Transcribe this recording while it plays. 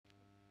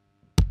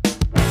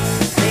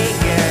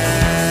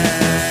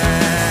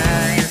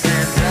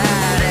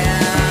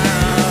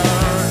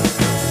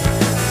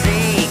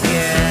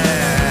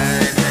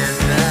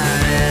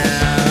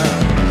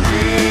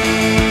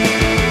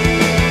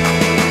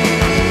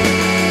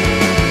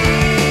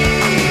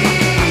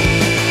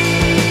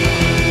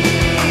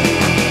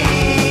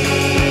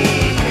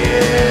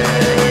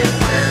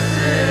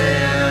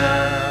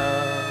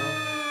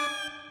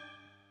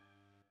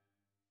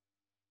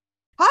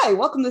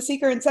welcome to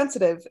Seeker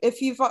Insensitive.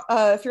 If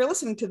you're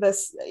listening to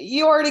this,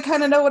 you already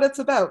kind of know what it's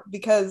about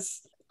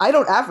because I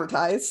don't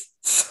advertise,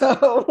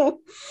 so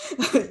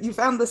you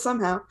found this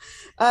somehow.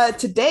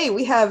 Today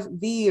we have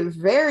the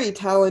very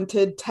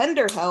talented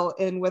Tenderhell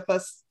in with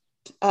us,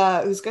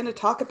 who's going to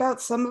talk about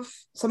some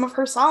of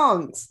her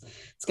songs.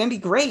 It's going to be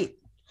great.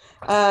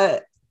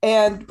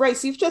 And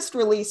Bryce, you've just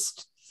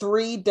released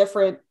 3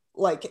 different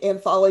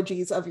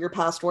anthologies of your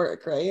past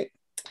work, right?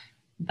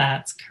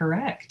 That's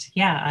correct.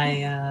 Yeah,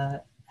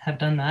 I have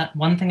done that.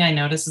 One thing I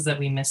noticed is that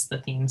we missed the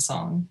theme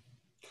song.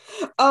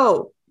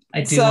 Oh,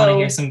 I do want to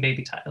hear some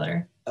Baby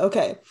Tyler.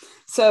 Okay,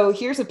 so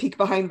here's a peek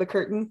behind the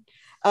curtain.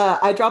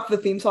 I dropped the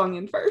theme song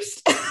in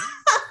first.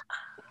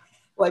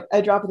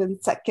 I drop it in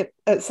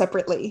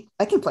separately.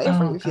 I can play it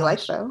for you if you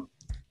like, though.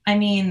 I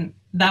mean,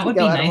 that would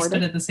be nice,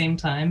 but at the same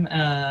time,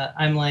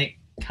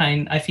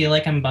 I feel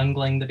like I'm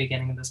bungling the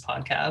beginning of this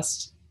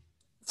podcast.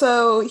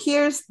 So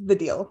here's the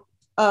deal.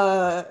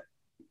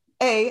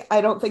 A, I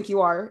don't think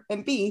you are.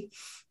 And B,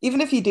 even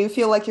if you do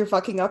feel like you're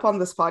fucking up on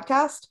this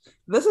podcast,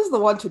 this is the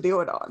one to do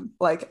it on.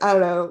 I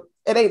don't know,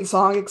 it ain't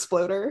Song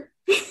Exploder.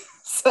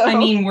 So, I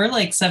mean,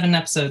 we're 7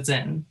 episodes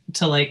in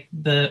to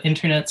the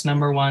internet's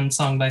 #1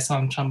 song by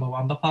song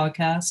Chumbawamba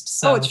podcast.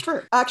 So. Oh, it's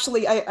true.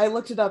 Actually, I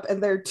looked it up,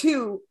 and there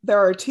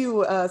are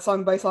two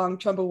song by song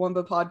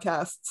Chumbawamba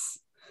podcasts,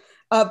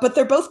 but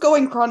they're both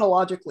going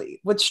chronologically,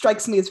 which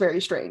strikes me as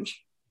very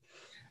strange.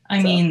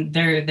 I mean,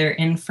 they're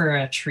in for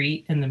a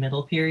treat in the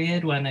middle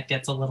period when it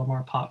gets a little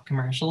more pop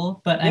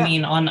commercial. But I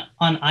mean, on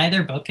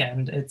either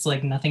bookend, it's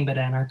nothing but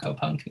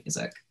anarcho-punk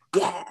music.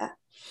 Yeah.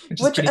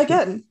 Which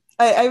again, cool.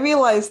 I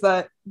realize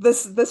that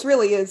this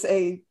really is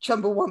a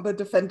Chumbawamba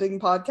defending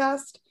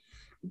podcast,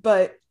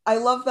 but I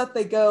love that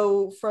they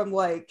go from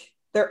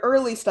their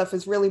early stuff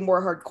is really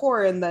more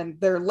hardcore, and then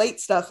their late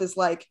stuff is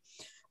we're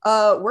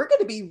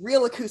going to be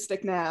real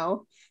acoustic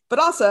now, but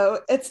also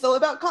it's still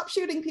about cop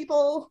shooting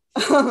people.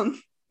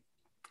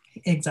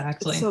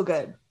 Exactly. It's so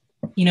good.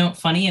 You know,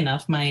 funny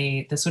enough,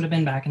 this would have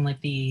been back in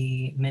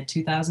the mid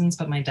 2000s,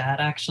 but my dad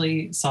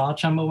actually saw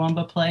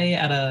Chumbawamba play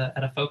at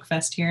a folk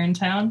fest here in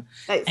town.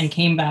 Nice. And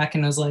came back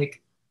and was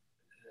like,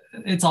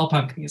 it's all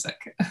punk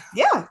music.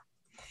 Yeah.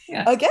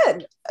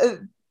 Again,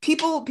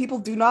 people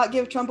do not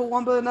give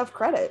Chumbawamba enough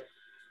credit.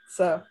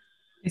 So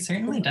they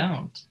certainly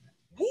don't.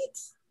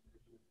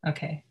 Right?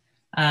 Okay.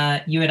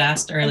 You had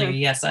asked earlier,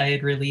 yes, I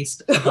had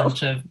released a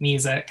bunch of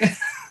music.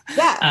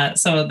 Yeah.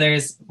 So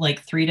there's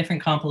 3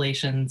 different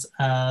compilations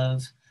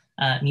of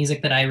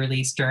music that I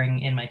released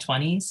in my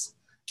 20s.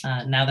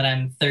 Now that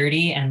I'm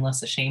 30 and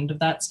less ashamed of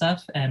that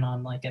stuff and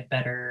on a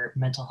better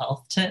mental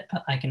health tip,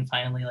 I can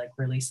finally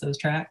release those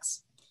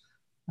tracks.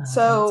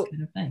 So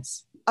kind of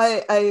nice.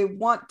 I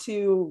want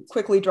to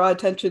quickly draw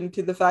attention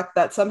to the fact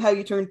that somehow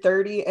you turned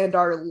 30 and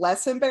are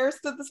less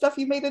embarrassed of the stuff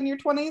you made in your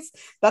 20s.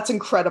 That's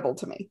incredible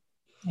to me.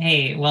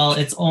 Hey, well,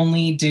 it's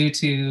only due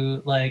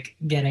to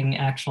getting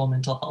actual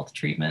mental health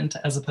treatment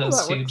as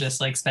opposed to just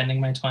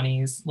spending my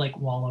 20s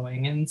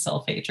wallowing in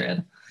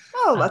self-hatred.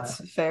 Oh,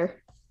 that's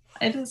fair.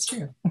 It is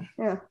true.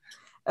 Yeah.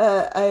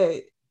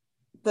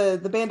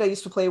 The band I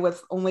used to play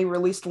with only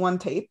released 1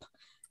 tape,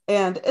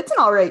 and it's an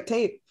all right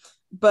tape,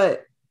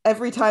 but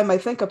every time I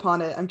think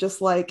upon it, I'm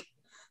just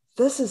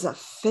this is a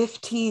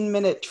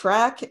 15-minute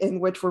track in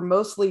which we're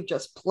mostly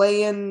just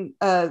playing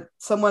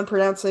someone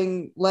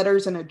pronouncing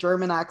letters in a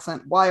German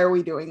accent. Why are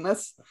we doing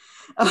this?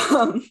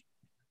 I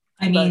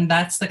mean,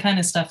 that's the kind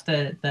of stuff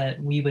that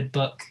we would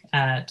book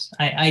at.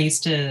 I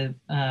used to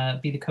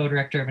be the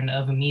co-director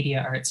of a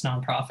media arts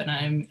nonprofit,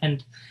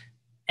 and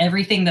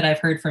everything that I've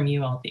heard from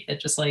you, Althea,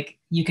 just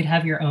you could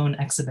have your own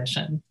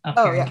exhibition up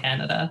here in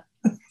Canada.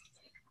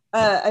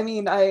 I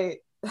mean, I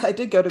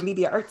did go to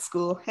media arts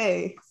school.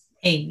 Hey.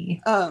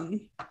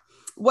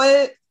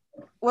 What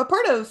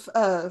part of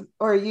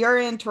or you're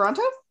in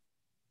Toronto?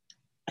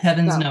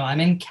 Heavens no, I'm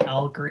in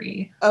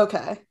Calgary.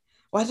 Okay.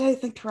 Why did I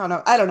think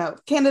Toronto? I don't know.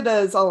 Canada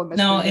is all a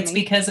mystery. No, it's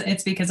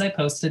because I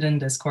posted in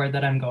Discord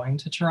that I'm going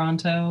to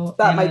Toronto.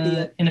 That might be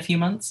it. In a few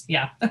months.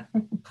 Yeah. I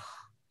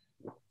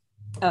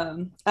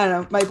don't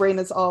know. My brain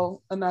is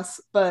all a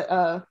mess,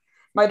 but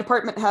my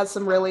department has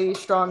some really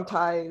strong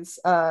ties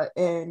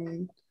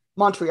in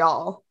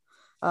Montreal.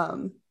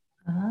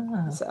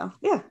 So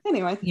yeah,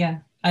 anyway. Yeah,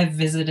 I've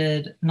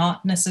visited,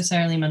 not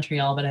necessarily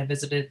Montreal, but I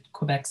visited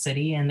Quebec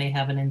City, and they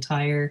have an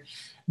entire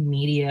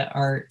media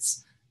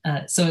arts.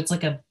 So it's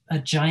a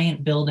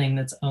giant building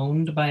that's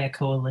owned by a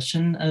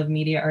coalition of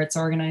media arts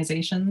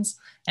organizations.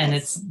 And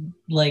It's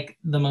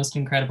the most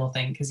incredible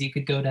thing, because you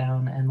could go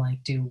down and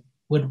do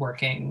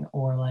woodworking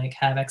or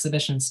have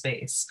exhibition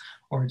space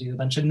or do a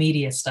bunch of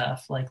media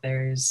stuff.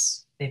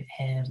 They've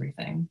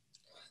everything.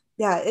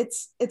 Yeah,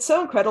 it's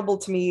so incredible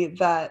to me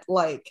that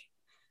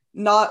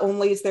not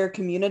only is there a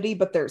community,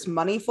 but there's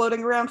money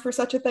floating around for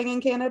such a thing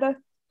in Canada.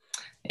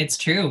 It's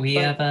true. We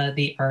have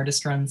the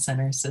artist run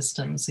center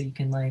system, so you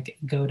can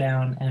go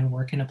down and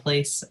work in a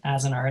place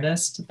as an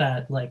artist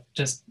that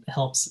just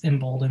helps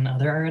embolden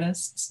other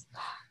artists.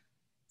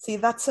 See,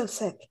 that's so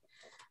sick.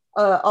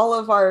 all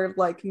of our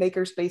like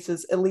maker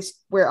spaces, at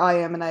least where I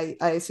am, and I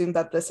assume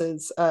that this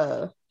is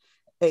a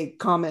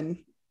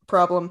common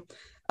problem,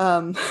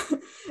 um,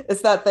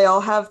 is that they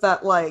all have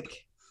that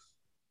like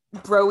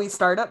broy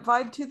startup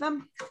vibe to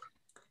them.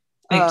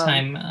 Big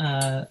time.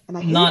 And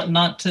I hate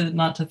it.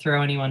 Not to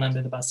throw anyone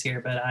under the bus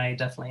here, but I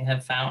definitely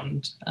have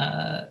found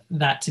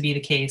that to be the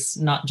case,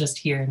 not just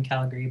here in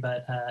Calgary,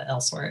 but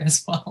elsewhere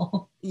as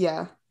well.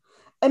 Yeah.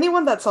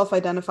 Anyone that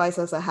self-identifies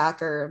as a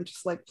hacker, I'm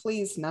just like,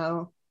 please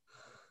no,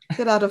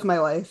 get out of my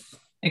life.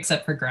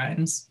 Except for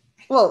Grimes.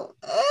 Well,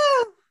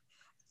 I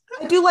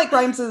do like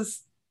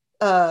Grimes's.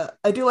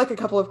 I do like a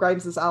couple of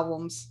Grimes's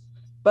albums,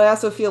 but I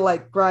also feel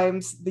like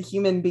Grimes, the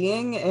human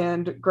being,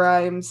 and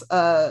Grimes,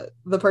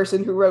 the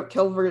person who wrote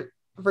Kill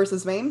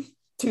versus Maine,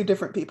 two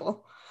different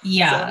people.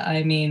 Yeah, so.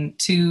 I mean,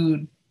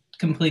 two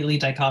completely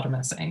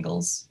dichotomous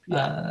angles.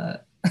 Yeah.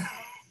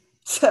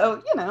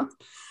 So, you know,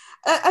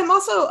 I'm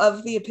also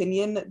of the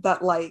opinion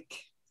that, like,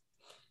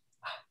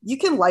 you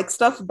can like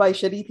stuff by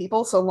shitty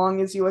people so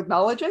long as you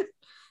acknowledge it.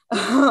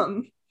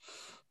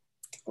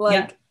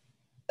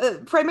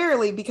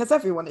 Primarily because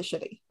everyone is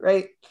shitty,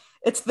 right?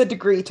 It's the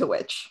degree to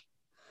which.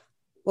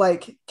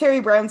 Like,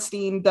 Carrie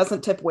Brownstein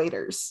doesn't tip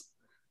waiters.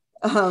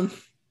 I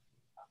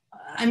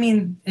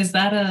mean, is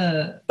that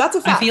a... That's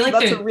a fact. I feel like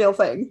that's a real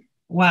thing.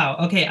 Wow.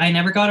 Okay. I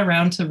never got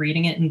around to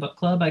reading it in book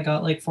club. I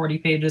got like 40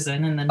 pages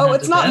in and then... Oh,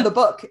 it's not in the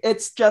book.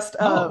 It's just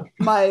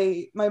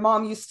my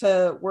mom used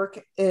to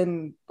work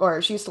in,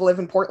 or she used to live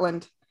in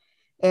Portland,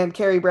 and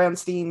Carrie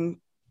Brownstein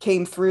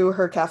came through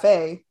her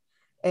cafe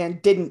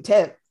and didn't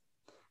tip.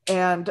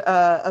 And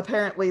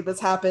apparently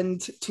this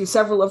happened to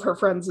several of her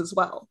friends as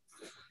well.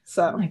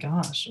 So. Oh my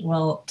gosh.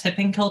 Well,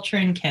 tipping culture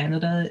in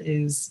Canada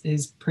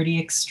is pretty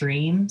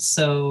extreme.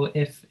 So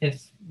if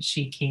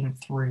she came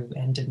through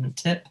and didn't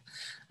tip,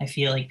 I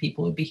feel like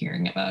people would be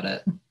hearing about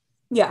it.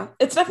 Yeah,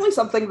 it's definitely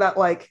something that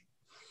like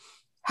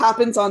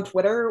happens on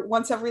Twitter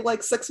once every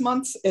like 6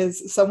 months,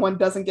 is someone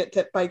doesn't get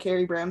tipped by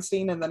Carrie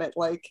Brownstein and then it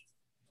like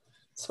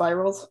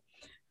spirals.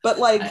 But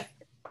like,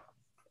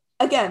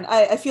 again,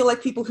 I feel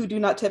like people who do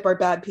not tip are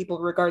bad people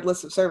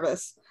regardless of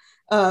service.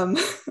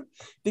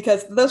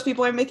 Because those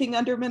people are making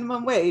under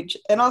minimum wage,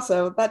 and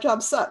also that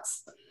job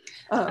sucks.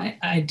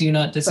 I do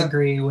not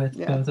disagree with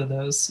both of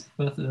those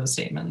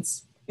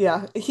statements.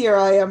 Yeah, here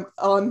I am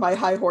on my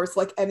high horse,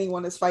 like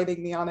anyone is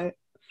fighting me on it.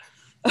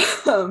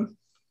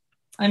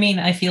 I mean,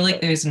 I feel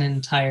like there's an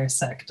entire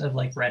sect of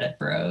like Reddit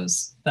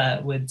bros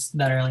that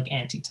are like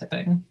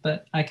anti-tipping,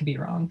 but I could be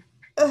wrong.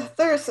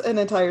 There's an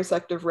entire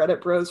sect of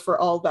Reddit bros for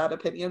all bad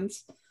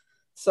opinions.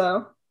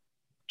 So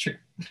true.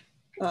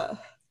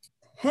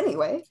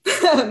 Anyway,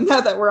 now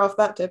that we're off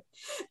that tip,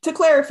 to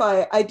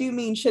clarify, I do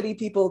mean shitty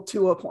people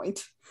to a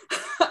point.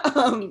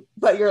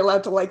 But you're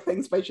allowed to like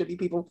things by shitty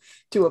people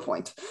to a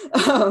point.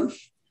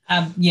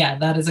 Yeah,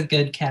 that is a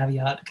good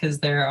caveat, because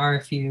there are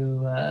a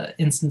few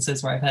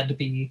instances where I've had to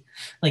be,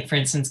 like, for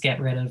instance, get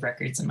rid of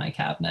records in my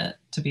cabinet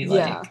to be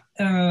like,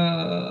 I'm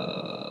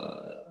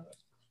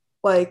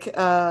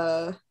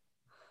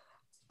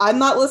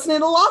not listening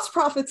to Lost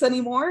Prophets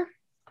anymore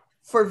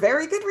for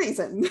very good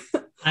reason.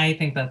 I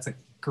think that's a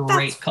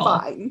great call.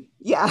 Fine.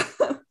 Yeah.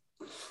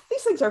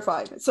 These things are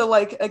fine. So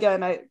like,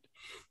 again,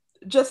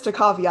 just a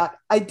caveat,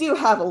 I do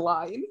have a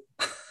line.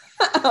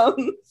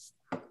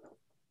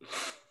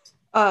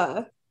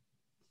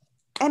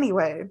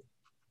 Anyway,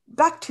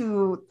 back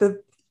to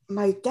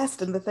my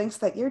guest and the things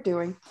that you're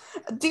doing.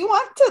 Do you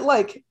want to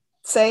like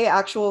say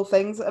actual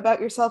things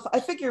about yourself? I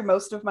figure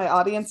most of my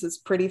audience is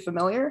pretty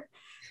familiar.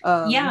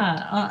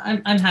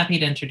 I'm happy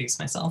to introduce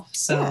myself.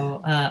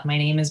 So my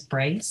name is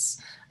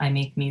Bryce. I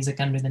make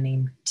music under the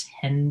name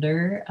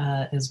Tender,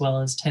 as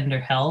well as Tender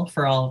Hell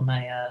for all of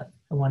my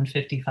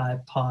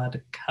 155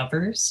 pod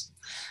covers.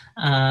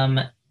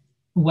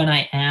 When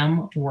I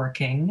am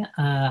working,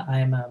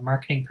 I'm a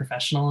marketing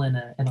professional in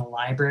a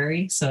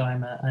library, so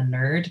I'm a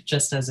nerd,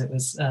 just as it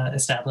was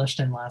established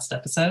in last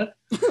episode.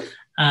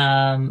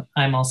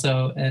 I'm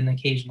also an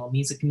occasional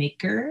music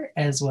maker,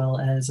 as well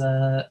as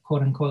a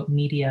quote unquote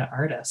media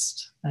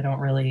artist. I don't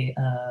really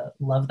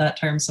love that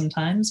term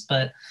sometimes,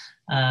 but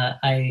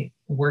I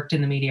worked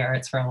in the media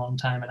arts for a long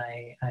time, and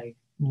I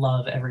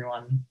love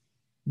everyone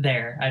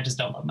there. I just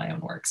don't love my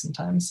own work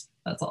sometimes.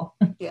 That's all.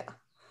 Yeah.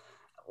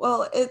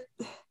 Well,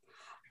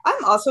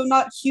 I'm also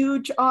not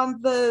huge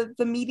on the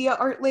media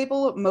art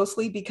label,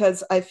 mostly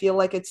because I feel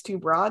like it's too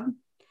broad.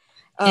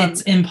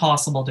 It's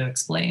impossible to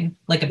explain.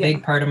 Like a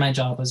big part of my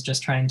job was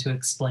just trying to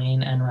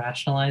explain and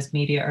rationalize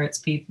media art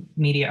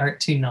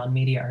to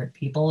non-media art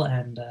people,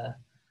 and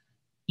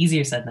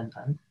easier said than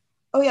done.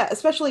 Oh yeah,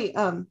 especially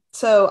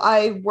so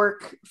I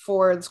work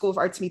for the School of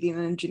Arts, Media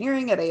and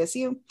Engineering at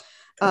ASU,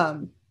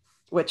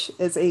 which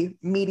is a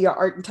media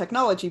art and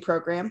technology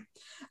program.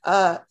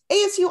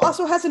 ASU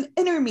also has an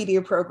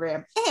intermedia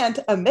program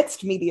and a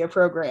mixed media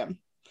program.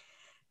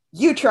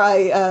 You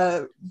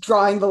try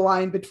drawing the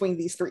line between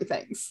these three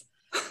things.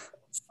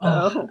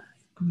 Oh,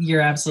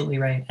 you're absolutely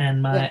right.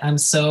 And I'm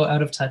so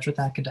out of touch with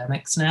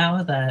academics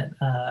now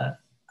that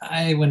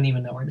I wouldn't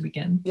even know where to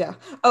begin. Yeah.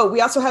 Oh,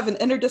 we also have an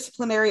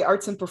interdisciplinary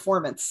arts and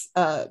performance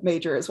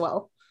major as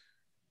well.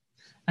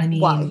 I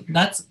Why? mean,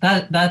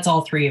 that's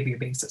all three of your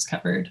bases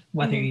covered.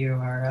 Whether Mhm. you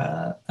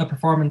are a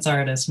performance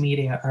artist,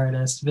 media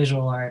artist,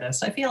 visual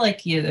artist, I feel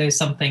like there's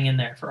something in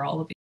there for all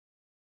of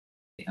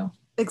you.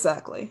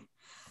 Exactly.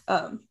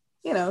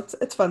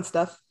 It's fun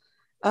stuff.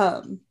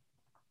 Um,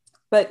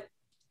 but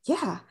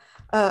yeah,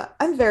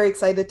 I'm very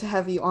excited to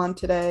have you on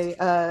today.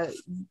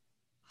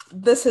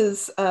 This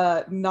is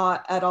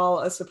not at all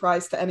a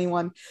surprise to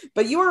anyone,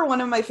 but you are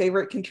one of my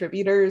favorite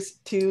contributors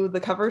to the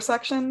cover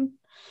section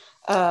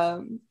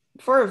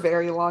for a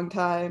very long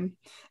time.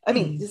 I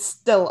mean, Mm.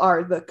 still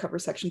are. The cover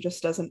section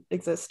just doesn't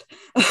exist.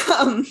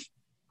 um,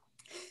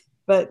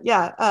 but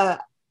yeah,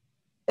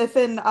 if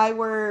I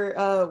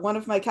were one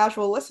of my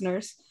casual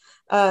listeners,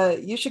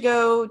 you should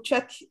go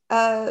check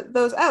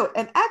those out.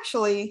 And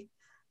actually,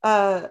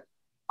 uh,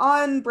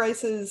 on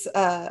Bryce's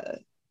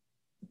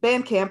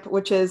Bandcamp,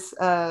 which is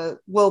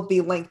will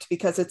be linked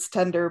because it's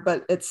tender,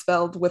 but it's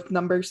spelled with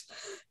numbers.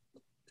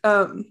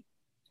 Um,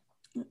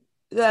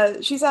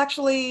 she's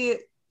actually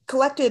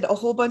collected a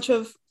whole bunch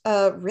of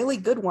really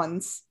good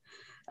ones.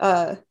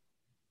 Uh,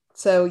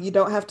 so you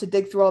don't have to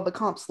dig through all the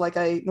comps like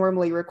I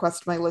normally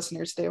request my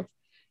listeners do.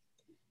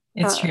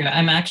 It's true.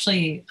 I'm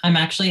actually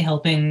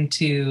helping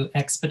to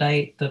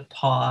expedite the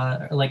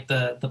pod, or like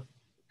the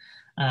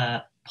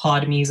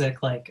pod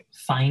music like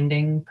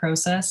finding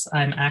process.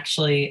 I'm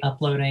actually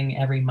uploading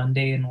every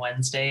Monday and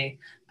Wednesday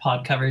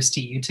pod covers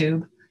to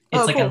YouTube.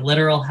 It's Oh, like a cool.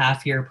 literal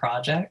half-year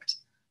project,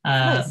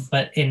 Nice.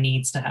 but it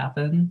needs to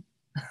happen.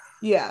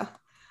 Yeah.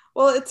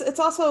 Well, it's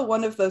also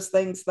one of those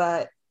things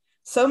that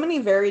so many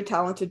very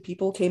talented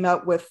people came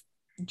out with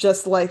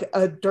just like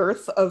a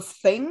dearth of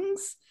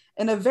things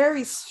in a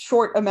very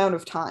short amount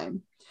of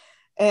time.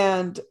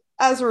 And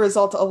as a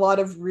result, a lot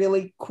of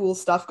really cool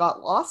stuff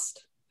got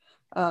lost.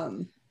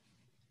 Um,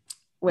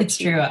 It's which,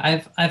 true.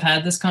 I've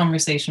had this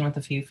conversation with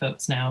a few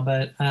folks now,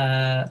 but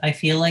I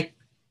feel like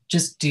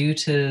just due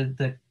to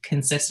the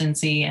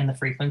consistency and the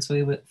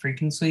frequency with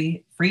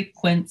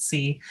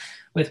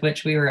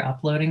which we were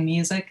uploading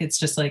music, it's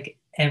just like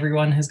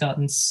everyone has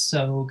gotten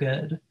so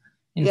good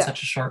in yeah,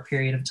 such a short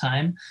period of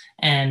time.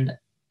 And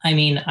I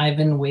mean, I've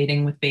been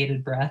waiting with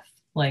bated breath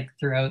like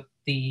throughout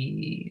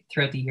the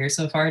year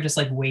so far, just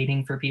like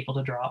waiting for people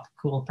to drop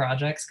cool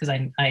projects because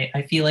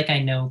I feel like I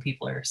know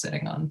people are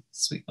sitting on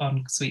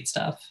sweet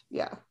stuff.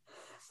 yeah.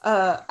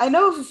 I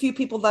know of a few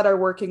people that are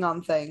working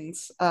on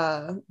things,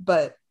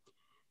 but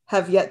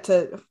have yet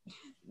to.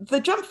 The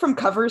jump from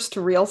covers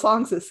to real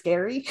songs is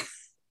scary.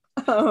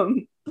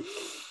 um,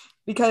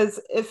 because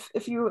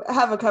if you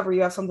have a cover,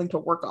 you have something to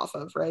work off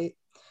of, right?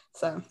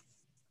 So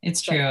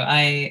It's but true.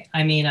 I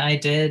mean I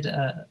did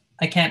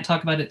I can't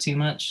talk about it too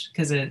much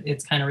because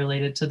it's kind of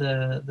related to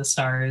the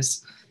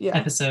stars yeah.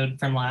 episode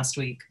from last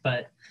week,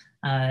 but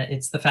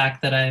it's the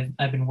fact that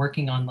I've been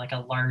working on like a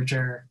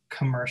larger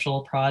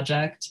commercial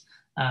project,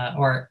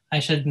 or I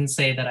shouldn't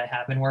say that I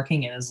have been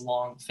working; it is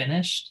long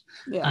finished.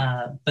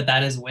 Yeah. But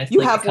that is with You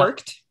like have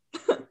worked.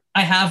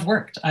 I have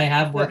worked. I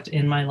have Yeah. worked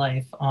in my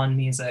life on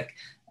music,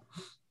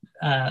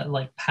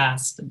 like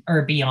past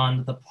or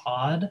beyond the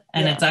pod,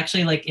 and Yeah. it's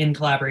actually like in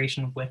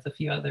collaboration with a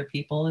few other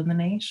people in the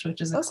niche, which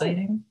is Oh, cool.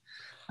 exciting.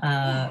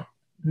 Yeah.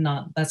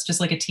 Not That's just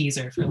like a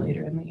teaser for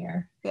later in the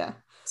year. Yeah.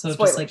 So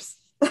just like,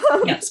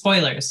 Spoilers. yeah,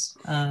 spoilers,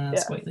 Yeah.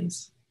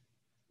 spoilies.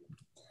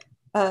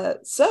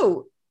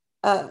 So,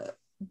 uh,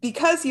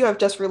 because you have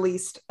just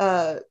released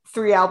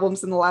 3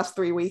 albums in the last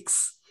 3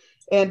 weeks,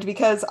 and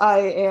because I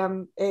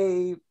am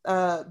a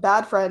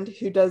bad friend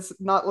who does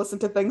not listen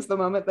to things the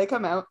moment they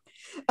come out,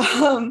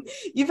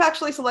 you've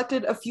actually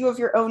selected a few of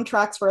your own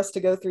tracks for us to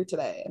go through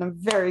today, and I'm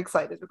very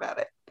excited about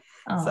it.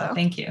 Oh, So,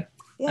 thank you.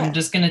 I'm yeah.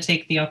 just gonna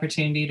take the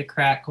opportunity to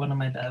crack one of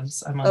my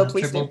bevs. I'm on Oh, a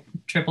please do.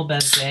 triple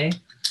bev day.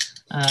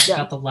 Yeah.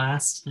 Got the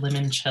last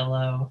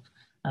limoncello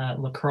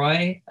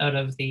LaCroix out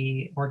of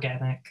the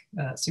organic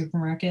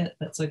supermarket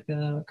that's like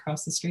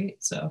across the street.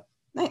 So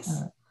Nice.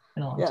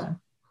 been a long Yeah.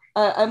 time.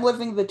 I'm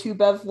living the 2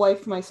 bev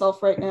life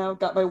myself right now.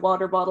 Got my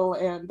water bottle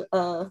and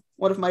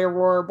one of my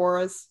Aurora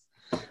Boras.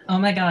 Oh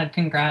my God!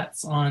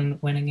 Congrats on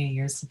winning a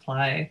year's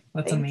supply.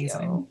 That's Thank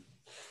amazing. you.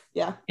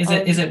 Yeah.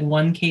 Is it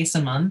one case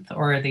a month,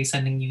 or are they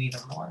sending you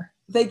even more?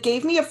 They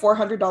gave me a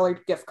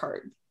 $400 gift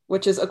card,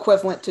 which is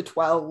equivalent to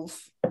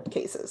 12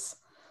 cases.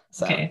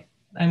 So, okay.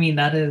 I mean,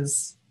 that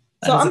is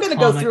I'm going to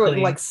go through it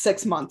in like atomically.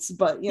 6 months,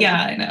 but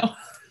Yeah, I know.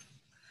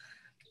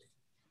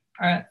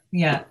 All right.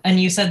 Yeah. And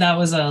you said that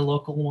was a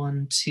local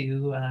one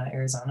to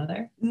Arizona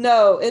there?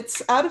 No,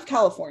 it's out of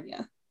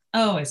California.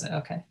 Oh, is it?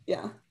 Okay.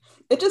 Yeah.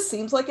 It just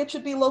seems like it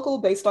should be local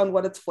based on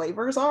what its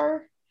flavors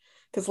are.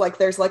 Because, like,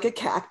 there's like a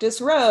cactus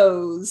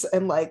rose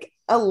and like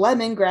a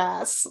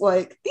lemongrass.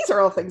 Like, these are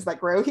all things that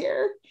grow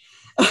here.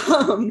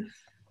 um,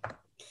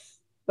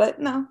 but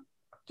no,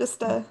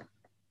 just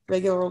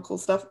regular old cool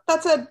stuff.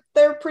 That said,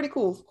 they're pretty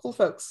cool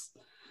folks.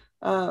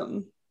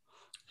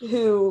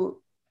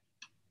 Who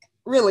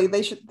really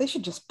they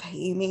should just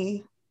pay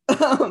me.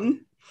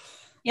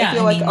 Yeah, I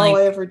feel like all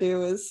I ever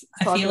do is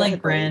I talk feel about like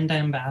Hit Parade. Brand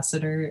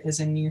Ambassador is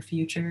in your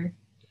future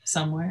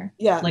somewhere.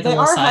 Yeah, Like a they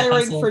little are side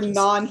hiring hustle. for Just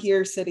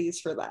non-here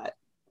cities for that.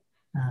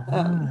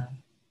 Um,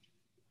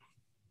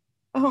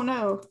 oh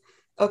no.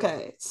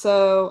 Okay,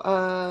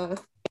 so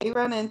we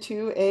run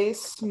into a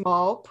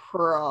small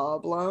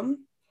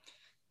problem.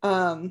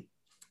 Um,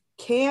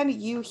 can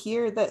you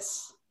hear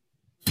this?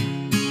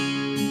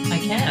 I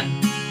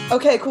can.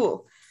 Okay,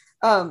 cool.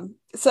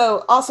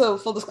 So also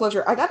full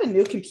disclosure, I got a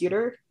new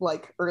computer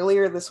like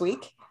earlier this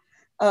week.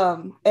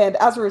 And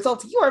as a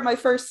result, you are my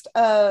first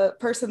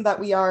person that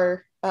we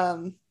are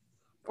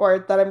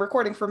or that I'm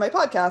recording for my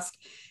podcast.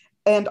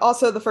 And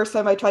also the first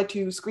time I tried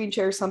to screen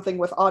share something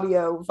with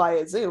audio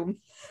via Zoom.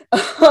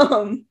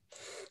 um,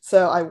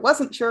 so I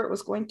wasn't sure it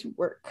was going to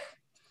work.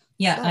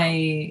 Yeah, so,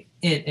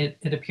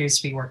 it appears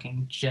to be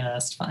working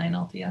just fine,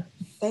 Althea.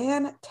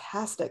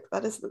 Fantastic.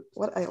 That is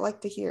what I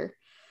like to hear.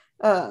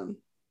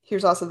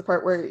 Here's also the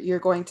part where you're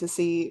going to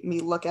see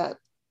me look at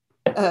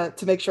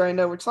to make sure I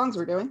know which songs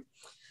we're doing.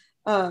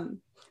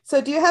 So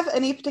do you have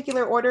any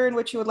particular order in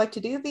which you would like to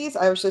do these?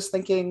 I was just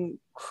thinking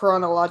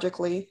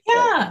chronologically.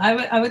 Yeah,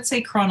 I would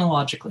say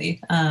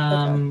chronologically.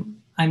 Okay.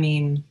 I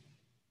mean,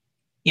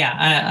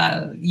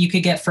 yeah, you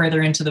could get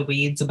further into the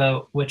weeds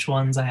about which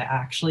ones I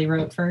actually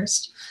wrote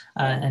first,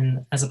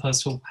 and as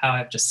opposed to how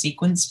I've just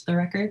sequenced the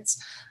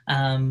records.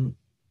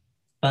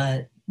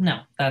 But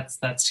no,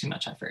 that's too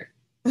much effort.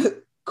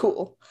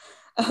 Cool.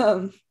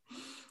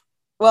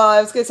 Well,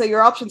 I was going to say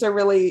your options are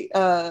really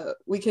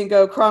we can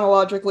go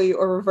chronologically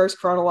or reverse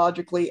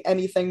chronologically.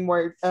 Anything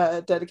more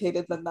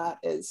dedicated than that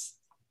is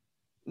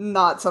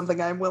not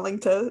something I'm willing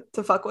to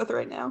fuck with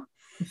right now.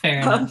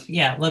 Fair enough.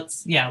 Yeah,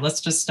 let's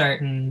just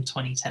start in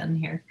 2010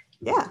 here.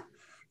 Yeah.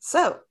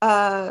 So,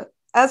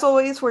 as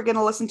always, we're going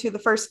to listen to the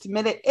first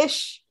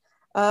minute-ish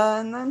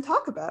and then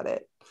talk about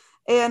it.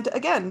 And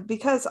again,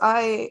 because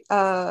I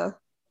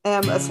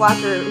am a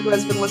slacker who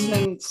has been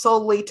listening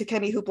solely to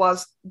Kenny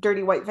Hoopla's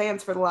Dirty White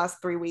Vans for the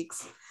last 3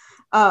 weeks,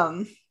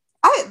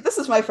 this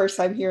is my first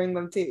time hearing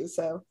them too.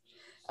 So,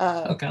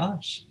 oh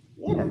gosh.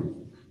 Yeah.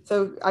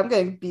 So I'm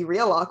going to be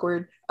real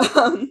awkward.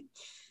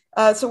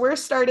 So we're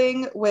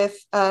starting with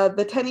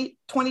the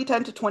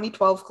 2010 to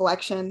 2012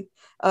 collection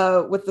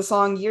with the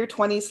song Year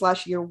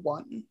 20/Year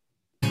 1.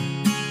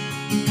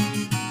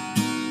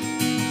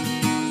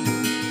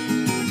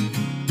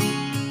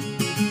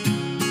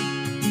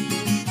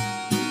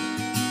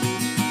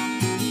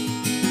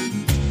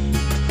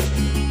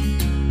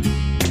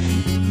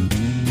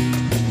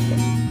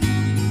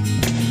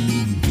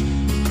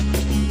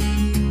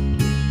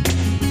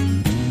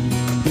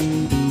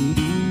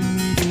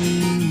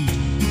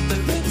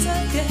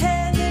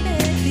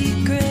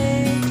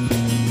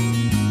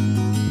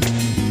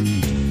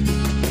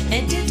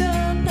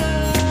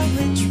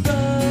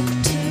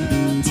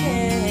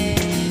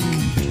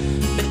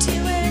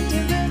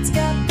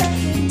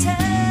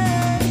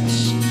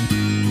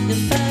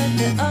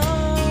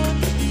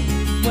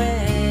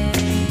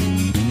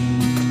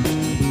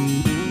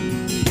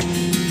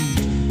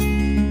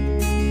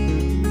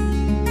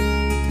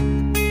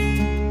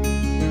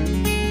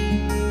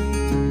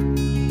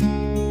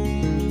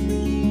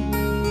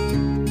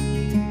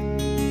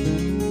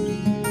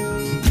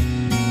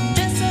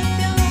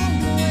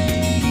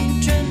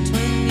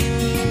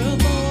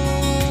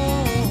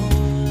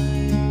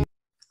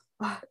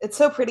 It's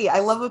so pretty. I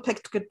love a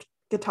picked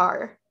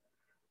guitar.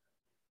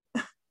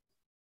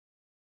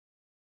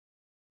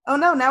 Oh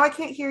no, now I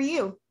can't hear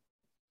you.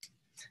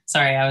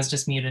 Sorry, I was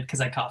just muted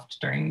because I coughed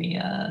during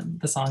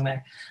the song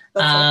there.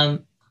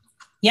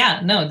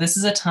 Yeah, no, this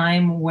is a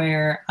time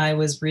where I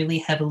was really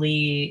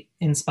heavily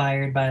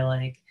inspired by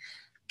like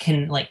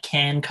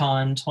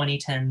CanCon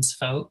 2010s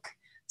folk.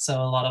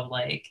 So a lot of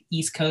like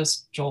East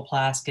Coast Joel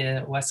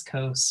Plaskett, West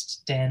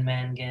Coast Dan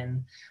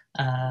Mangan,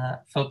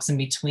 folks in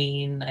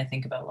between. I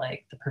think about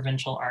like the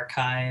Provincial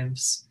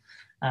Archives.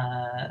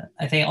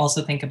 I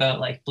also think about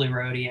like Blue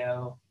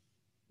Rodeo,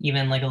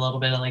 even like a little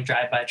bit of like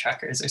Drive-By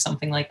Truckers or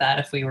something like that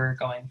if we were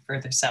going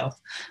further south.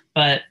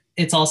 But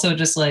it's also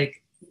just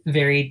like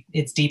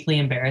it's deeply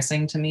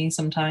embarrassing to me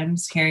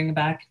sometimes hearing it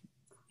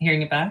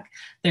back.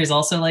 There's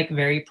also like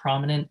very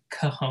prominent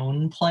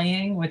cajon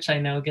playing, which I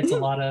know gets a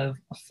lot of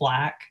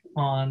flack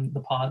on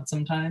the pod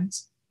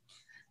sometimes.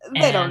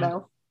 They don't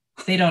know.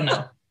 They don't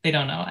know.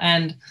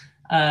 And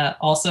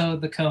also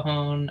the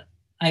cajon,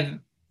 I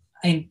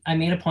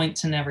made a point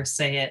to never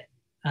say it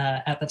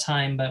at the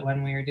time, but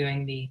when we were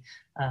doing the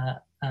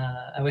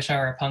I Wish I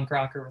Were a Punk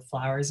Rocker with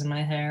Flowers in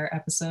My Hair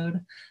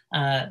episode,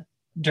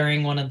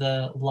 during one of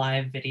the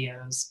live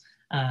videos,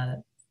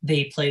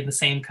 they played the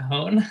same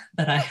cajon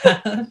that I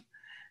had.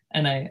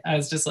 And I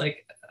was just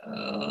like,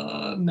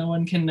 no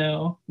one can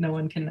know. No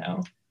one can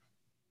know.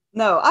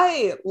 No,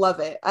 I love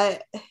it.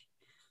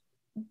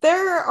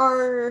 There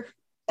are,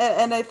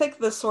 and I think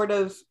this sort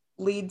of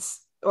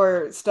leads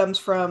or stems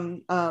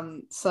from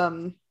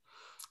some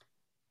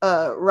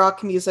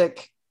rock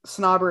music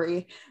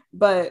snobbery,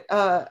 but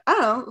I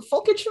don't know,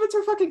 folk instruments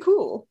are fucking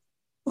cool.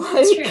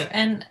 It's true.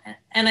 And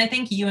I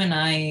think you and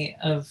I,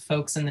 of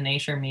folks in the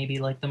nation, are maybe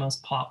like the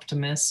most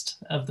poptimist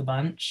of the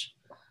bunch.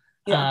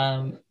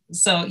 Yeah.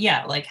 So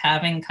yeah, like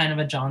having kind of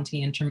a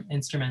jaunty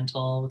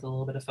instrumental with a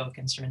little bit of folk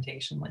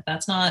instrumentation, like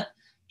that's not,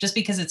 just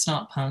because it's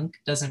not punk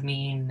doesn't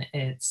mean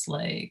it's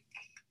like,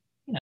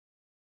 you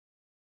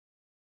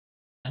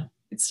know,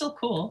 it's still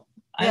cool.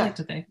 I Yeah. like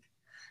to think.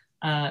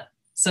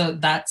 So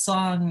that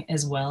song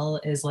as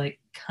well is like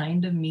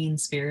kind of mean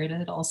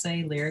spirited, I'll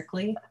say,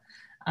 lyrically.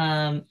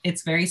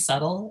 It's very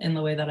subtle in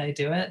the way that I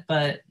do it,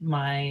 but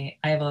I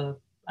have a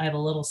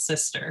little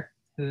sister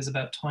who's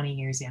about 20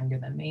 years younger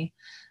than me.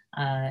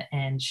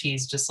 And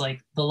she's just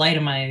like the light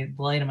of my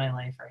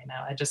life right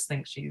now. I just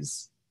think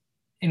she's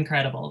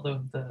incredible,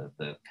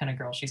 the kind of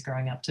girl she's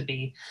growing up to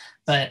be.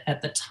 But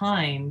at the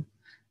time,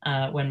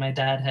 when my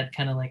dad had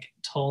kind of like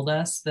told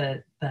us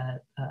that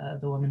the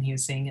woman he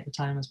was seeing at the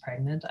time was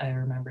pregnant, I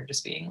remember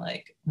just being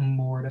like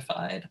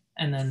mortified.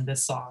 And then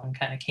this song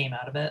kind of came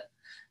out of it.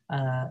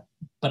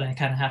 But I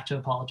kind of have to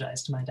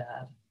apologize to my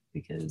dad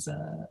because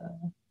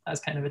I was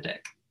kind of a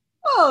dick.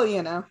 Oh,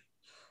 you know.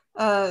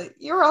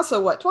 You're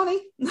also what,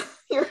 20?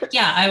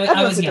 Yeah,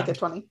 I was a young. dick at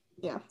 20.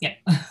 Yeah. Yeah.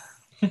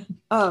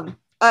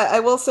 I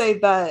will say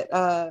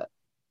that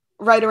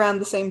right around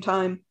the same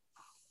time,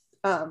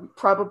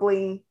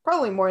 probably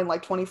more in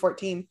like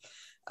 2014,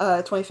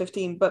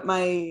 2015, but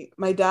my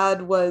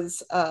dad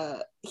was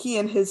he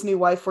and his new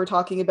wife were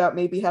talking about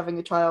maybe having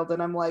a child,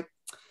 and I'm like,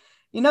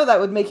 that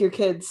would make your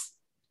kids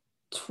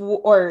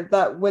or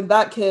that when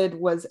that kid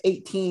was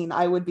 18,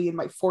 I would be in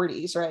my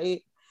 40s,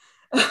 right?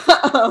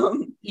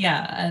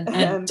 Yeah,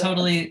 and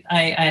totally,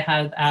 I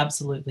had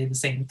absolutely the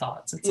same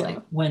thoughts. It's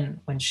like when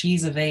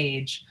she's of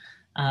age,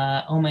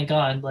 oh my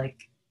god,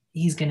 like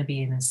he's going to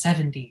be in his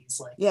 70s,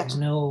 like there's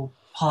no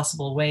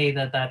possible way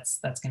that's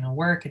going to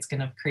work. It's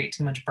going to create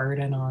too much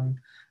burden on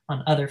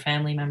other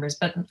family members.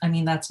 But I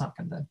mean, that's not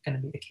going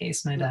to be the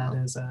case. My dad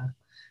is a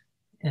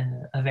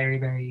very,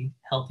 very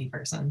healthy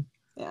person.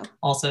 Yeah.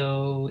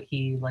 Also,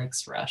 he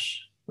likes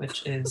Rush,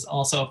 which is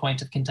also a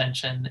point of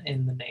contention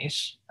in the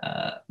niche.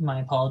 My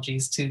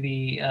apologies to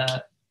the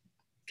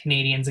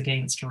Canadians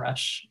Against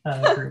Rush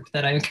group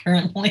that I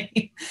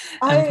currently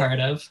am part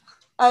of.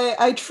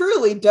 I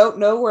truly don't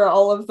know where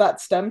all of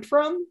that stemmed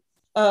from.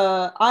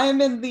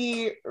 I'm in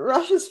the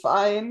Rush is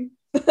fine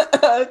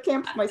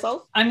camp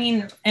myself. I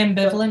mean,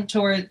 ambivalent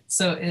toward.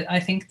 So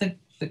I think the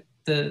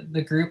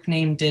group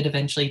name did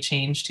eventually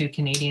change to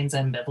Canadians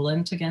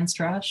Ambivalent Against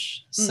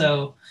Rush.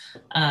 So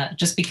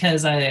just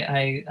because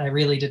I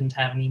really didn't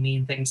have any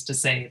mean things to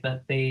say,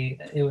 but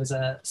it was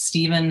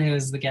Stephen, who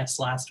was the guest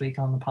last week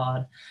on the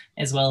pod,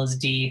 as well as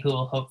Dee, who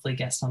will hopefully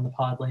guest on the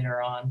pod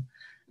later on.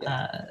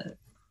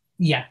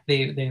 Yeah,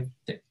 they're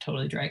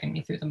totally dragging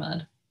me through the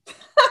mud.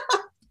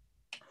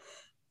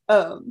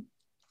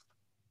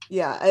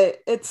 Yeah,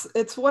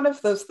 it's one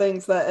of those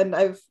things that, and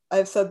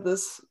I've said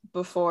this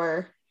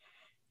before,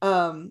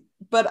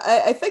 but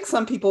I think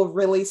some people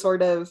really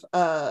sort of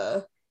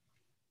I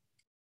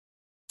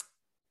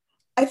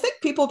think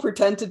people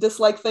pretend to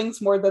dislike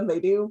things more than they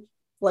do,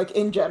 like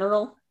in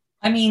general.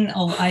 I mean,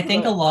 I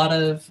think a lot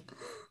of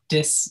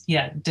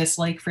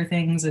dislike for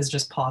things is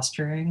just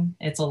posturing.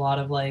 It's a lot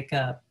of like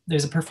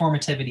there's a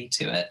performativity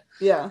to it.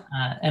 Yeah.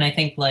 And I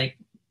think like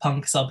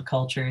punk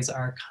subcultures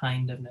are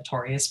kind of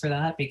notorious for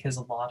that because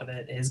a lot of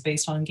it is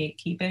based on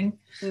gatekeeping.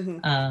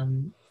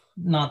 Mm-hmm.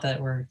 Not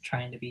that we're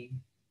trying to be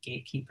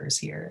gatekeepers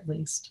here, at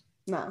least.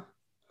 No.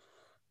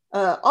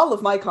 All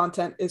of my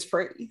content is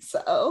free,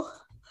 so.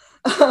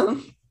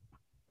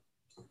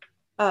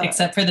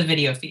 Except for the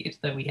video feed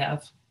that we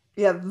have.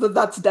 Yeah,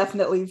 that's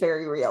definitely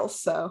very real.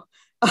 So,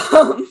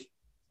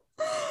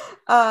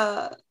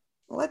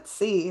 let's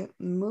see.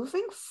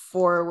 Moving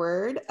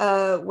forward,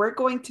 we're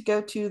going to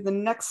go to the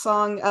next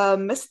song,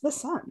 Miss the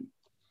Sun.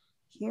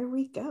 Here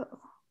we go.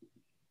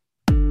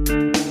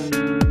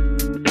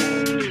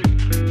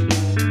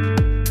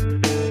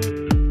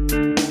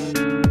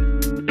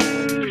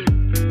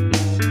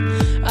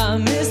 I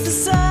miss the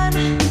sun,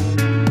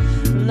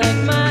 like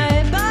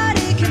my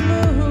body can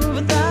move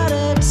without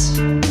it.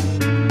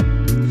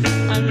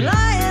 I'm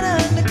lying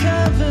under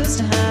covers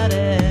to hide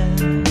it.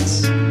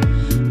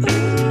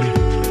 Ooh,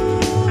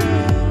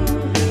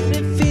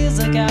 it feels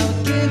like I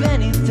would give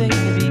anything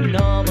to be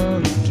normal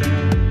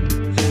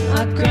again.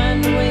 I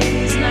grind away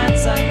these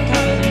nights I'm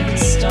covered in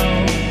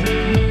stone.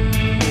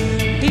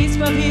 Piece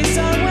by piece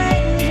I'm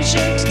waiting for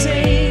shape to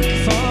take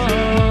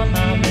form.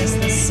 I miss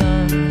the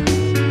sun.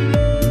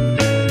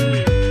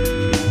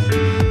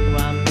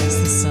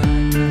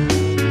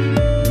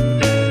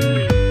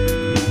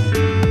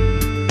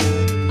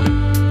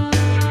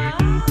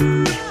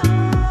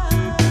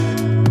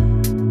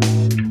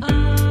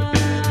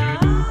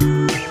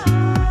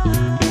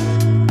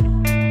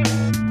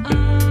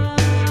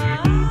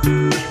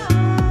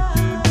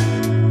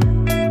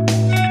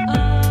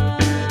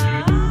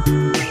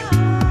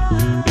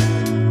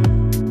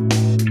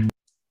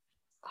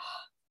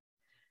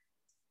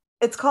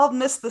 It's called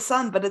Miss the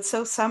Sun, but it's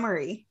so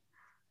summery.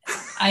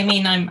 I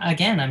mean,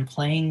 I'm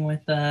playing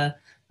with the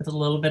with a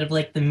little bit of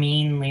like the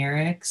mean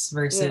lyrics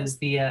versus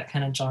Yeah. the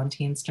kind of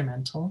jaunty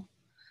instrumental.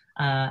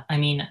 I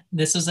mean,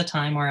 this was a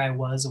time where I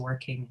was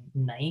working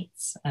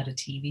nights at a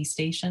TV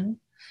station,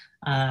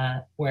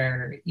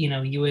 where, you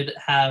know, you would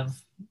have,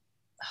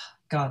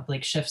 God,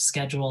 like shifts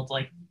scheduled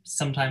like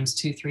sometimes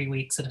 2-3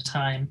 weeks at a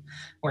time,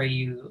 where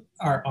you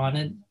are on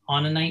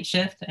a night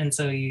shift, and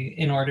so you,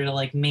 in order to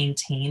like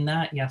maintain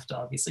that, you have to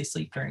obviously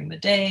sleep during the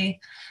day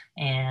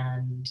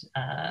and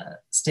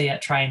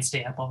try and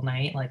stay up all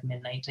night, like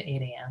midnight to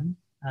 8 a.m.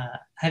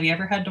 Have you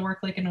ever had to work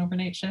like an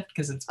overnight shift?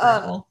 Because it's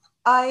brutal.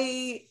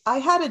 I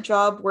had a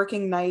job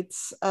working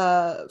nights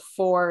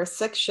for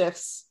 6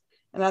 shifts,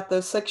 and at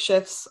those 6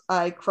 shifts,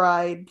 I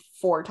cried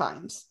 4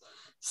 times.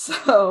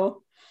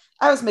 So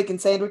I was making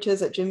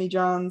sandwiches at Jimmy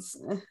John's.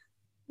 It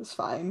was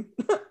fine.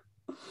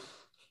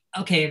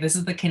 Okay, this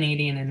is the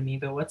Canadian in me,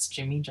 but what's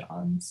Jimmy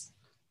John's?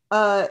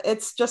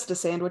 It's just a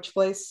sandwich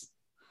place.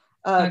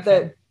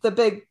 Okay.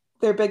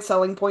 Their big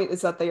selling point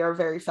is that they are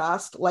very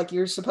fast. Like,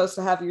 you're supposed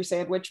to have your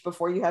sandwich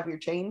before you have your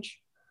change.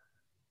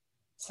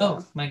 So,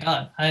 Oh my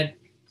God.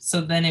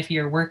 So then if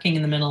you're working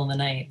in the middle of the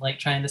night, like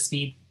trying to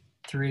speed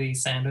through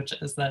these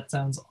sandwiches, that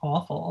sounds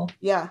awful.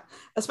 yeah,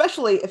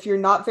 especially if you're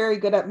not very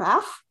good at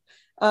math.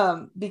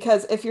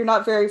 Because if you're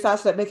not very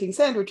fast at making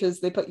sandwiches,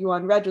 they put you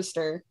on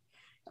register,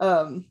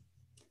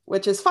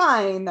 which is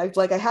fine. I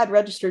had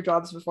register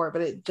jobs before,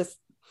 but it just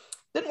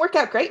didn't work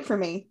out great for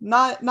me.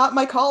 Not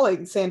my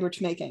calling,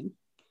 sandwich making.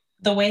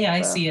 The way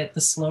I So. see it,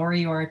 the slower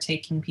you are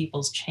taking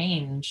people's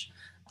change,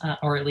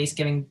 or at least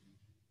giving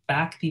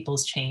back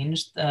people's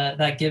change,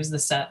 that gives the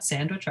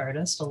sandwich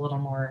artist a little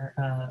more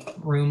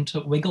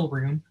wiggle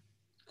room.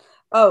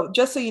 Oh,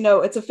 just so you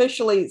know, it's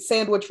officially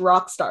sandwich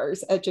rock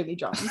stars at Jimmy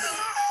John's.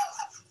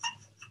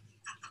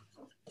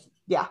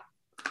 Yeah.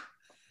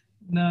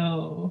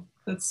 No,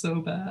 that's so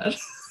bad.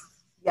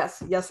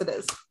 Yes, it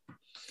is.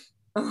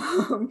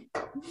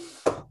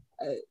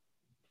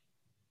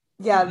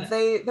 Yeah,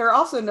 they're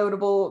also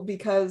notable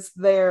because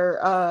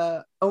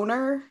their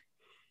owner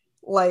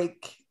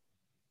like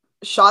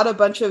shot a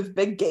bunch of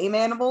big game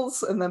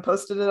animals and then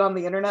posted it on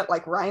the internet,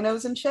 like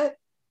rhinos and shit.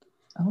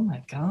 Oh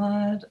my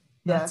God.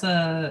 That's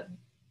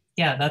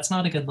that's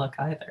not a good look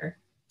either.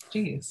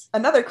 Jeez.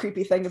 Another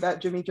creepy thing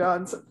about Jimmy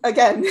John's,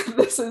 again,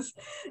 this is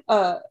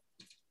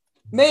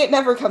may it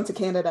never come to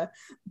Canada,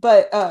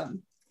 but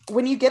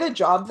when you get a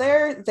job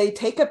there, they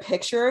take a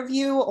picture of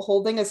you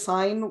holding a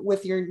sign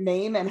with your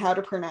name and how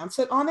to pronounce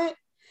it on it,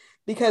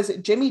 because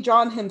Jimmy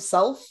John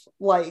himself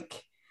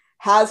like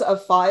has a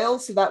file,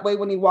 so that way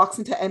when he walks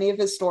into any of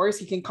his stores,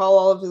 he can call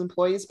all of his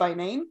employees by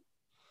name.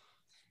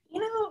 You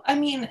know, I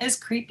mean, as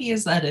creepy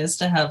as that is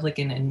to have like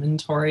an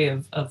inventory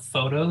of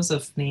photos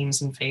of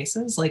names and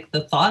faces, like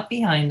the thought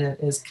behind it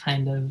is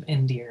kind of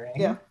endearing.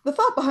 Yeah, the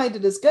thought behind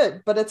it is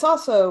good, but it's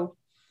also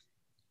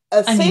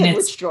a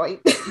sandwich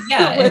joint.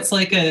 Yeah, it's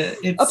like a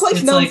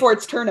place known for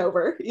its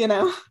turnover, you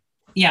know?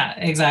 Yeah,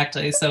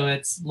 exactly. So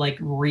it's like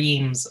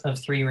reams of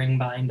 3-ring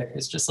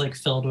binders just like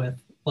filled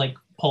with like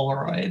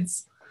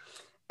Polaroids.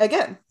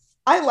 Again,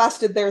 I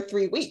lasted there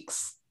 3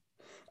 weeks.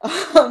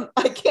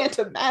 I can't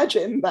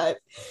imagine that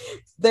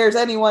there's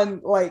anyone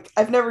like,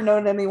 I've never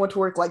known anyone to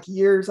work like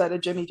years at a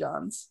Jimmy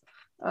John's.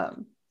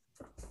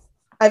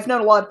 I've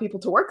known a lot of people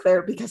to work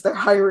there because they're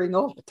hiring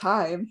all the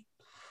time.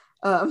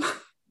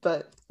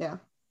 But yeah.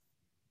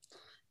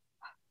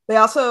 They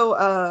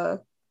also,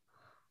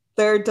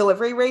 their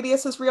delivery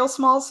radius is real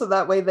small, so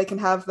that way they can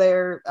have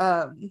their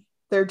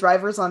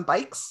drivers on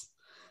bikes,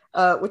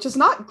 which is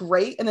not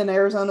great in an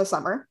Arizona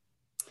summer.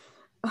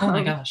 Oh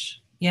my gosh.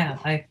 Yeah,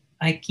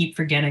 I keep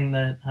forgetting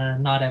that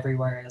not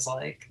everywhere is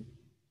like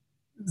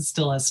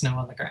still has snow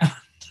on the ground.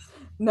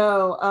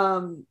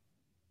 No,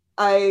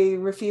 I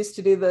refuse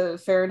to do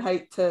the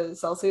Fahrenheit to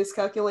Celsius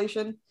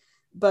calculation,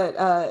 but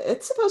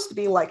it's supposed to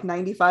be like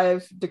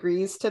 95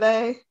 degrees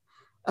today,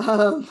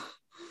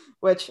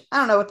 which I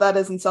don't know what that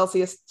is in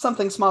Celsius,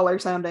 something smaller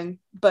sounding,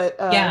 but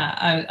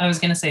yeah, I was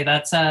gonna say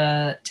that's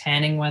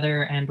tanning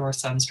weather and or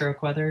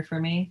sunstroke weather for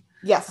me.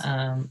 Yes.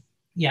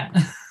 Yeah.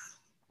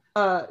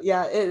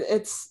 Yeah,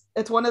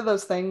 it's one of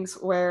those things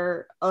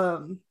where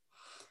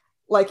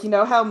like, you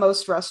know how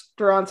most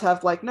restaurants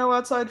have like no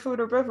outside food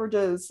or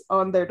beverages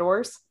on their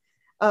doors?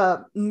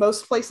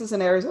 Most places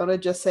in Arizona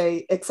just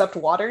say except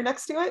water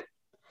next to it,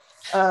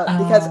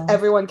 because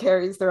everyone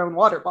carries their own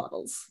water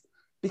bottles,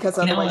 because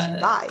otherwise you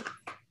die.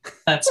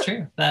 That's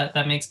true.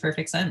 That makes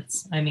perfect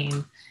sense. I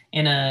mean,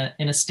 in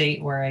a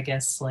state where I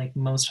guess like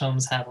most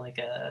homes have like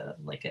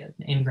an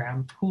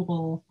in-ground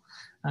pool,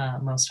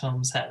 most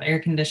homes have air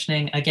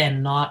conditioning.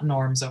 Again, not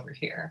norms over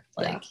here.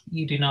 Like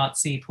you do not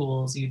see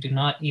pools, you do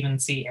not even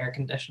see air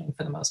conditioning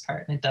for the most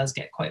part, and it does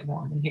get quite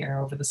warm in here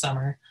over the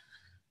summer.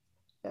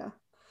 Yeah.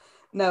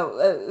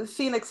 No,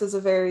 Phoenix is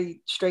a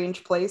very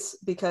strange place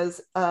because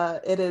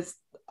it is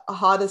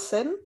hot as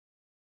sin.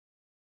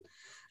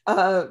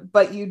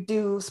 But you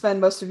do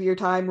spend most of your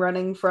time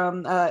running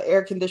from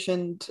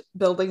air-conditioned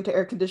building to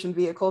air-conditioned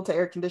vehicle to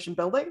air-conditioned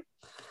building.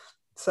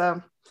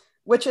 So,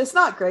 which is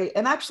not great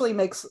and actually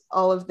makes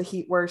all of the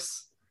heat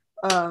worse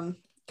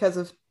because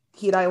of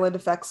heat island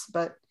effects.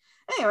 But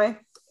anyway,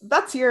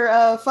 that's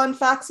your fun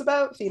facts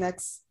about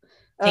Phoenix.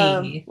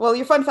 Hey. Well,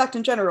 your fun fact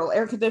in general: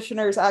 air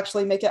conditioners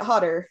actually make it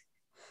hotter.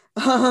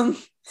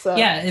 So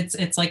Yeah,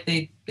 it's like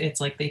they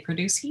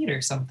produce heat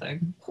or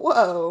something.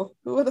 whoa,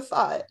 who would have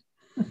thought?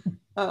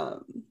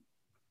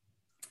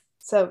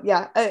 So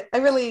yeah, I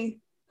really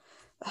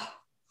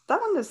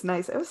that one was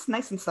nice. It was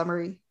nice and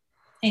summery.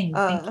 Hey,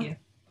 thank you.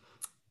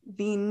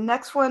 The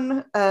next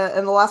one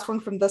and the last one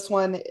from this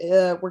one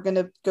we're going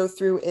to go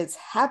through is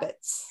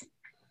Habits,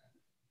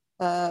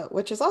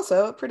 which is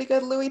also a pretty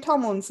good Louis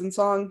Tomlinson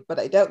song, but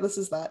I doubt this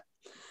is that.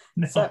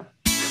 No. So.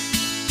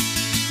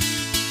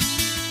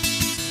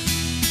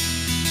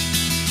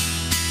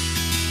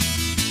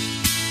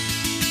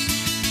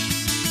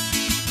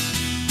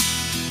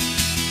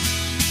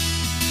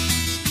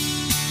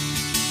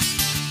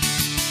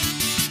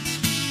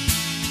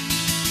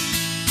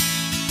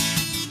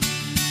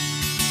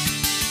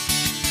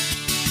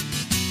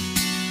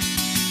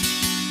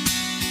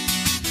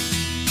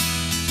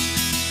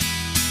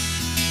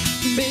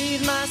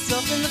 Bathe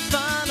myself in the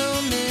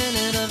final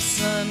minute of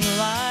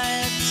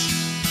sunlight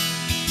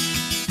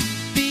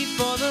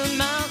before the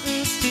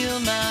mountains steal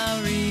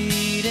my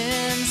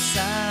reading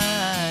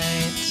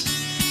sight.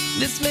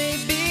 This may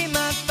be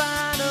my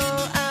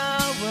final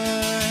hour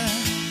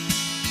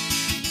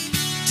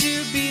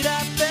to be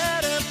that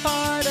better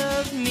part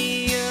of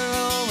me you're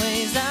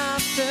always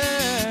after.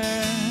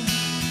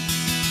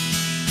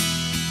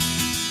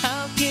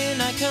 How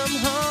can I come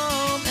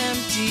home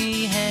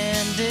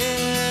empty-handed?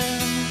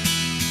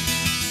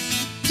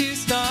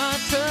 Start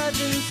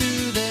trudging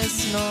through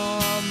this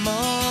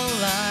normal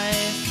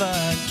life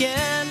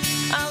again.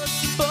 I was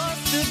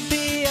supposed to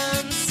be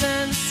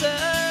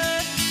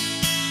uncensored,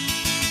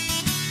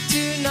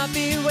 to not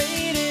be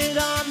waited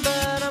on,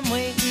 but I'm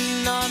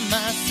waiting on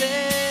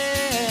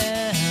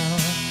myself.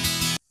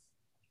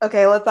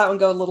 Okay, let that one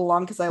go a little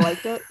long because I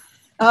liked it.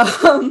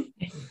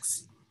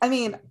 Thanks. I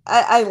mean,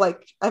 I've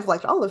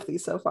liked all of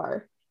these so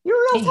far. You're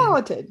real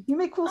talented. You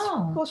make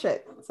cool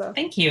shit. So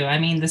thank you. I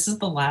mean, this is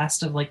the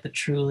last of like the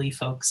truly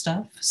folk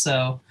stuff.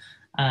 So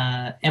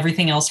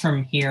everything else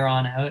from here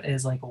on out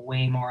is like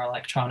way more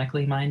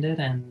electronically minded,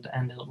 and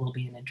it will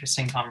be an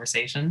interesting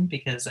conversation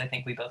because I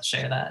think we both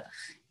share that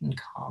in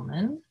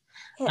common.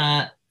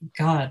 Yeah.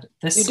 God,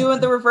 this you're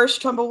doing the reverse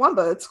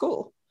Chumbawamba at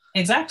school.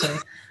 Exactly.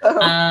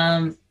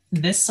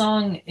 This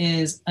song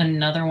is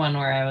another one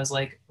where I was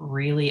like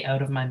really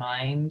out of my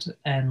mind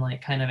and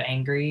like kind of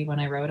angry when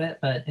I wrote it,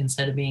 but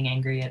instead of being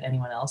angry at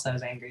anyone else, I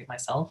was angry at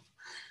myself.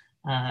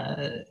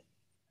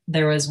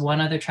 There was one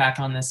other track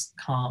on this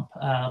comp,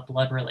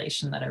 Blood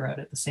Relation, that I wrote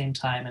at the same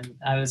time, and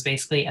I was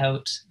basically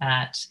out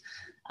at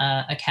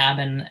a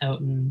cabin out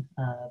in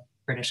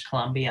British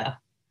Columbia,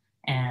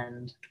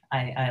 and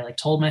I like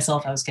told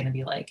myself I was going to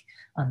be like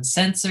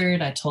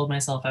uncensored. I told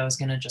myself I was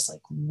going to just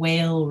like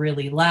wail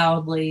really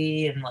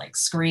loudly and like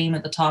scream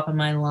at the top of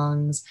my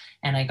lungs.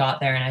 And I got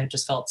there and I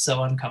just felt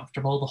so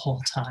uncomfortable the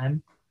whole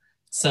time.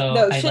 So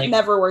no, shit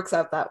never works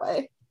out that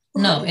way.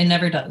 No, it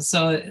never does.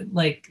 So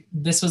like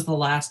this was the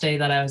last day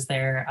that I was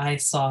there. I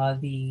saw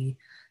the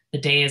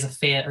day as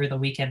a or the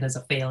weekend as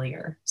a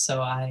failure.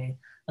 So I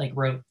like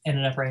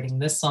ended up writing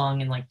this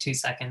song in like 2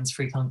 seconds,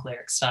 free punk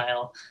lyric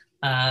style,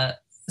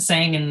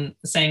 sang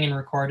and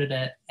recorded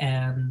it.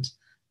 And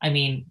I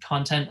mean,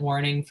 content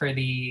warning for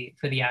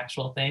the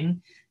actual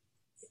thing.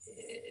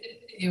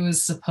 It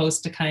was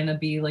supposed to kind of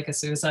be like a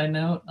suicide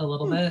note a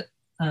little bit.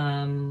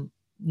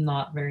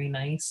 Not very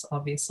nice,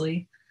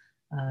 obviously.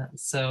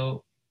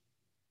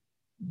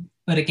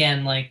 But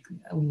again, like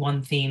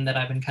one theme that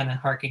I've been kind of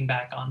harking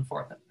back on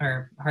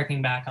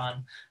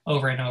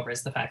over and over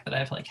is the fact that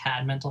I've like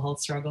had mental health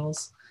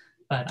struggles,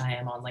 but I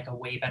am on like a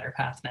way better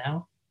path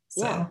now.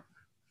 So. Yeah.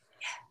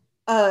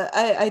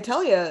 I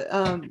tell you,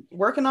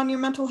 working on your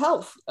mental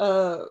health,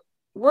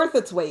 worth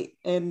its weight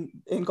in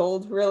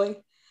gold, really.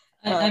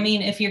 I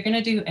mean, if you're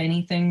gonna do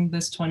anything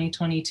this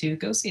 2022,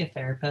 go see a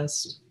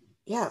therapist.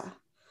 Yeah.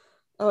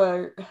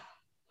 I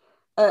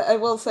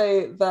will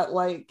say that,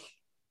 like,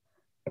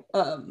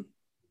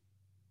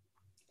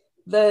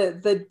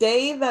 the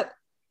day that,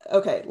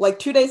 okay, like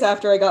 2 days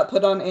after I got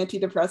put on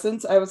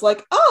antidepressants, I was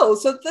like, oh,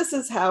 so this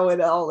is how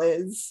it all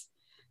is.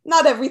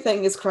 Not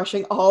everything is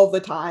crushing all the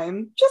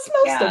time, just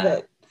most of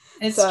it.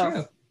 It's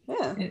true.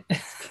 Yeah.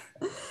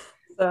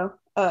 So,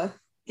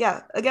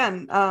 yeah,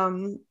 again,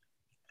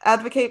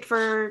 advocate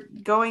for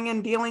going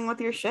and dealing with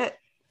your shit.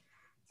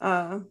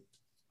 So,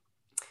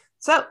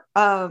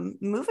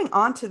 moving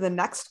on to the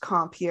next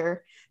comp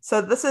here. So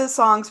this is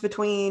songs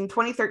between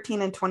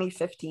 2013 and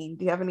 2015.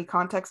 Do you have any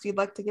context you'd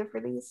like to give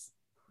for these?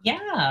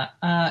 Yeah,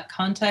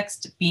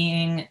 context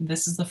being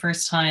this is the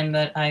first time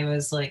that I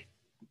was like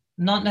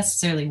not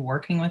necessarily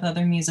working with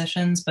other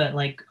musicians, but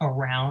like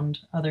around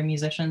other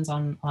musicians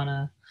on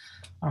a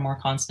more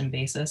constant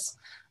basis.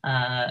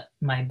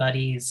 My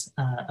buddies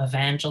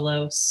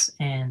Evangelos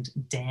and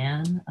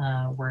Dan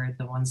were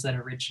the ones that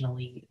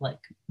originally like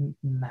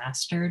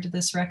mastered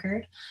this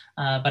record,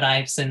 but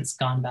I've since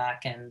gone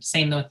back, and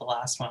same with the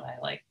last one, I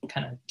like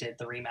kind of did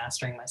the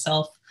remastering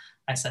myself.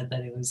 I said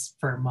that it was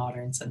for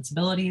modern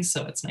sensibilities,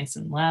 so it's nice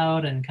and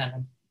loud and kind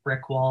of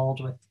brick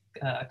walled with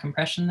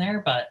compression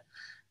there. But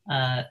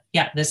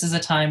yeah, this is a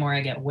time where I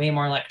get way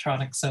more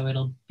electronic, so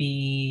it'll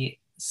be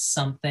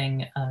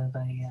something of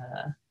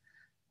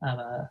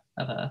a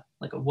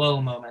like a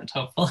whoa moment,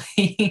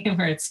 hopefully,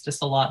 where it's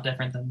just a lot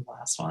different than the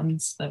last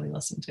ones that we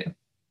listened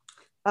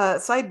to.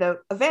 Side note,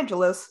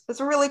 Evangelos is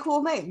a really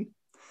cool name.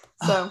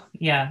 So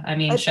yeah, I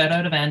mean, shout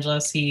out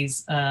Evangelos.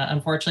 He's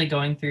unfortunately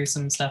going through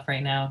some stuff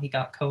right now. He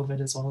got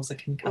COVID as well as a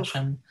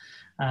concussion.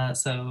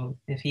 So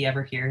if he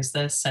ever hears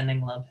this,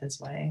 sending love his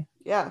way.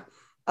 Yeah.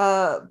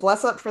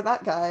 Bless up for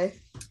that guy.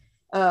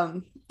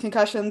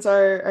 Concussions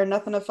are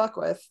nothing to fuck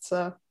with.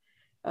 So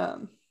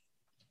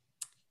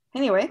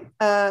anyway,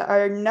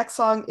 our next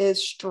song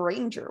is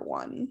Stranger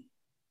One.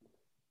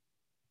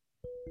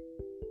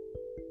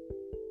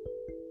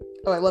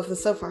 Oh, I love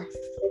this so far.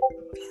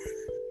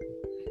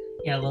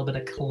 Yeah, a little bit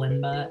of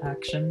kalimba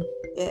action.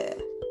 Yeah,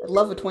 I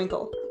love a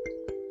twinkle.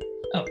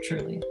 Oh,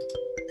 truly.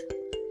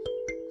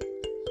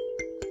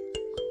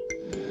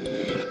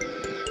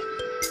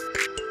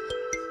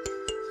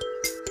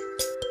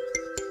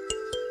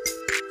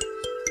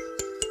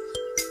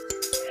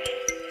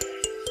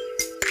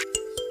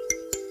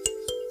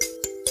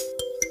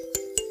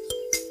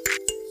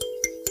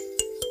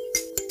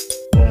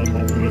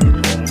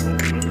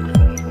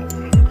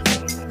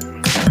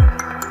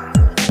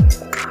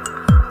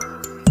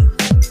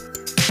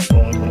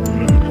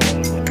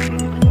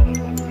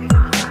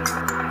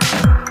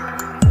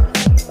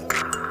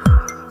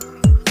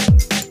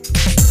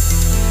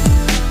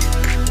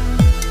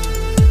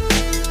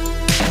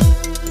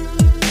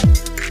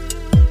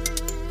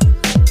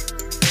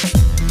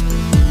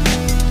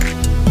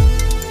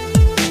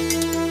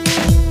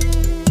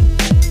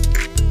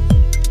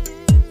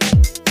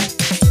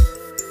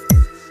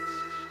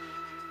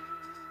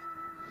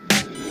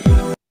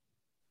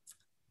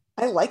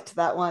 I liked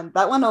that one.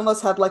 That one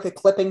almost had like a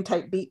clipping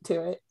type beat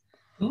to it.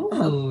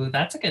 Ooh,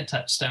 that's a good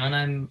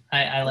touchstone.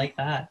 I like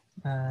that.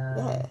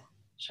 Yeah.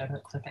 Shout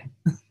out clipping.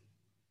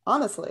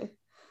 Honestly.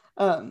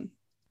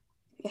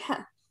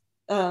 Yeah.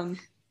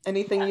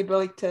 Anything you'd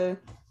like to?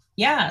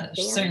 Yeah,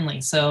 certainly.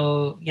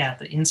 So yeah,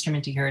 the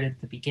instrument you heard at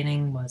the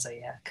beginning was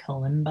a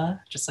kalimba,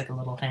 just like a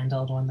little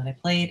handheld one that I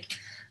played.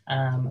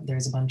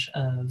 There's a bunch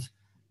of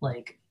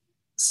like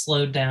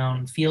slowed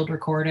down field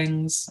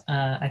recordings.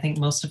 I think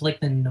most of like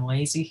the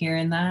noise you hear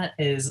in that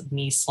is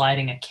me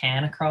sliding a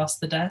can across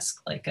the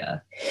desk like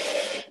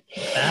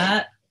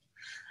that.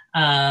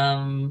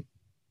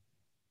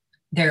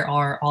 There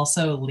are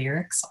also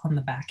lyrics on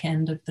the back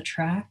end of the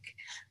track,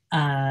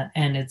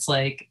 and it's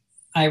like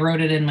I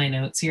wrote it in my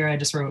notes here. I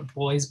just wrote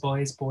boys,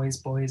 boys, boys,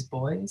 boys,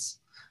 boys,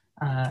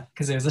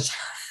 because there was a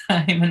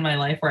time in my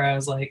life where I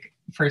was like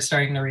first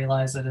starting to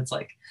realize that it's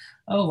like,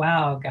 oh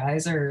wow,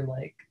 guys are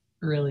like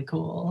really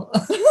cool.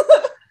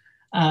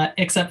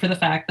 Except for the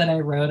fact that I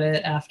wrote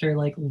it after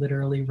like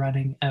literally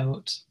running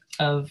out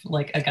of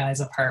like a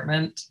guy's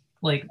apartment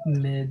like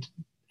mid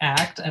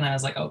act, and I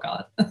was like, oh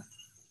god.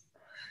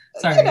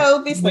 Sorry, you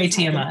know, these way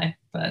TMI,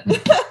 but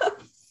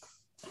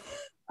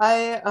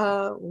I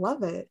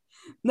love it.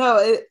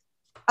 No,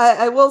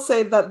 I will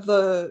say that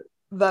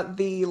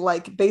the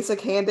like basic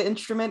hand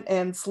instrument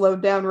and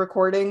slowed down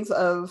recordings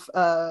of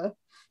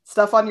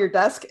stuff on your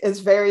desk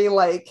is very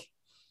like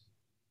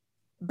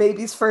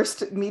baby's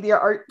first media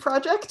art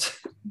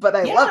project, but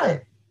I love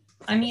it.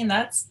 I mean,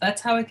 that's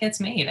how it gets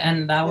made.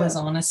 And that was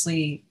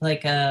honestly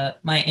like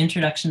my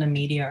introduction to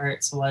media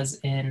arts was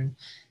in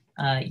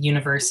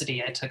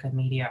university. I took a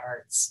media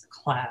arts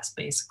class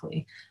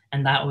basically,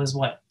 and that was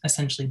what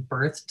essentially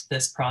birthed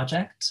this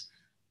project.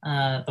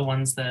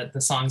 The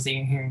songs that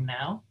you're hearing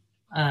now.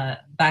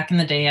 Back in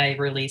the day, I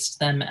released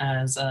them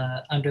as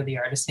under the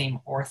artist name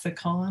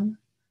Orthicon,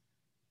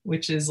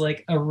 which is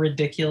like a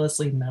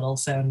ridiculously metal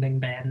sounding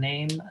band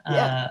name,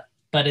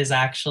 but is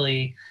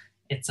actually,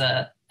 it's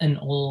an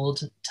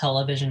old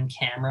television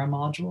camera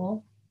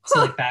module. So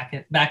like back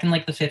in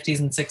like the 50s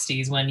and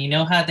 60s, when you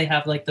know how they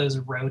have like those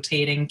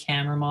rotating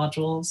camera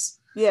modules?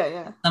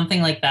 Yeah.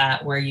 Something like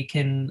that, where you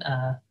can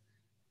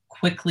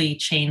quickly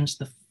change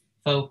the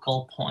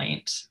focal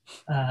point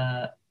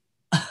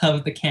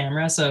of the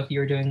camera. So if you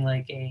were doing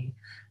like an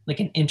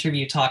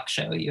interview talk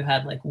show, you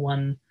had like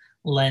one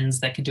lens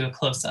that could do a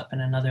close-up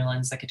and another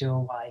lens that could do a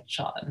wide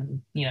shot,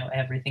 and you know,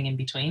 everything in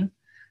between.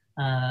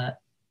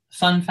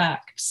 Fun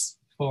facts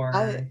for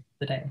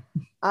the day.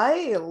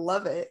 I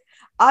love it.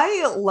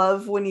 I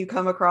love when you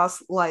come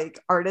across like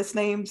artist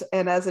names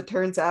and as it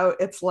turns out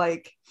it's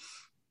like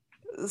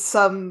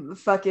some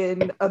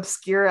fucking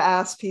obscure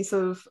ass piece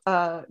of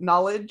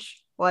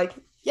knowledge. Like,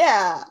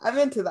 yeah, I'm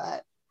into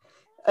that.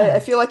 I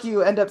feel like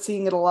you end up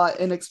seeing it a lot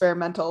in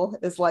experimental,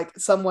 is like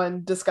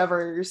someone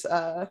discovers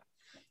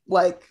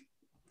like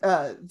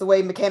the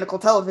way mechanical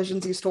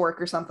televisions used to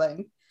work or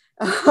something.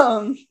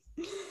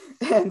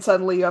 And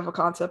suddenly you have a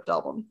concept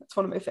album. It's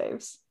one of my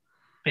faves.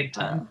 Big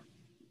time.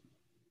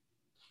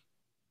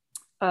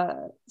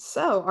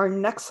 So our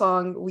next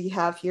song we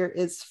have here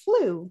is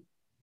Flu.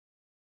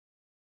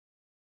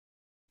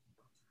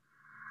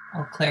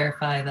 I'll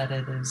clarify that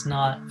it is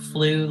not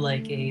flu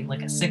like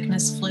a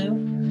sickness flu,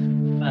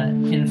 but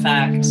in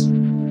fact,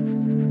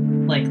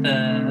 like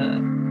the,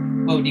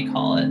 what would you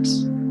call it?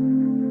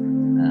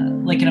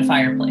 Like in a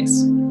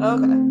fireplace.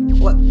 Okay.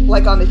 What,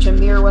 like on a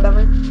chimney or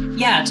whatever?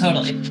 Yeah,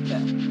 totally. Yeah.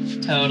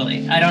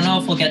 Totally. I don't know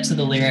if we'll get to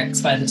the lyrics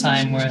by the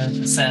time where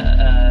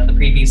the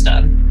preview's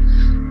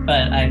done,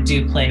 but I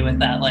do play with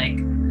that like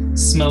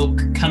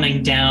smoke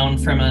coming down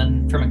from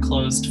a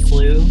closed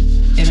flue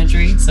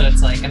imagery. So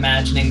it's like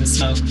imagining the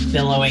smoke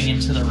billowing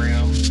into the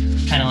room,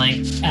 kind of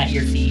like at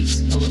your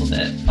feet a little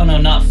bit. Oh no,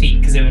 not feet,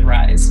 because it would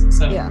rise.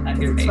 So Yeah, at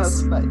your it face.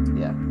 smokes, but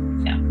yeah.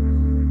 Yeah.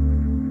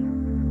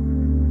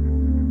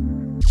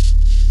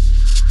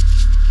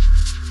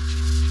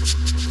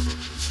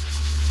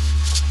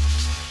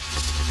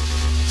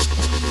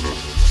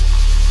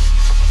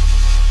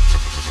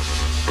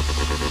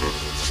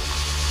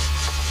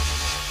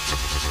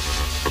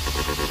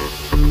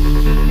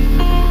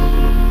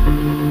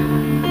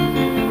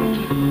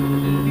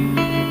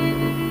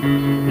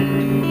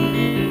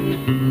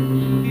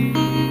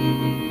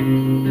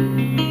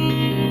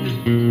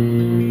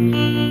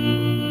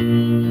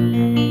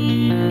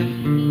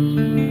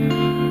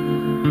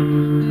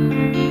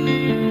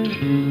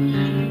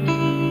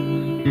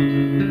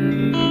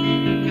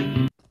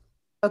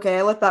 Okay,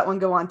 I let that one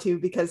go on too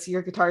because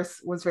your guitar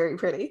was very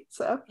pretty.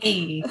 So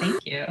Hey,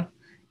 thank you.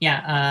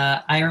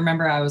 Yeah, I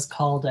remember I was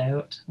called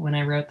out when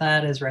I wrote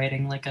that as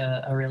writing like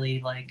a really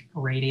like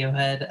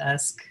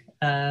Radiohead-esque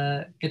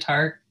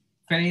guitar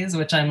phrase,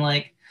 which I'm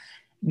like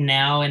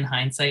now in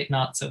hindsight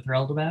not so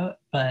thrilled about.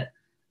 But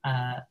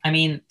I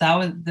mean,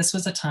 this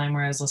was a time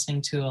where I was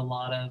listening to a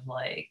lot of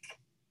like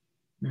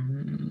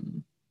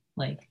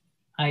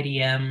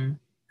IDM,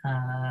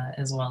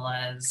 as well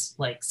as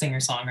like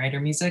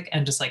singer-songwriter music,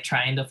 and just like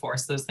trying to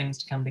force those things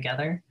to come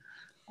together.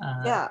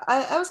 yeah,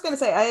 I was gonna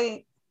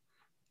say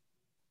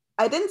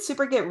I didn't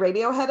super get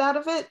Radiohead out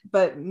of it,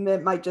 but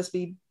it might just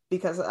be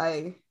because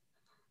I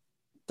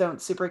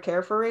don't super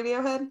care for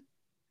Radiohead.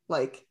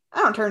 Like,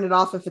 I don't turn it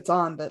off if it's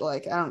on, but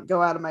like I don't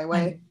go out of my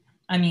way.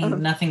 I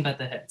mean, nothing but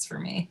the hits for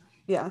me.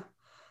 Yeah.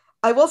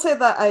 I will say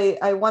that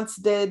I once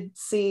did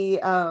see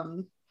a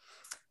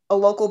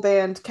local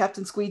band,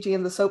 Captain Squeegee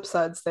and the Soap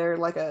Suds. They're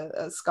like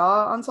a ska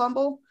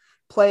ensemble,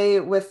 play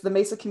with the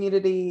Mesa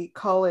Community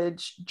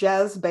College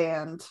jazz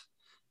band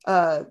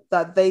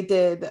that they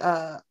did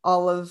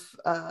all of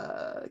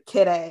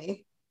Kid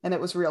A, and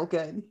it was real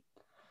good.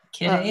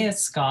 Kid A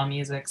ska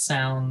music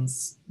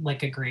sounds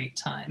like a great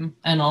time,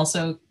 and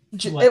also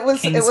It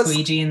was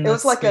Squeegee and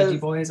the like Squeegee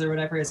Boys or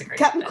whatever is a great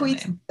Captain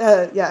name.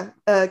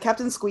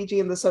 Captain Squeegee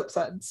and the Soap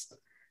Suds.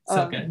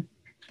 So good.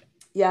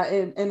 Yeah,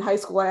 in high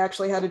school I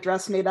actually had a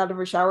dress made out of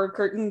a shower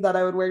curtain that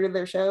I would wear to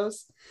their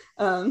shows.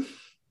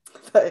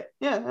 But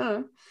yeah, I don't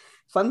know.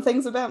 Fun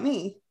things about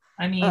me.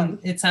 I mean,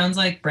 it sounds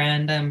like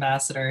brand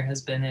ambassador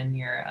has been in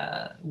your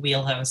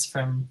wheelhouse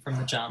from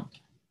the jump.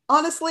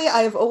 Honestly,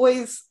 I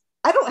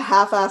don't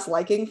half-ass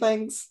liking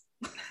things.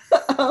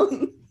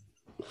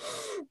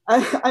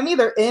 I'm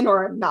either in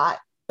or I'm not.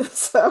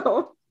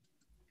 So,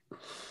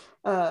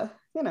 fun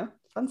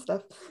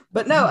stuff.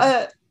 But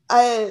no,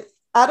 I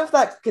out of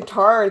that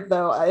guitar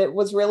though, it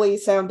was really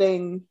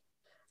sounding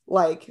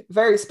like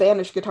very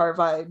Spanish guitar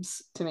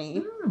vibes to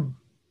me.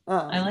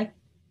 I like,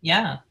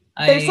 yeah.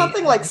 There's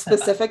something like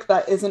specific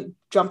that isn't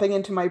jumping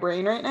into my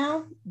brain right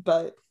now,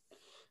 but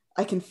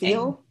I can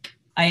feel.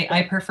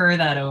 I prefer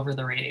that over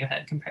the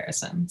Radiohead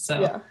comparison.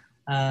 So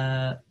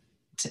yeah.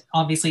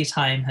 Obviously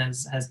time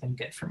has been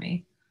good for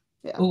me.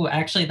 Yeah. Oh,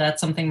 actually that's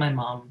something my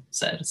mom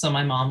said. So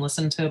my mom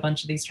listened to a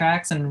bunch of these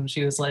tracks and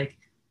she was like,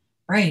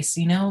 Bryce,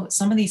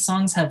 some of these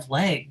songs have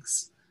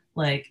legs.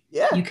 Like,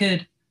 you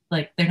could,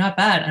 like, they're not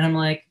bad. And I'm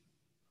like,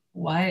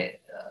 why?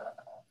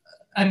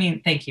 I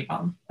mean, thank you,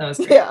 Mom. That was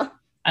great. Yeah.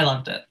 I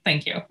loved it.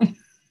 Thank you.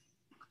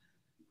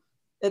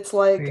 It's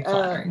like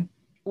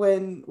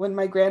when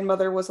my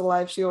grandmother was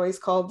alive, she always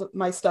called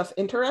my stuff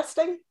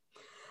interesting,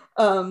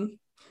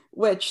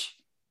 which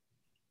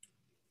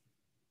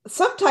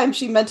sometimes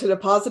she meant it a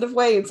positive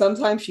way and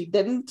sometimes she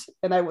didn't.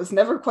 And I was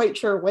never quite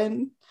sure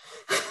when.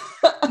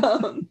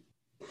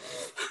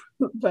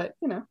 But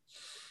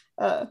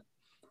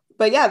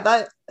but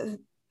yeah,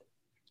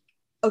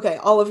 okay,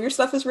 all of your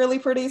stuff is really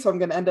pretty, so I'm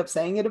gonna end up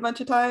saying it a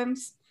bunch of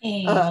times.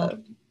 Hey,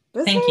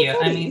 thank you.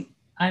 Pretty.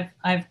 I mean,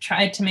 I've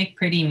tried to make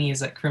pretty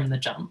music from the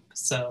jump,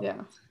 so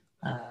yeah,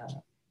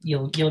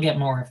 you'll get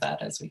more of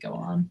that as we go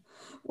on,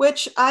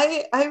 which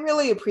I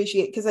really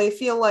appreciate, because I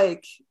feel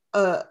like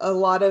a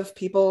lot of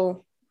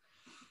people,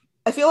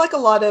 I feel like a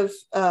lot of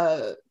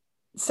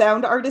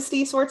sound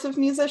artisty sorts of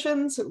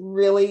musicians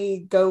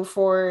really go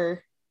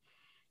for,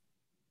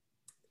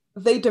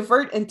 they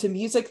divert into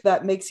music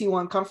that makes you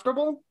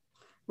uncomfortable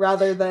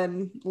rather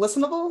than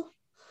listenable,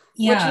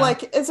 which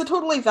like is a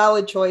totally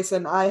valid choice,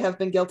 and I have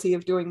been guilty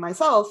of doing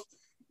myself,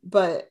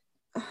 but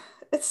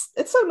it's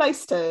so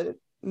nice to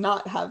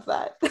not have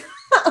that.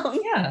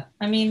 Yeah,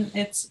 I mean,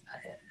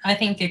 I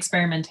think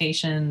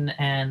experimentation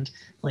and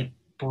like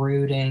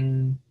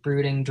brooding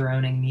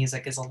droning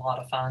music is a lot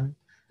of fun.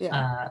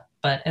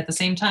 But at the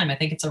same time, I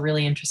think it's a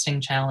really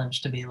interesting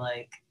challenge to be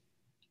like,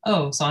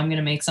 oh, so I'm going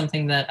to make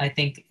something that I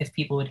think if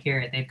people would hear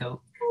it, they'd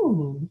go,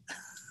 ooh.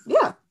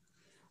 Yeah.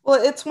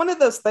 Well, it's one of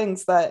those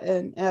things that,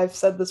 and I've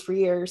said this for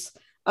years,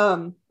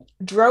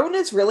 drone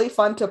is really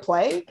fun to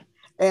play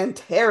and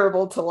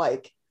terrible to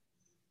like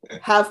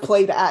have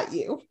played at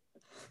you.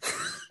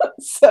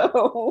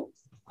 So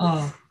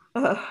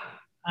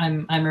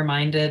I'm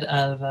reminded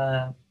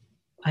of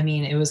I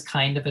mean, it was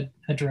kind of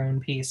a drone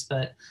piece,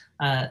 but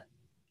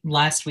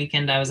last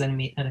weekend I was at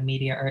a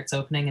media arts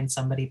opening and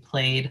somebody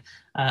played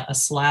a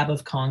slab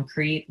of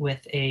concrete with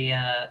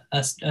a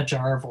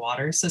jar of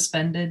water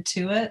suspended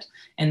to it,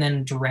 and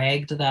then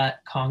dragged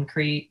that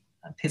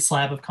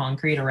slab of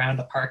concrete around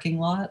a parking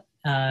lot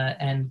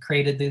and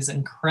created these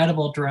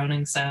incredible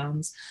droning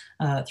sounds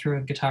through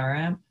a guitar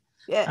amp.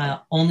 yeah.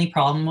 Only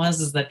problem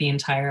is that the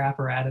entire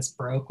apparatus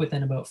broke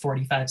within about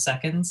 45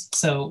 seconds.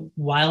 So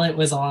while it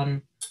was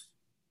going,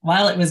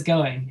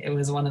 it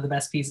was one of the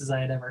best pieces I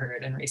had ever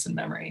heard in recent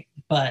memory.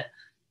 But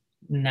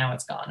now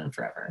it's gone and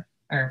forever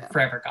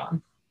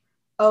gone.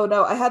 Oh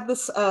no, I had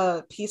this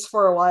piece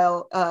for a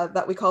while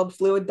that we called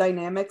Fluid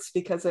Dynamics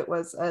because it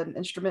was an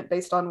instrument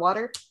based on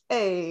water.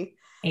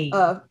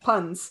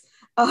 Puns.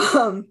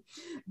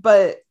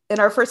 But in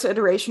our first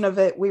iteration of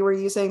it, we were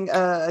using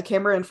a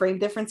camera and frame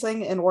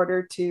differencing in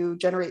order to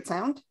generate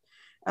sound.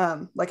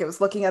 Like it was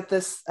looking at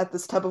this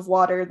tub of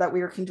water that we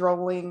were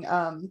controlling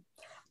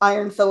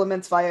iron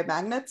filaments via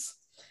magnets.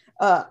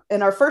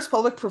 In our first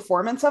public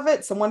performance of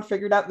it, someone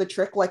figured out the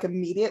trick like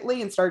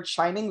immediately and started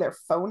shining their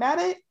phone at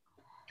it.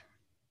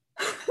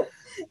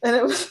 And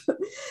it was,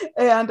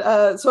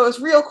 so it was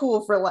real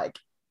cool for like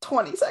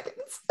 20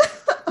 seconds.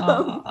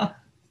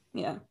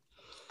 Yeah,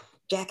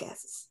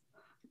 jackasses.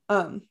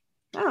 I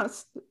don't know.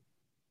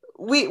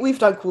 We've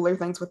done cooler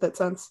things with it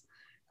since.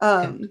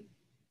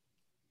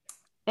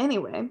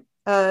 Anyway,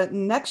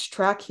 next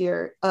track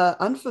here,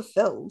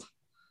 Unfulfilled.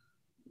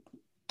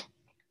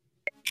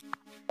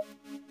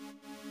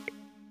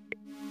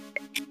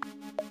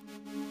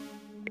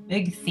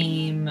 Big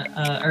theme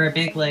or a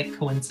big like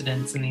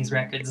coincidence in these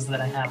records is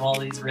that I have all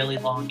these really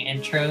long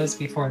intros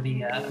before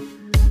the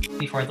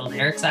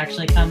lyrics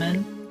actually come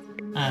in.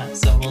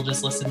 So we'll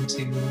just listen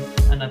to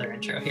another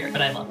intro here,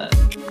 but I love it.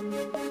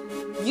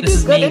 This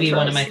is maybe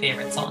one of my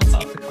favorite songs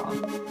off the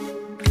comp.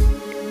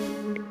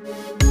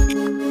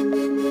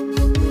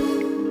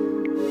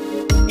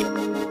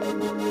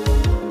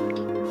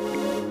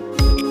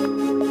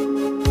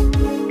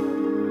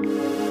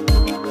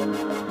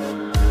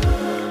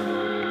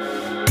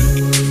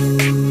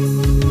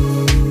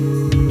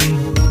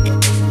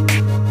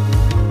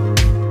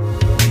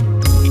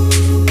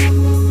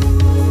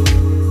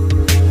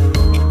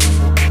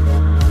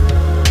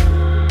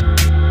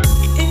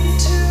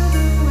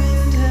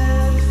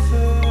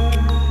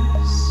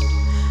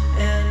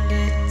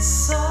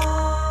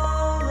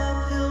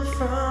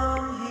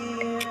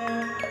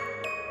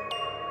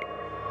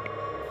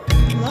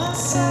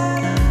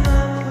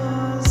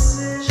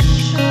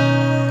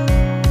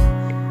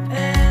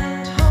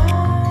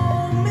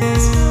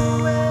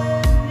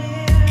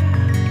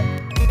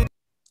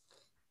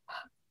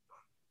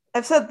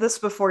 I've said this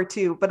before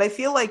too, but I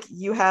feel like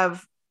you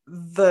have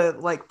the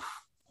like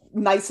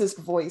nicest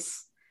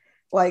voice.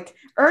 Like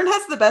Ern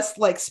has the best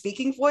like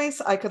speaking voice.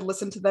 I could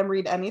listen to them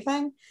read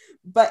anything,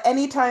 but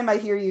anytime I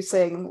hear you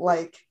sing,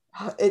 like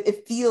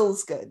it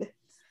feels good.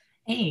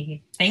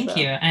 Hey, thank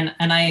you. And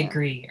I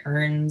agree.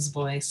 Ern's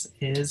voice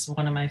is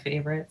one of my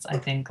favorites. I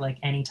think like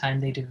anytime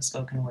they do a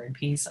spoken word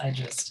piece, I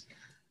just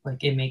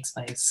like it makes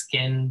my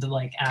skin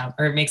like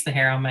or it makes the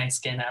hair on my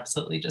skin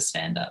absolutely just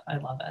stand up. I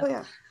love it. Oh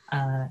yeah.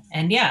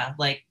 And yeah,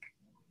 like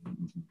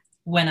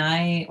when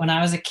I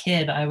was a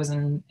kid, I was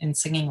in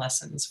singing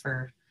lessons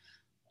for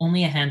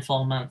only a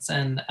handful of months,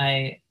 and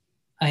I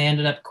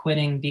ended up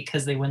quitting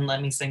because they wouldn't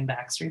let me sing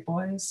Backstreet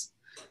Boys.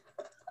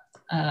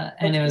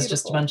 And it was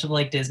just a bunch of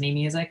like Disney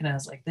music, and I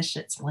was like, this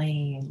shit's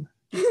lame.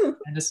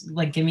 I just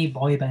like give me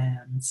boy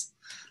bands.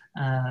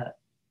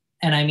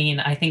 And I mean,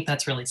 I think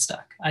that's really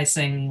stuck. I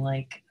sing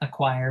like a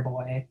choir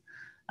boy.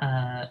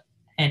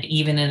 And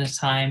even in a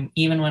time,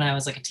 even when I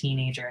was like a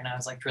teenager and I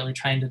was like really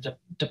trying to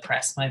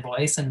depress my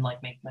voice and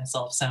like make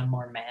myself sound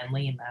more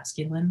manly and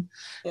masculine,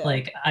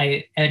 like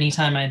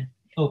anytime I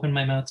open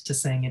my mouth to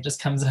sing, it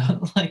just comes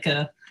out like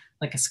a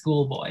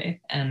schoolboy,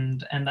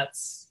 and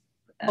that's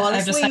honestly,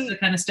 I just have to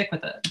kind of stick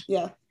with it.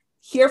 Yeah,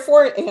 here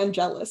for it and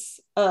jealous.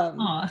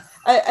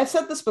 I've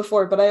said this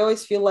before, but I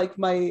always feel like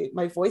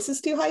my voice is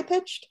too high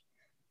pitched.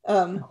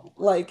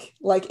 Like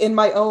in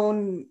my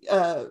own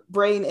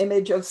brain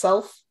image of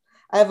self,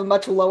 I have a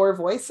much lower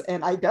voice,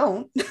 and I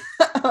don't.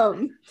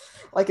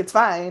 Like it's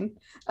fine.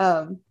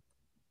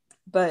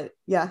 But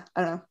yeah,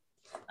 I don't know.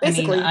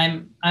 Basically, I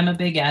mean, I'm a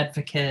big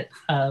advocate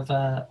of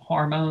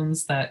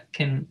hormones that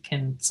can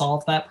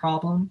solve that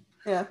problem.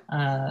 Yeah.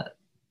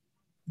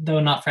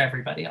 Though not for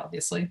everybody,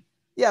 obviously.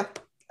 Yeah.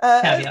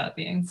 Caveat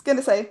being. I was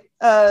gonna say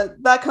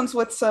that comes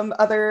with some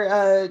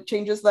other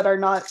changes that are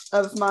not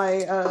of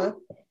my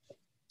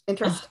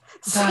interest.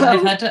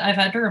 God, I've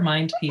had to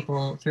remind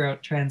people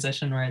throughout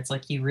transition where it's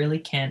like you really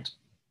can't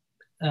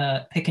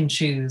pick and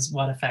choose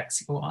what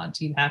effects you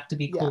want. You have to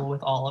be cool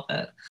with all of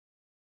it,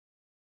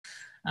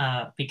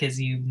 because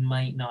you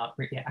might not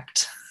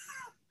react,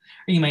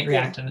 or you might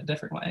react in a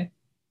different way.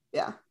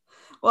 Yeah.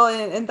 Well,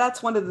 and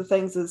that's one of the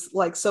things is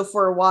like, so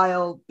for a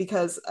while,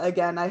 because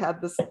again, I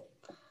had this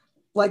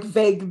like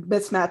vague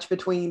mismatch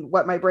between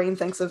what my brain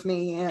thinks of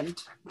me and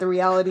the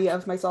reality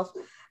of myself.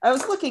 I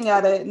was looking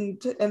at it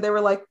and they were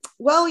like,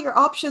 well, your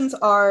options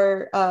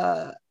are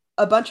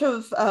a bunch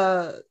of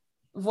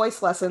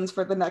voice lessons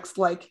for the next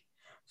like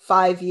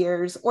 5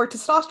 years or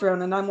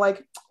testosterone. And I'm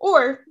like,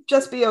 or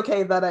just be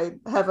okay that I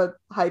have a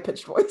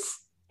high-pitched voice.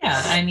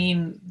 Yeah, I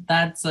mean,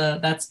 that's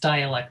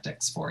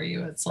dialectics for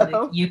you. It's like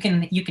you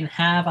can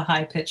have a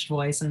high-pitched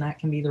voice and that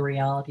can be the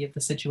reality of the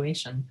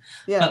situation.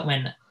 Yeah.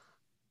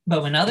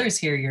 But when others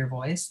hear your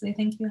voice, they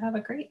think you have a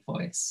great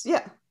voice.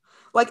 Yeah.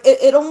 Like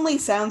it only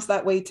sounds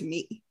that way to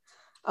me.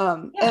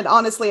 And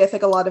honestly, I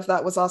think a lot of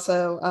that was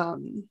also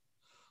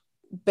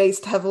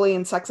based heavily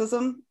in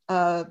sexism,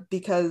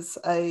 because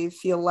I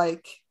feel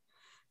like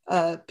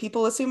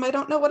people assume I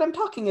don't know what I'm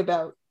talking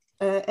about.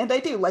 And I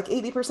do, like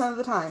 80% of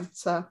the time.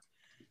 So,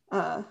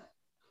 but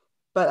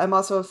I'm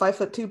also a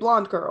 5'2"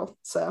 blonde girl.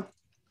 So,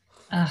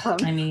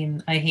 I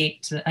mean, I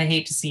hate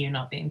to see you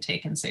not being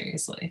taken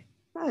seriously.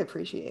 I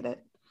appreciate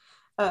it.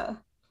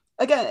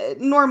 Again,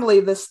 normally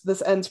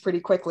this ends pretty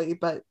quickly,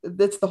 but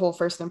it's the whole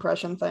first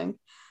impression thing.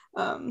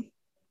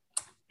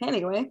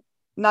 Anyway,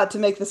 not to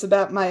make this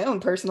about my own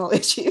personal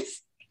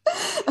issues.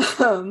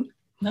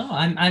 No,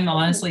 I'm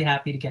honestly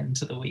happy to get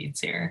into the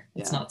weeds here.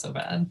 It's not so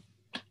bad.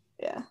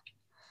 Yeah.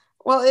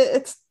 Well,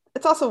 it's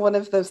also one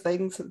of those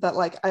things that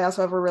like I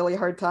also have a really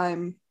hard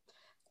time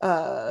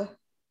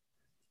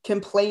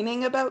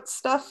complaining about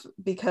stuff,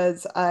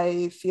 because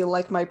I feel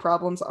like my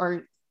problems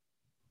aren't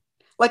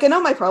like, I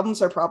know my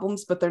problems are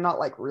problems, but they're not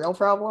like real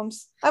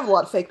problems. I have a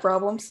lot of fake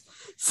problems.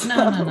 So.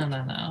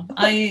 No.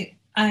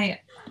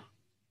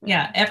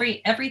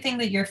 Everything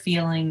that you're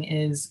feeling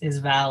is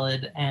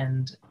valid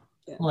and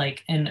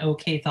like an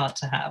okay thought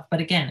to have. But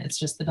again, it's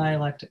just the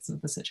dialectics of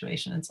the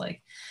situation. It's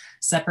like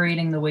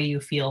separating the way you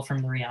feel from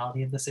the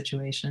reality of the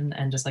situation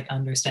and just like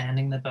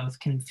understanding that both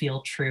can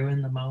feel true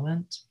in the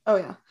moment. Oh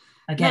yeah.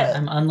 Again,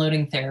 I'm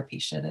unloading therapy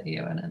shit at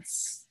you, and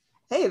it's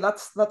hey,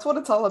 that's what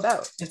it's all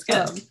about. It's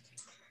good.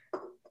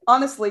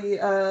 Honestly,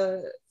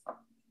 I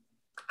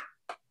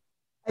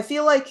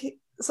feel like,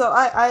 so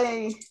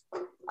I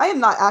am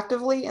not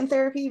actively in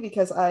therapy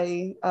because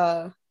I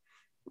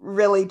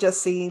really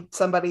just see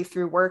somebody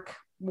through work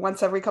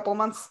once every couple of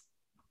months,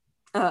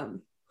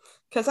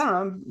 because I don't know,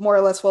 I'm more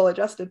or less well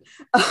adjusted.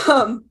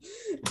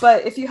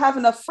 But if you have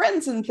enough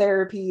friends in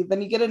therapy,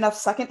 then you get enough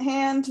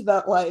secondhand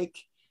that like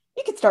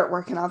you can start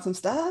working on some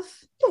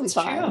stuff. You'll be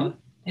fine. True.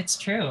 It's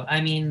true.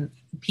 I mean,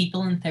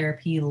 people in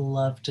therapy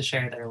love to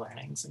share their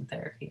learnings in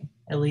therapy,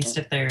 at least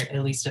if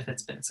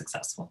it's been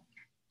successful.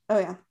 Oh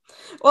yeah.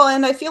 Well,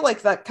 and I feel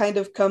like that kind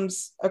of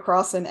comes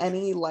across in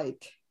any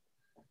like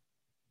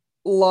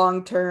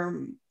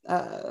long-term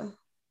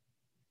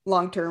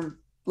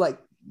like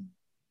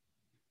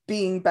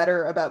being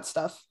better about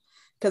stuff.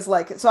 Because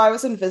like, so I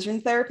was in vision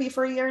therapy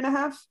for 1.5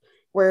 years,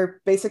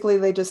 where basically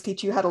they just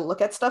teach you how to look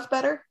at stuff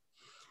better.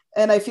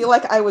 And I feel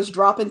like I was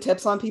dropping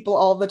tips on people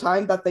all the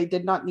time that they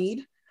did not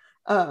need.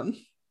 So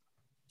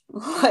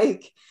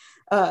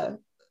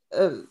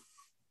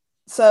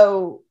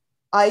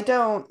I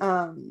don't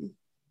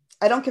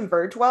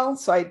converge well,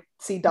 so I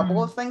see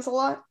double of things a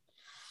lot.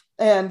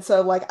 And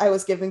so like I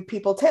was giving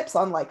people tips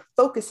on like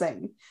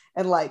focusing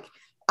and like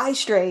eye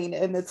strain,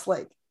 and it's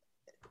like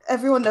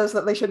everyone knows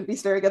that they shouldn't be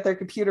staring at their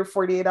computer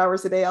 48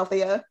 hours a day,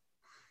 Althea.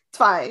 It's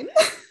fine.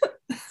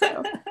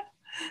 So.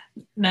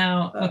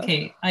 Now,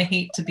 okay, I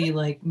hate to be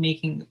like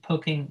making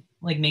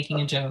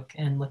a joke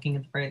and looking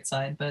at the bright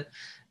side, but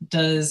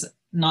does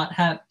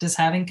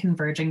having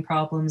converging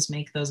problems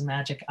make those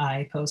magic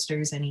eye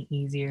posters any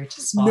easier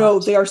to spot? No,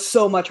 they are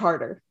so much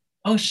harder.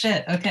 Oh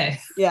shit, okay.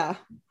 Yeah.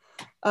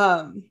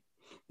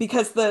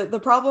 Because the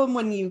problem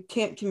when you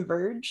can't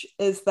converge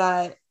is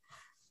that,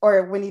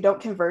 or when you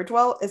don't converge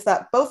well, is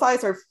that both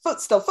eyes are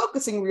still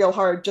focusing real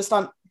hard, just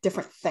on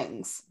different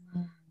things.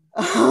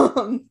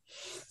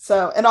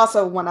 So, and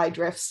also one eye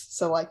drifts,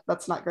 so like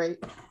that's not great.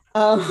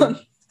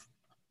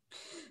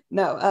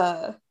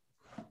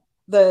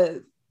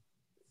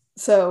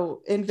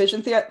 So in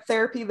vision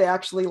therapy, they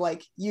actually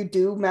like you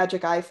do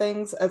magic eye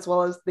things as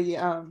well as the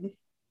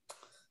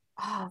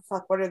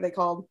what are they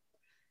called?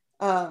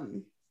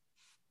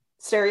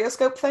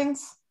 Stereoscope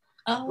things.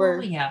 Oh,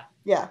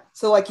 yeah.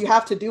 So like you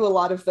have to do a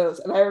lot of those.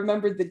 And I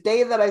remember the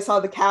day that I saw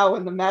the cow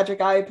and the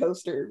magic eye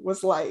poster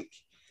was like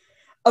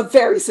a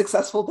very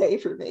successful day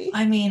for me.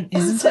 I mean,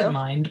 isn't it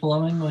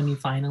mind-blowing when you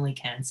finally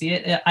can see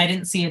it? I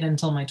didn't see it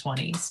until my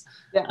 20s.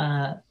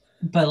 Yeah.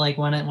 But like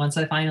once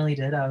I finally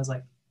did, I was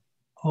like,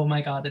 oh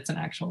my God, it's an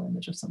actual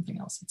image of something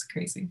else. It's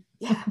crazy.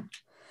 Yeah.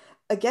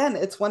 Again,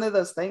 it's one of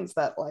those things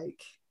that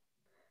like,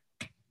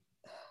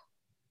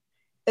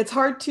 it's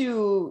hard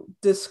to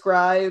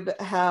describe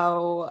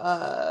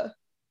how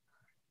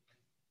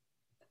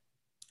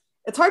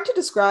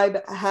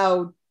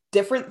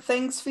different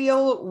things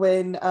feel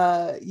when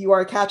you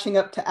are catching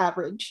up to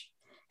average.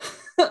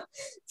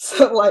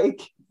 So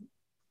like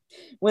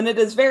when it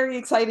is very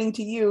exciting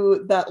to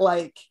you that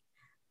like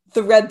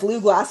the red blue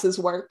glasses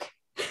work,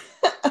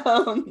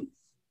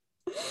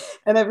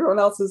 and everyone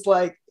else is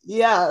like,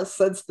 yeah,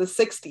 since the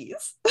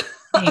 60s.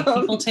 Hey,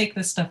 people take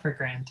this stuff for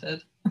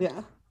granted.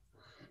 Yeah.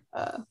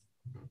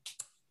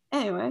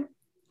 Anyway,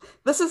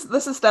 this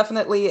is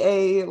definitely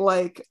a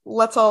like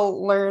let's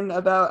all learn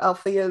about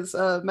Althea's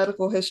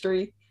medical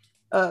history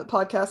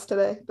podcast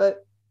today,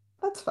 but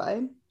that's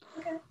fine.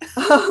 Okay.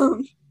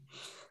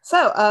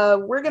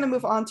 So we're going to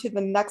move on to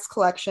the next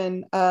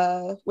collection,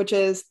 which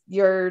is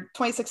your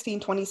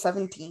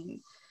 2016-2017.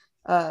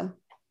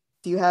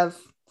 Do you have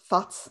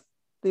thoughts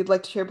that you'd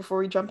like to share before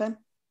we jump in?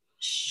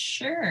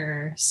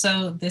 Sure.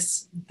 So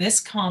this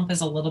comp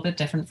is a little bit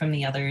different from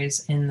the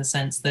others in the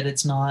sense that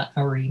it's not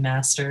a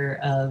remaster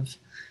of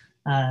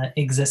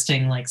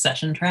existing like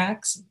session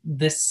tracks.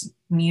 This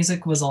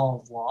music was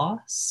all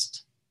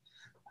lost.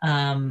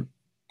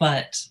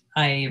 But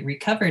I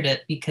recovered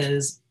it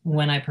because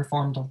when I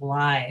performed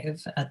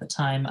live at the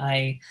time,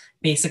 I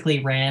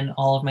basically ran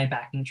all of my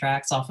backing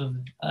tracks off of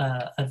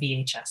a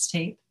VHS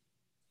tape.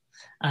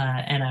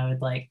 And I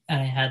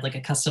had like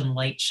a custom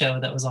light show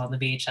that was on the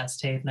VHS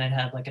tape, and I'd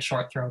have like a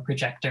short throw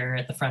projector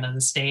at the front of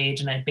the stage,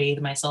 and I'd bathe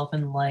myself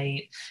in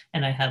light,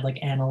 and I had like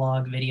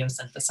analog video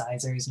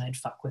synthesizers, and I'd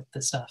fuck with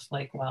the stuff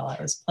like while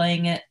I was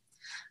playing it.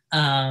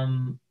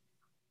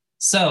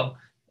 So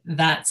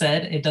that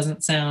said, it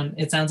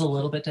sounds a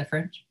little bit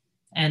different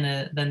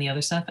than the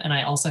other stuff. And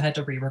I also had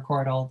to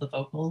re-record all the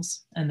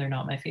vocals, and they're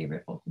not my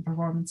favorite vocal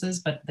performances,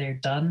 but they're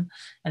done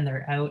and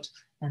they're out,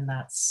 and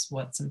that's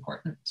what's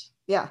important.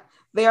 Yeah,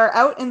 they are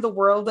out in the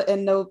world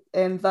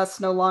and thus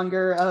no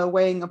longer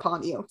weighing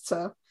upon you.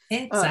 So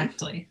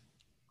exactly.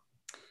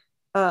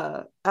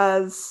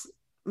 As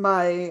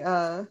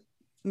my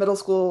middle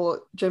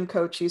school gym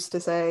coach used to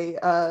say,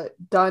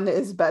 done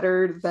is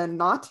better than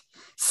not.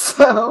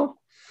 So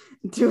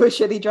do a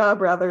shitty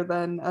job rather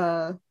than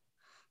a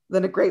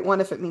great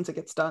one if it means it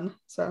gets done.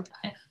 So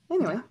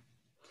anyway,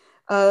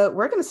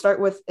 we're going to start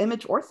with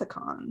Image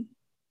Orthicon.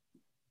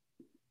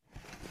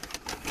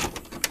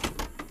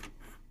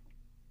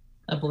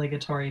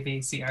 Obligatory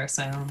VCR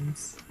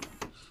sounds.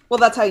 Well,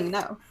 that's how you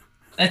know.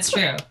 That's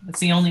true. It's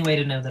the only way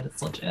to know that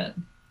it's legit.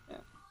 Yeah.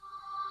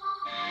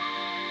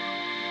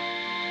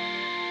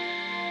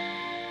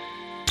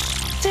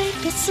 Take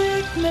a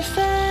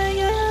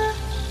signifier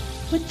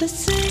with the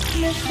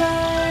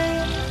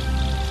signifier.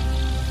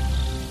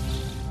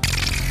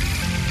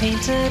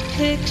 Paint a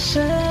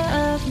picture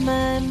of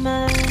my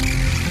mind.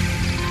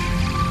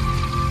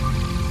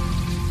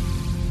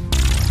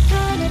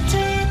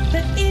 Connotate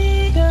the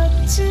ego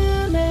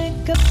to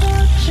make a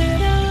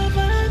portrait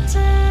over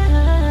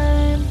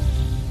time.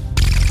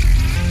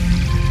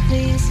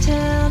 Please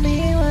tell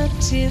me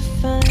what you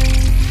find.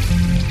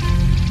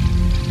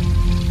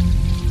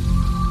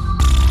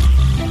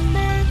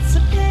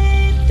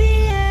 Emancipate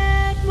the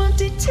act,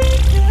 won't it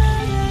take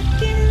a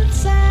look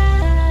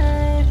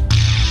inside?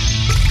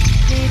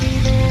 Maybe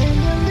then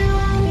you'll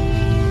know me.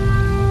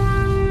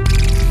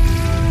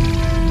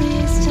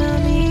 Please tell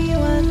me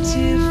what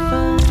you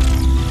find.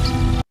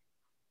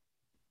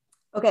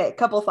 Okay, a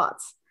couple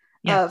thoughts.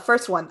 Yeah.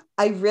 First one,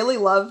 I really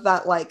love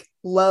that like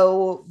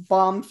low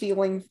bomb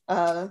feeling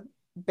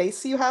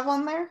bass you have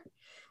on there,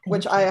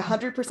 which I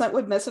 100%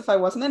 would miss if I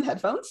wasn't in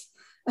headphones.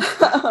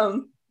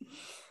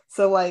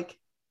 So like,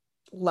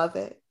 love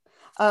it.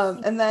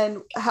 And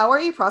then how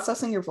are you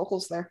processing your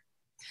vocals there?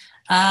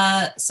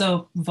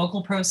 So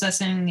vocal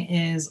processing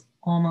is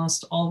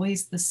almost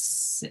always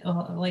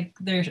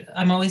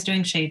I'm always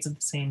doing shades of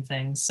the same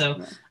thing.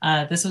 So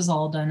this was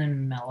all done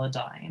in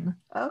Melodyne.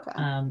 Okay.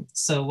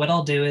 So what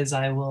I'll do is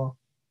I'll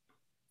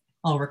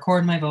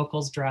record my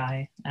vocals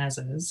dry as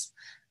is,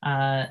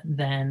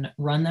 then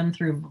run them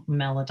through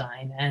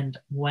Melodyne. And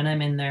when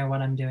I'm in there,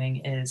 what I'm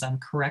doing is I'm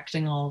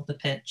correcting all of the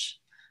pitch.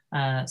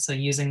 So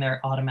using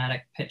their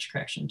automatic pitch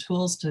correction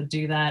tools to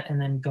do that, and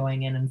then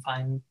going in and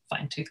fine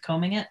tooth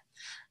combing it.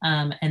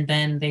 And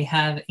then they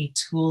have a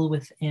tool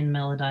within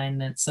Melodyne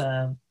that's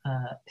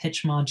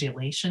pitch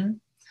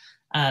modulation.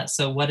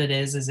 So what it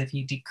is if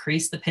you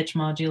decrease the pitch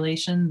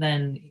modulation,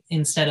 then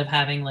instead of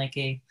having like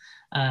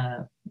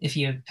if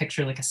you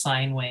picture like a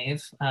sine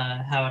wave,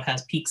 how it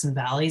has peaks and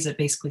valleys, it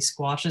basically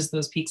squashes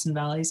those peaks and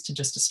valleys to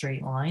just a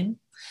straight line.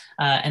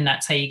 And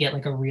that's how you get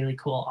like a really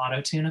cool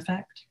auto-tune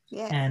effect.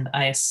 Yeah. And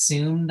I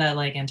assume that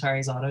like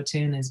Antares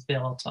auto-tune is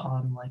built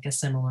on like a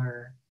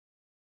similar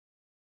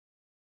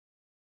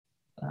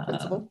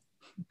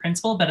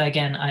principle, but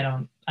again, I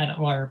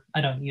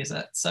don't use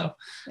it. So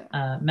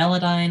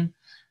Melodyne,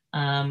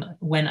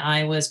 when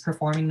I was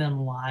performing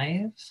them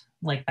live,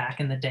 like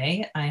back in the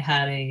day, I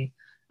had a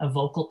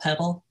vocal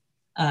pedal,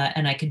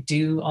 and I could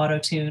do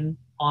auto-tune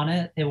on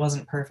it. It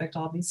wasn't perfect,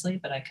 obviously,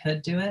 but I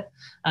could do it.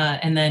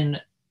 And then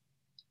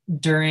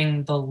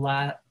during the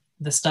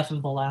the stuff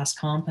of the last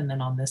comp and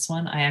then on this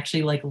one, I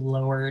actually like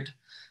lowered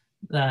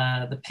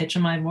the pitch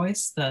of my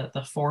voice, the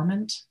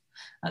formant.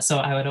 So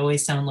I would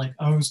always sound like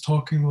I was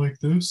talking like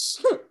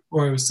this,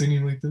 or I was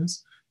singing like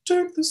this.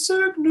 Take the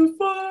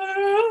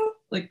signifier,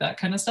 like that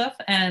kind of stuff.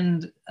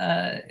 And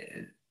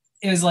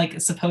it was like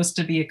supposed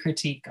to be a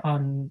critique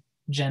on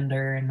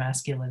gender and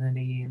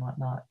masculinity and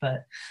whatnot.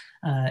 But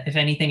if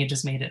anything, it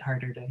just made it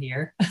harder to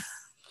hear.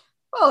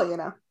 Well, you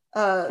know,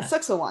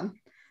 601.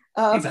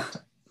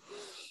 Exactly.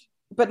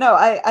 But no,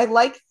 I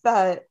like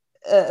that,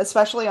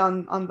 especially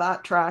on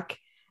that track.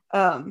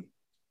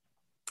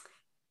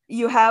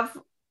 You have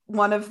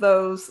one of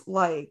those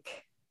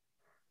like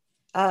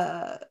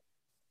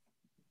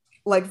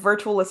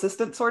virtual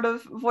assistant sort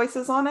of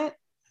voices on it,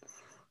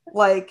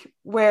 like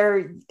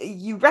where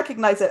you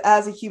recognize it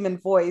as a human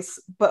voice,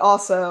 but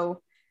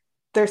also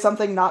there's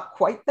something not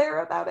quite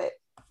there about it.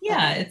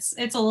 Yeah, it's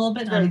a little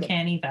bit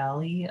uncanny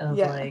valley of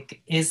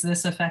like, is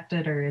this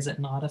affected or is it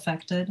not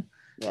affected?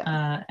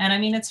 Yeah. And I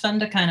mean, it's fun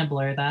to kind of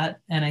blur that.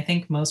 And I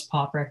think most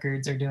pop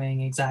records are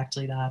doing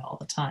exactly that all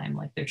the time.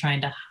 Like they're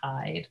trying to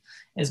hide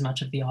as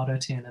much of the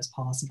auto-tune as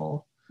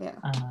possible. Yeah.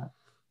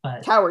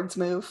 But cowards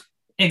move.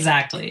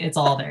 Exactly. It's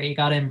all there. You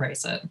got to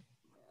embrace it.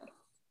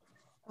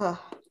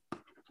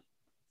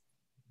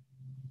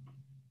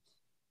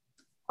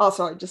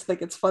 Also, I just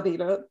think it's funny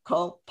to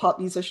call pop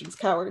musicians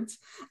cowards.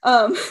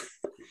 The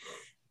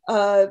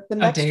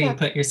next How dare you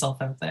put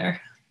yourself out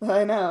there?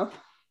 I know.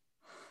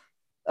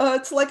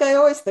 It's like I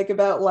always think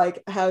about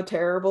like how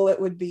terrible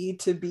it would be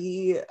to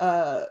be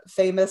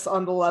famous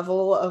on the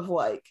level of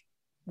like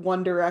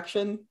One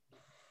Direction.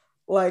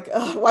 Like,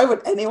 why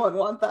would anyone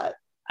want that?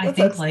 I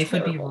think life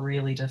would be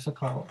really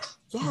difficult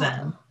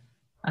then.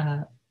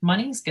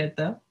 Money's good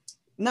though.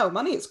 No,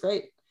 money is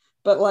great.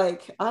 But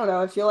like, I don't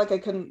know, I feel like I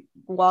couldn't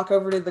walk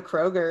over to the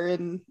Kroger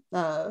in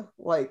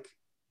like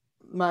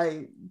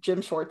my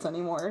gym shorts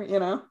anymore, you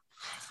know?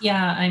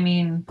 Yeah, I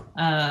mean,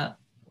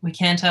 we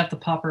can't have the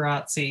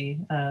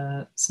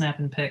paparazzi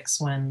snapping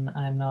pics when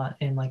I'm not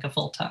in like a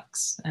full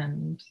tux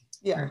and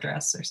or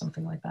dress or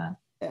something like that.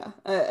 Yeah,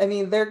 I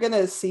mean, they're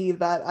gonna see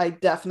that I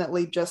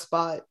definitely just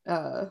bought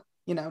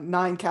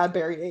 9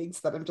 Cadbury eggs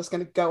that I'm just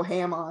gonna go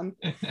ham on.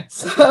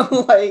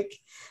 So like,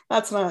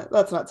 that's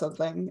not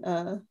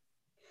something.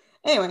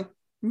 Anyway,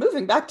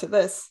 moving back to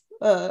this,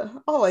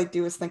 all I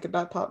do is think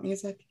about pop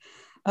music.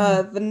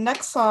 The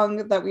next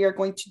song that we are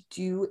going to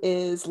do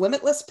is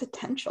Limitless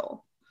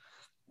Potential,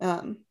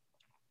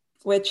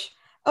 which,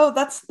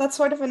 that's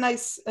sort of a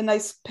nice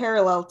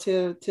parallel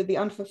to The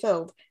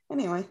Unfulfilled.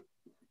 Anyway,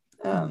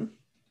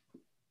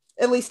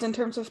 at least in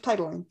terms of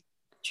titling.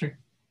 Sure.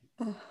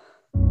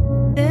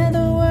 They're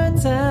the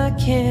words I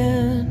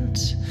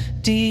can't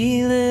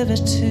deliver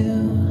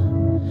to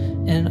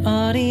an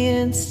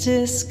audience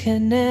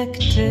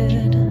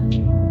disconnected.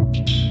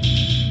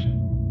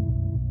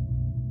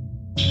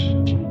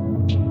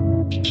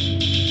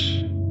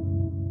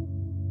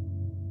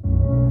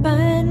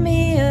 Find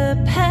me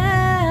a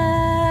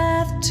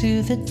path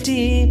to the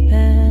deep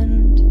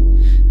end.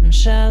 I'm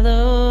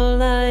shallow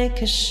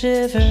like a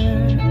shiver,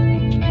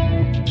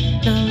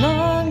 no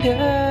longer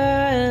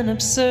an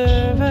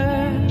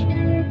observer.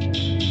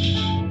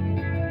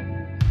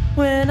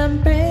 When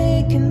I'm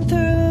breaking through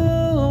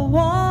a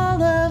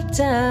wall of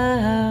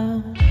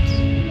doubt,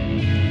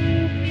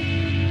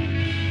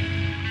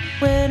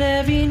 when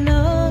every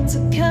note's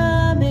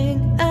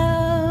coming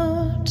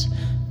out,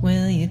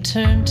 will you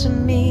turn to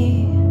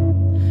me,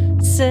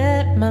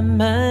 set my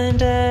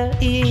mind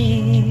at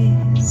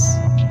ease?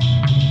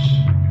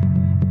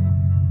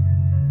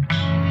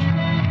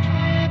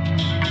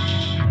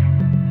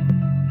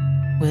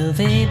 Will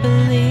they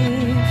believe?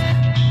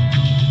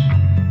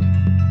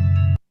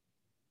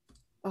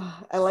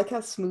 I like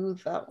how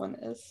smooth that one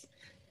is.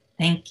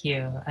 Thank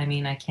you. I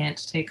mean, I can't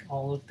take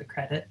all of the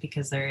credit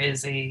because there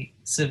is a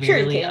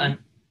severely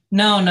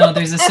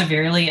there's a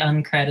severely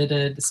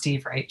uncredited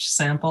Steve Reich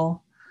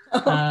sample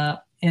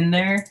in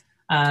there,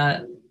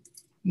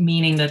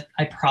 meaning that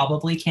I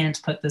probably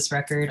can't put this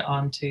record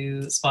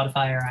onto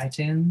Spotify or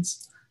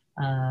iTunes,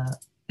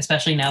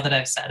 especially now that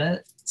I've said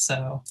it.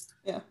 So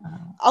yeah,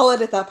 I'll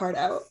edit that part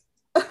out.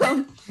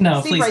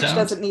 No, Steve please Reich don't.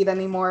 doesn't need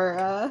any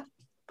more.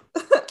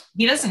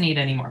 He doesn't need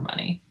any more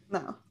money.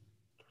 No.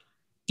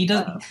 He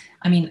doesn't.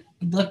 I mean,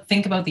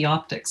 think about the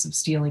optics of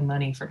stealing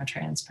money from a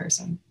trans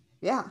person.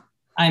 Yeah.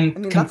 I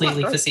mean,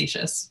 completely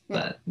facetious,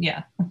 but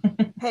yeah.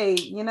 Hey,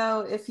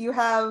 if you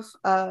have,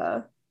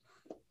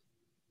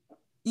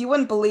 you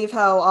wouldn't believe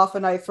how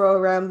often I throw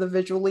around the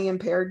visually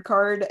impaired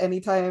card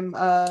anytime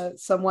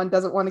someone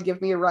doesn't want to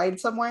give me a ride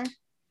somewhere.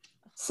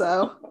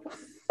 So,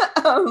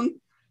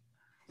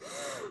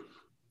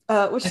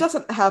 which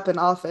doesn't happen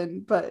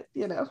often, but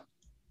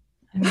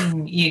I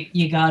mean,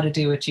 you got to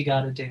do what you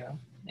got to do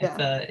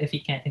if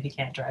you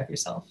can't drive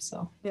yourself.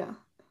 So yeah,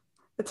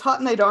 it's hot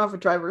and I don't have a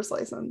driver's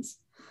license.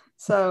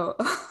 So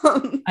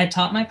I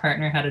taught my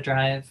partner how to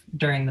drive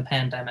during the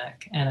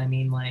pandemic, and I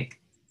mean, like,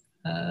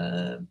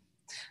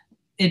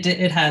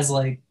 it has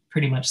like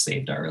pretty much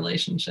saved our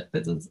relationship.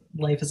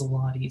 Life is a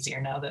lot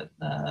easier now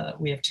that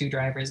we have 2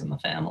 drivers in the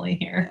family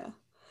here.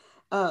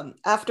 Yeah.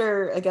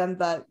 After, again,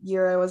 that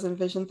year I was in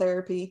vision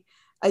therapy,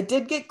 I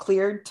did get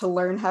cleared to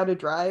learn how to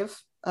drive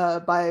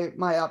by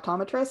my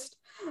optometrist,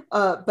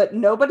 but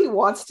nobody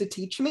wants to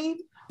teach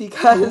me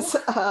because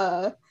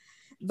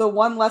the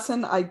one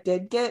lesson I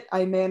did get,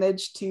 I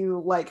managed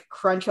to like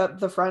crunch up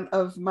the front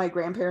of my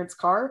grandparents'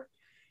 car.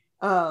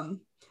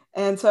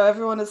 And so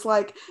everyone is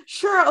like,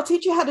 sure, I'll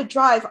teach you how to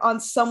drive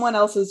on someone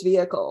else's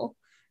vehicle.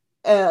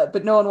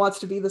 But no one wants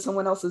to be the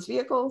someone else's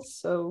vehicle.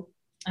 So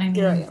I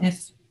here I mean, am.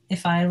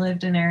 if I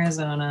lived in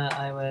Arizona,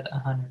 I would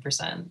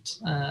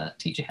 100%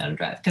 teach you how to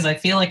drive because I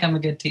feel like I'm a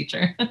good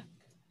teacher.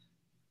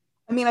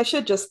 I mean, I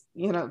should just,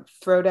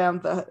 throw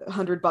down the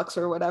 $100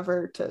 or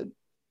whatever to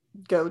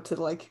go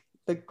to like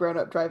the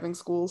grown-up driving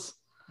schools.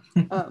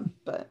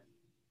 But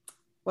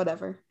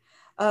whatever.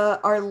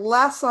 Our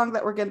last song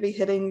that we're going to be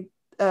hitting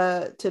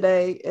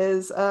today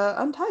is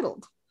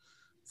Untitled.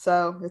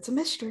 So it's a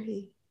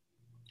mystery.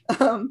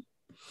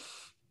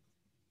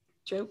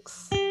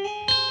 Jokes.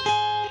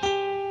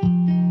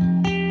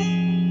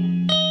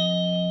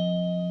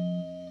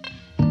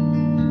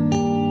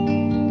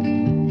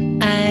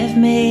 I've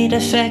made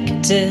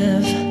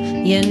effective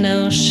your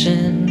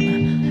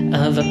notion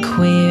of a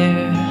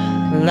queer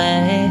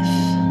life.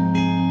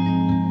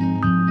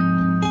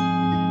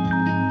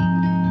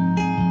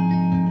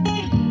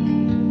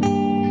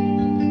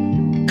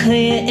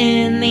 Clear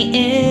in the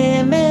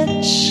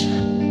image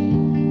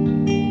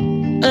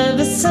of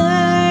a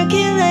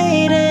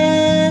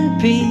circulating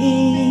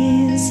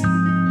breeze.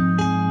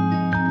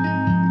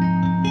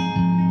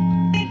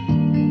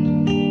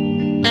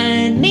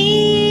 I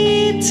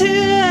need to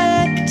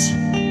act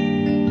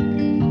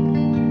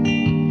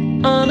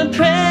on a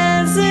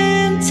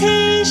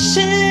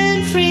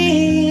presentation free.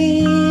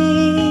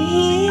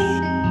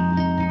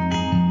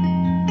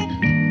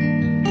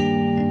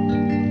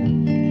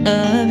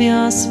 Of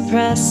your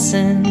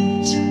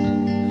suppressant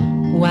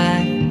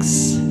wax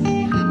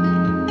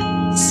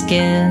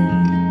skin.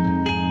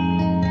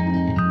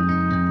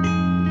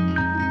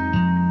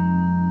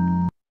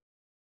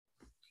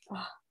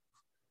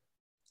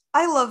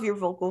 I love your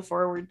vocal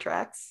forward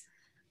tracks.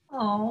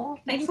 Oh,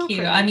 thank so you.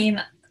 pretty. I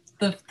mean,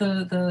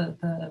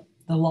 the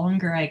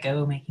longer I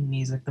go making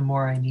music, the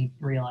more I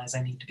realize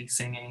I need to be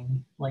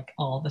singing like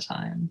all the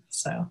time.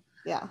 So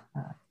Yeah.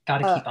 got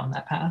to keep on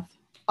that path.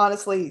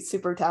 Honestly,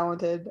 super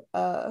talented.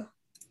 I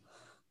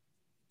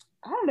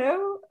don't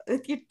know.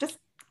 You just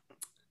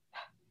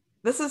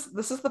this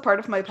is the part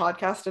of my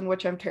podcast in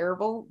which I'm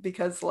terrible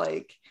because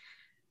like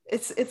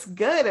it's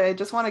good. I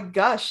just want to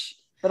gush,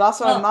 but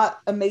also I'm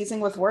not amazing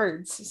with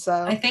words.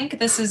 So I think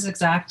this is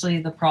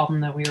exactly the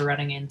problem that we were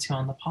running into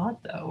on the pod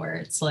though, where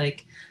it's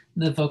like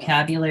the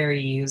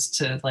vocabulary used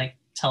to like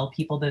tell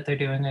people that they're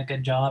doing a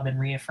good job and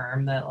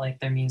reaffirm that like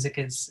their music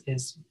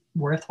is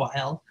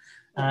worthwhile.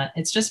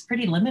 It's just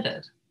pretty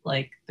limited.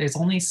 Like there's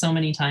only so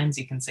many times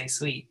you can say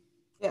sweet.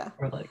 Yeah.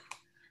 Or like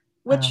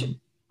which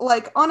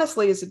like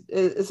honestly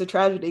is a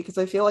tragedy because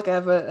I feel like I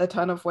have a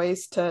ton of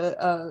ways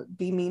to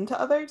be mean to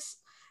others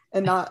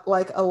and not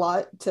like a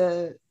lot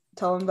to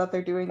tell them that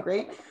they're doing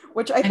great,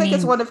 which I think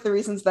is one of the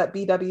reasons that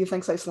BW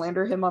thinks I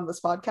slander him on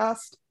this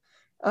podcast.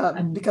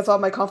 Because all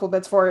my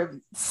compliments for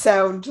him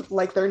sound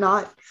like they're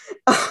not.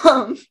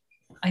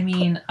 I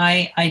mean,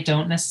 I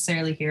don't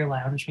necessarily hear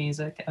lounge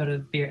music out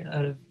of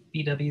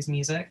BW's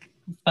music,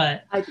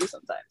 but I do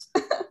sometimes.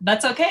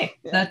 That's okay.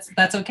 Yeah.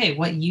 That's okay.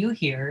 What you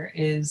hear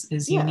is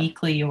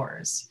uniquely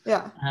yours.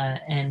 Yeah.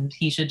 And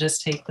he should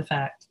just take the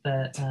fact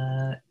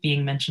that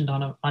being mentioned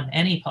on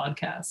any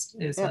podcast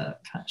is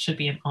should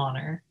be an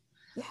honor.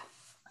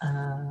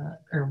 Yeah.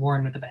 Or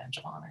worn with a badge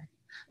of honor.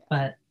 Yeah.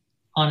 But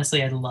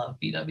honestly, I love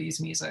BW's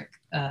music.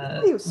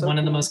 One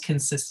of the most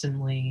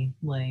consistently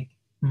like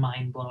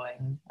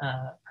mind-blowing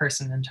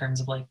person in terms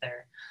of like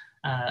their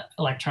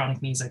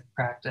electronic music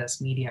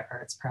practice, media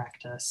arts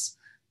practice.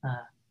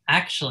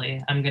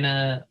 Actually,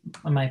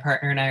 my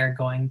partner and I are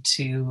going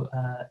to,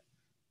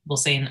 we'll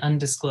say an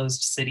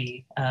undisclosed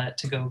city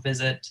to go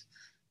visit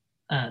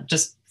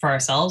just for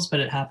ourselves, but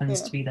it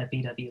happens to be that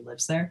BW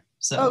lives there.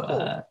 So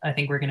cool. I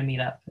think we're going to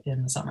meet up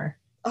in the summer.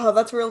 Oh,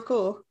 that's real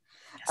cool.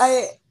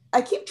 Yes.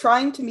 I keep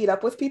trying to meet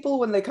up with people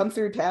when they come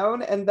through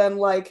town and then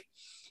like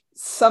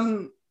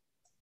some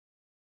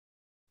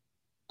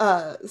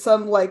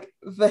like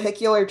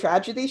vehicular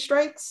tragedy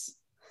strikes.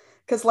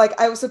 Because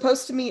like I was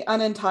supposed to meet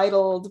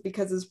Unentitled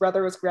because his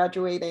brother was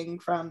graduating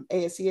from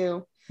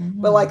ASU,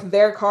 but like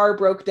their car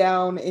broke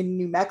down in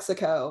New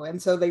Mexico,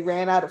 and so they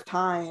ran out of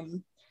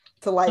time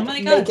to like. Oh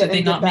my God! Did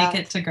they not make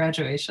it to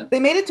graduation? They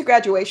made it to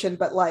graduation,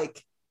 but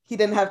like he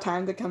didn't have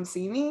time to come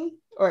see me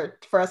or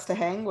for us to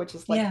hang, which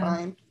is like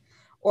fine.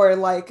 Or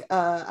like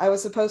I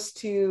was supposed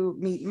to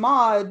meet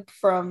Maud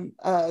from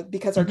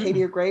because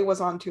Arcadia Gray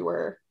was on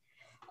tour.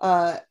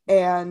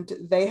 And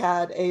they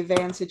had a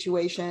van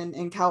situation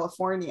in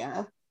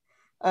California.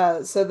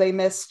 So they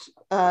missed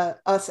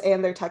us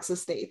and their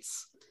Texas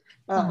dates.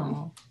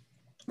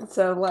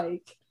 So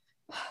like,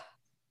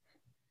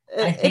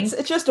 I think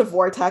it's just a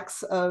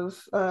vortex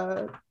of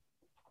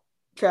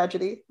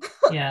tragedy.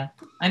 yeah.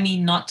 I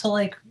mean, not to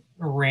like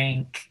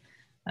rank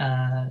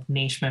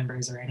niche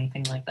members or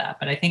anything like that,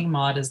 but I think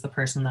Maud is the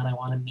person that I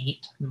want to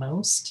meet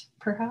most,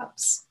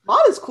 perhaps.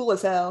 Maud is cool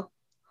as hell.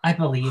 I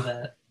believe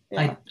it.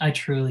 Yeah. I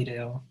truly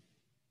do.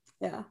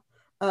 Yeah.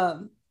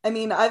 I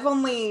mean, I've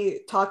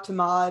only talked to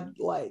Maud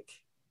like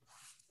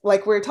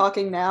we're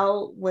talking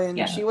now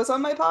when she was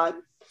on my pod.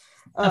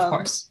 Of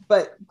course.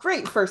 But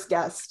great first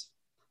guest.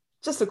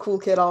 Just a cool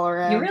kid all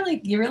around.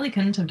 You really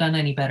couldn't have done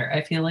any better.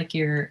 I feel like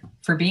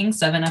for being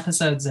 7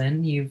 episodes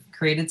in, you've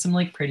created some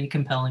like pretty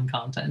compelling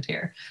content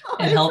here.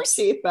 I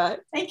appreciate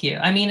that. Thank you.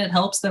 I mean, it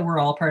helps that we're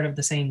all part of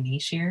the same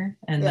niche here,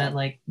 and that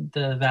like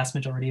the vast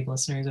majority of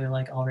listeners are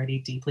like already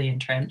deeply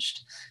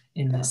entrenched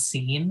in this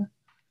scene.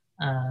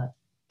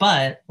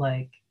 But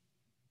like,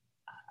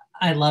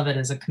 I love it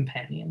as a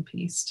companion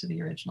piece to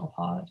the original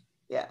pod.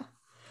 Yeah.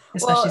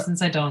 Especially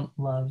since I don't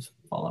love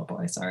Fall Out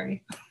Boy.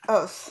 Sorry.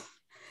 Oh.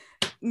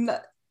 No,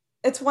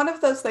 it's one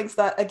of those things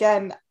that,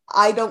 again,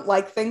 I don't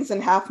like things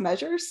in half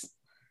measures.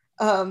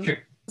 Sure.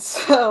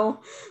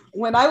 So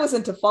when I was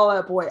into Fall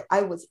Out Boy,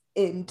 I was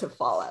into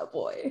Fall Out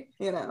Boy,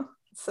 you know.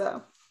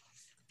 So,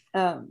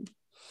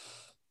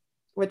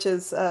 which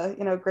is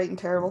great and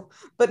terrible.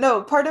 But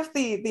no, part of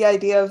the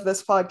idea of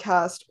this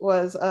podcast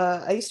was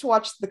I used to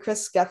watch the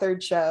Chris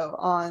Gethard show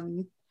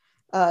on.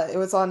 It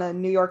was on a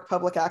New York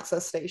public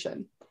access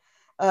station.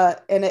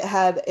 And it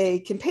had a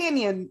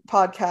companion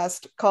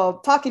podcast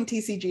called Talking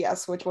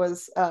TCGS, which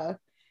was,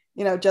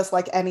 just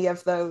like any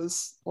of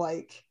those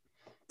like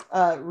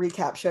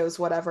recap shows,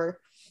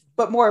 whatever.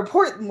 But more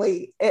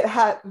importantly, it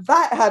had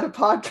a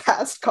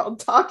podcast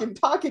called Talking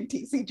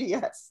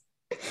TCGS,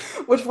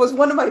 which was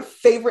one of my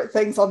favorite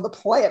things on the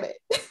planet.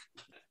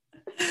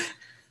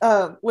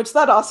 Which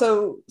that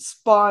also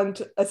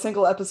spawned a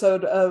single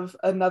episode of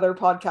another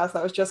podcast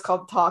that was just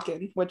called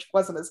Talkin', which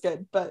wasn't as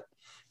good, but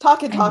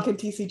Talkin'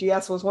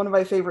 TCGS was one of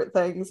my favorite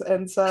things.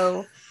 And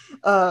so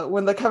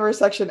when the cover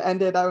section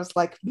ended, I was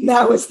like,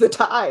 now is the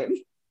time.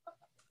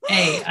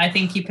 Hey, I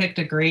think you picked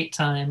a great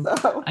time.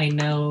 So. I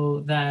know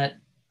that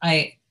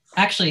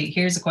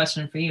here's a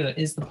question for you.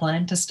 Is the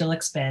plan to still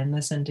expand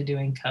this into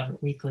doing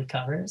weekly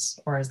covers,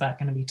 or is that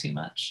going to be too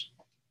much?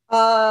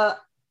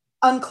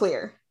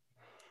 Unclear.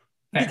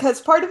 Fair.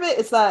 Because part of it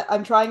is that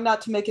I'm trying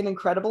not to make an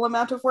incredible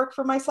amount of work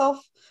for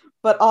myself,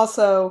 but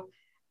also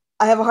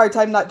I have a hard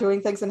time not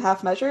doing things in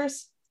half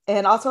measures.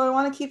 And also I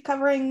want to keep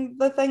covering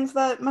the things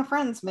that my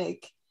friends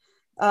make.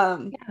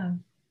 So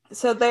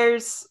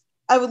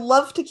I would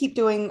love to keep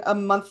doing a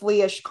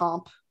monthly-ish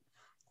comp,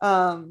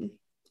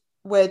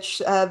 which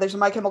there's a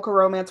My Chemical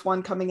Romance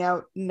one coming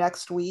out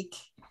next week.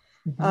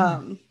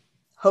 Mm-hmm.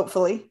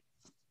 Hopefully,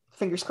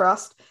 fingers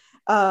crossed.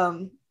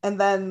 And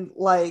then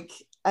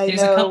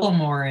there's a couple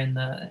more in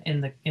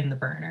the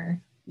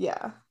burner.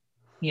 Yeah.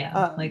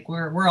 Yeah,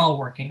 we're all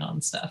working on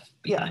stuff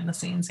behind the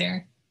scenes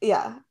here.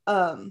 Yeah.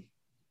 Or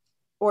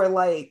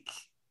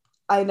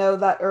I know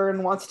that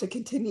Ern wants to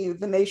continue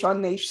the Naish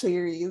on Naish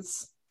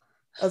series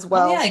as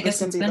well. Oh, yeah, I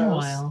guess it's been a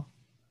while.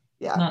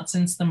 Yeah. Not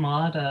since the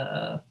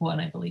Maud one,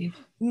 I believe.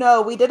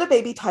 No, we did a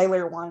Baby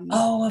Tyler one.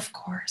 Oh, of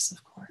course.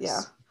 Yeah.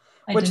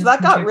 Which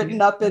that got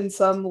written up in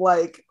some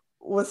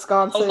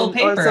Wisconsin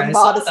paper, or some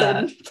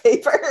Madison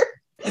paper.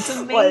 It's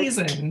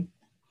amazing.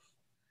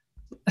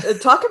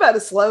 Talk about a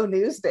slow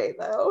news day,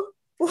 though.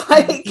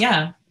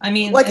 Yeah, I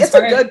mean, it's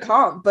a good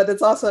comp, but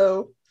it's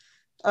also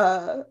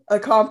a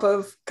comp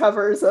of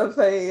covers of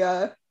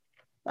I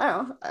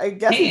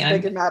guess he's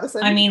big in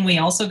Madison. I mean, we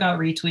also got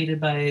retweeted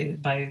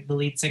by the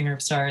lead singer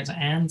of Stars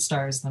and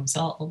Stars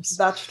themselves.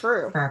 That's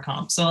true. For our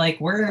comp, so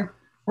we're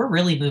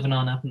really moving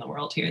on up in the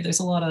world here. There's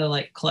a lot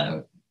of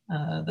clout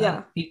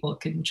that people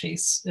can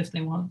chase if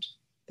they want.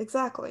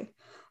 Exactly.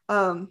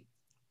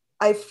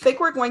 I think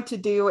we're going to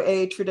do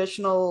a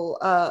traditional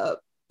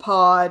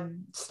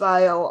pod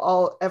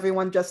style,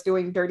 everyone just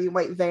doing Dirty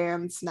White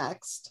Vans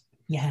next.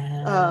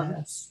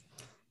 Yes.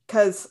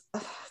 Because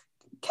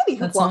Kenny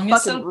Hoopla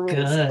fucking rules.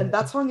 Good. And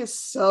that song is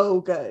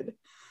so good.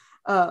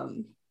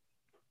 Why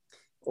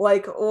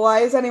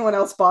is anyone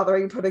else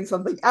bothering putting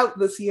something out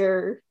this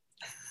year?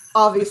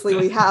 Obviously,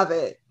 we have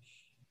it.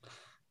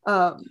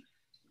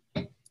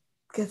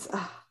 Because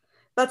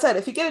that said,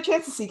 if you get a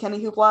chance to see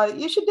Kenny Hoopla,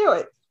 you should do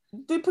it.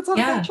 Dude puts on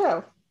a great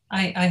show.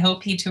 I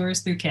hope he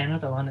tours through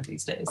Canada one of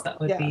these days. That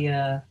would be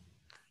I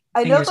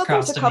know that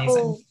there's a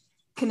couple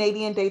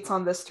Canadian dates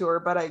on this tour,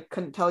 but I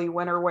couldn't tell you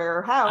when or where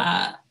or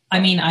how.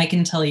 I mean, I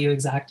can tell you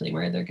exactly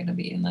where they're going to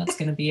be, and that's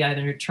going to be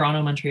either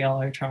Toronto,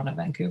 Montreal, or Toronto,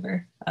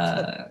 Vancouver.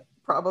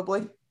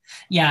 Probably.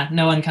 Yeah,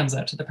 no one comes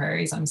out to the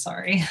prairies. I'm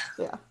sorry.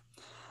 Yeah,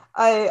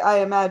 I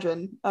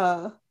imagine.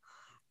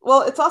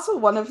 Well, it's also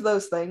one of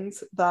those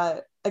things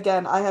that,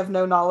 again, I have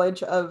no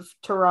knowledge of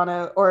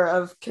Toronto or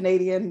of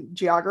Canadian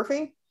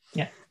geography.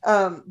 Yeah.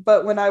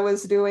 But when I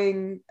was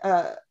doing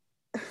at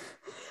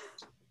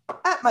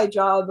my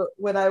job,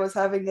 when I was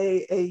having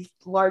a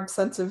large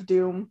sense of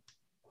doom,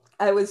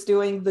 I was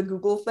doing the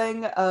Google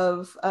thing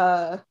of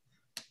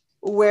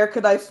where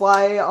could I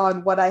fly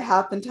on what I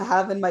happen to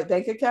have in my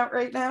bank account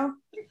right now.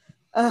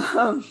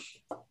 Um,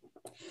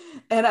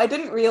 and I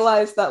didn't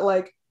realize that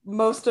like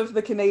most of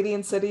the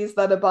Canadian cities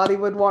that a body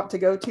would want to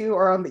go to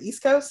are on the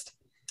East Coast.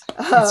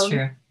 It's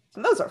true.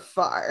 And those are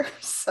far.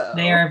 So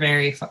They are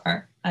very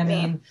far. I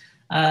mean,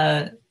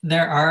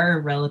 there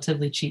are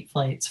relatively cheap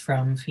flights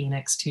from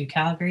Phoenix to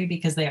Calgary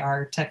because they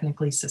are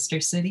technically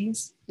sister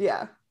cities.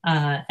 Yeah.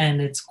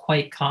 And it's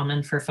quite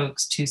common for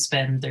folks to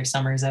spend their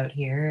summers out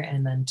here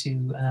and then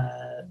to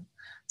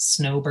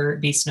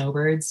be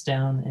snowbirds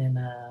down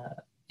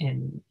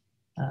in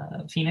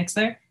Phoenix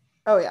there.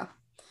 Oh yeah.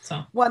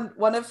 So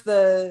one of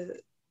the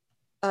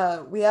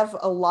we have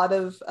a lot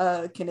of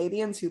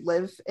Canadians who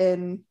live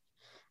in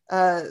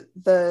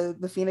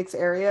the Phoenix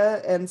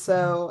area, and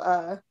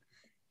so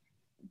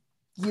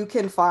you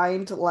can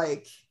find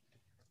like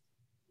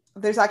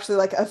there's actually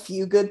like a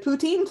few good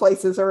poutine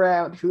places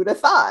around. Who'd have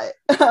thought?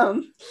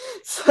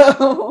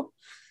 So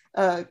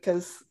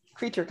because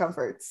creature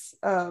comforts.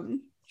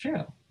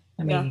 true.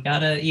 I mean,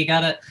 you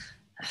gotta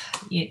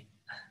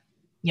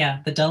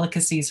the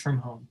delicacies from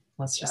home.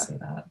 Let's just say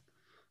that.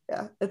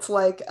 Yeah, it's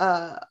like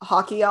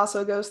hockey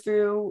also goes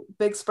through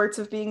big spurts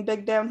of being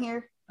big down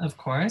here. Of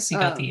course, you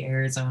got the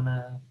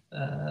Arizona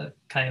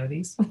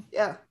Coyotes.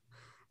 Yeah,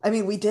 I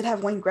mean, we did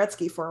have Wayne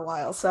Gretzky for a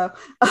while, so.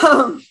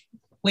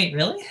 Wait,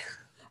 really?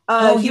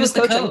 He was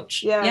the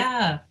coach.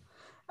 Yeah.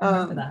 I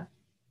remember that.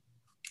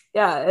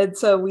 Yeah, and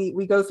so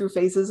we go through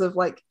phases of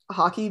like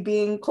hockey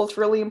being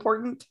culturally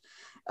important,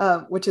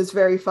 which is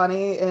very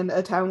funny in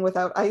a town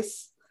without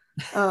ice.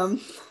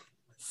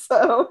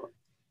 So.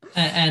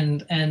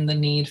 And the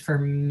need for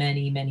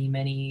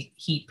many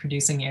heat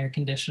producing air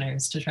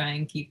conditioners to try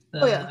and keep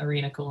the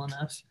arena cool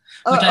enough,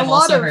 which I've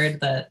also heard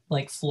that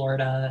like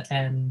Florida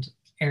and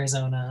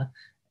Arizona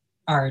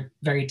are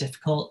very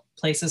difficult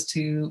places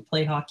to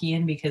play hockey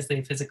in because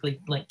they physically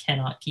like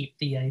cannot keep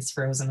the ice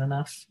frozen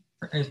enough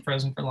or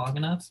frozen for long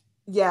enough.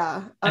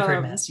 Yeah, I've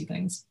heard nasty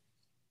things.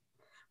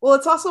 Well,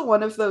 it's also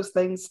one of those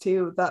things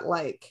too that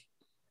like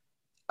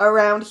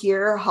around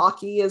here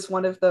hockey is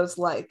one of those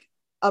like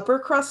upper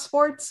crust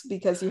sports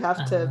because you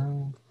have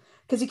to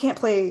because you can't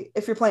play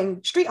if you're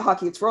playing street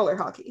hockey, it's roller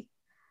hockey.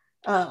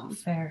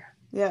 Fair.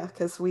 Yeah,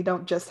 because we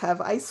don't just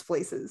have ice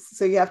places,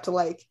 so you have to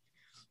like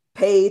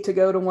pay to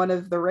go to one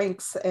of the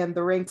rinks, and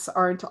the rinks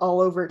aren't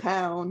all over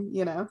town,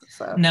 you know.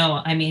 So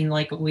no, I mean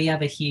like we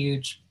have a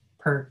huge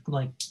perk,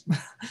 like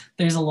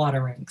there's a lot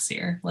of rinks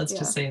here. Let's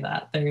just say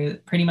that there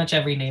pretty much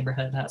every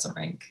neighborhood has a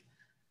rink,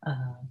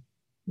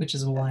 which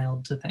is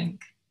wild to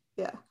think.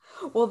 Yeah.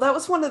 Well, that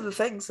was one of the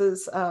things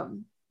is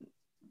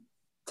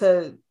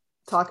to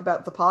talk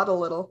about the pod a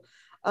little.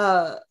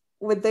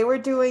 When they were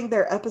doing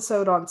their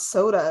episode on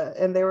soda,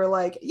 and they were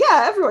like,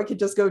 yeah, everyone could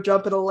just go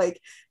jump in a lake.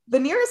 The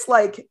nearest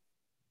like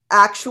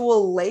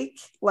actual lake,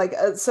 like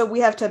so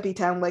we have Tempe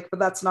Town Lake, but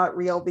that's not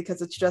real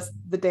because it's just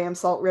the damn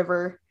Salt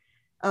River,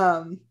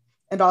 and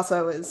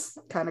also is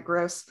kind of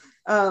gross.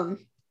 But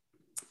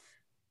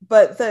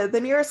the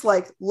nearest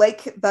like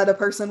lake that a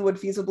person would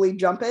feasibly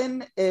jump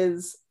in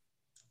is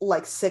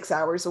like 6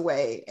 hours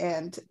away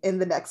and in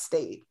the next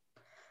state.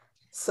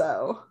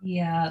 So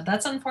yeah,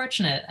 that's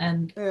unfortunate.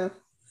 And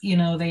you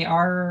know, they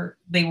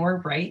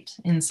were right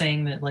in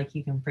saying that like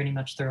you can pretty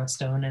much throw a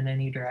stone in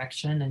any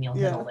direction and you'll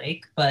hit a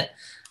lake, but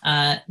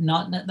that's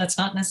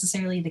not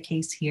necessarily the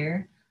case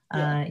here.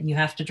 You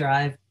have to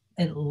drive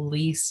at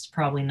least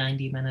probably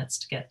 90 minutes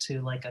to get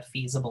to like a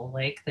feasible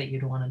lake that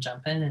you'd want to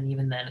jump in, and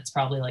even then it's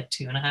probably like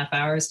 2.5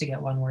 hours to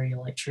get one where you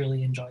like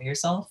truly enjoy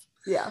yourself.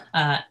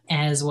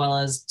 As well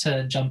as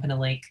to jump in a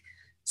lake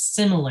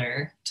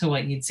similar to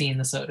what you'd see in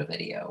the soda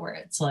video, where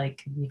it's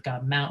like you've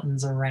got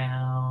mountains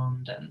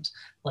around and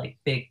like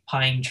big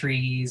pine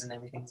trees and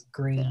everything's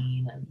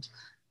green, and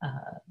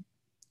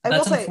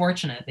that's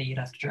unfortunate that you'd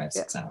have to drive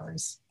 6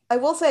 hours. I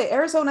will say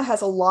Arizona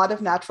has a lot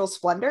of natural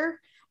splendor,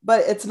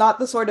 but it's not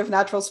the sort of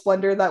natural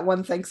splendor that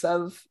one thinks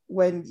of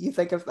when you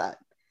think of that.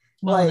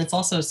 Well, and it's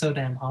also so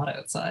damn hot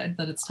outside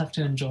that it's tough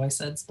to enjoy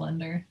said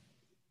splendor.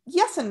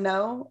 Yes and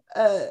no.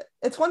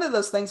 It's one of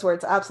those things where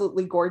it's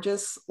absolutely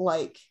gorgeous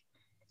like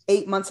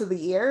 8 months of the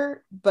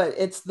year, but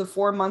it's the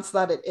 4 months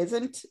that it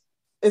isn't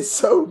is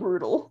so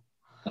brutal.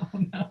 Oh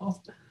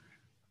no.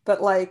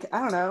 But like, I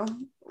don't know,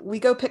 we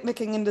go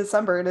picnicking in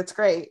December and it's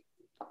great.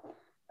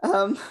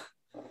 You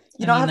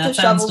don't have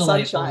to shovel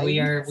sunshine. We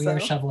are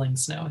shoveling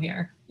snow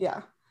here.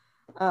 Yeah.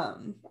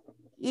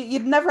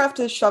 You'd never have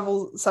to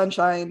shovel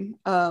sunshine,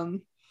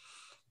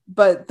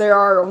 but there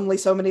are only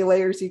so many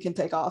layers you can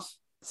take off.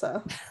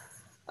 So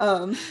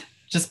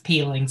just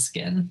peeling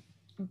skin.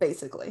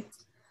 Basically.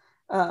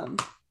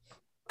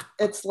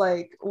 It's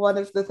like one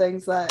of the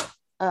things that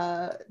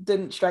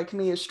didn't strike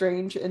me as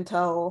strange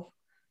until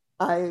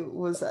I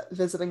was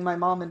visiting my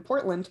mom in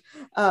Portland.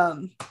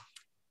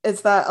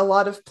 Is that a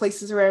lot of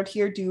places around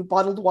here do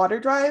bottled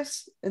water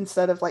drives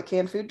instead of like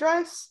canned food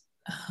drives.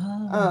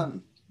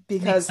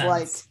 Because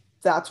like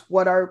that's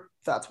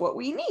what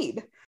we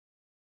need.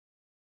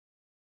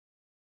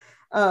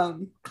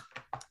 And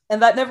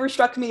that never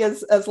struck me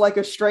as like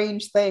a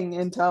strange thing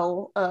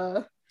until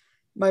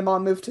my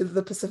mom moved to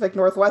the Pacific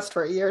Northwest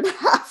for a year and a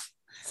half.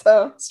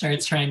 So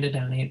Starts trying to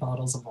donate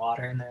bottles of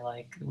water, and they're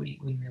like, we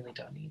really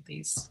don't need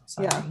these.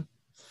 Sorry. Yeah.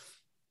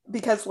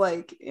 Because,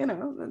 like, you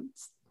know,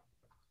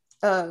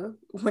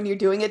 when you're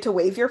doing it to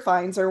waive your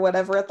fines or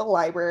whatever at the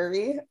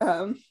library.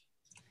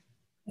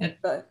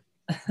 But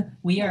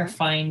we are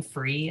fine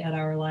free at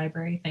our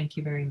library. Thank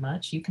you very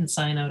much. You can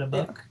sign out a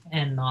book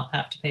and not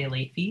have to pay a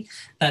late fee.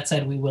 That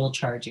said, we will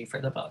charge you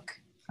for the book.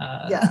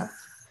 Yeah.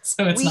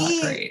 So it's not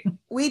great.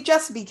 We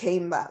just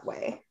became that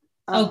way.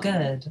 Oh,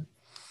 good.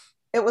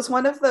 It was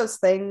one of those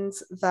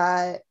things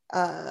that,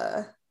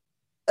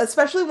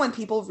 especially when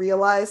people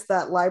realize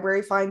that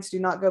library fines do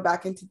not go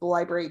back into the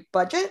library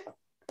budget,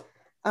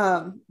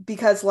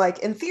 because, like,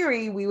 in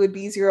theory, we would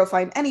be zero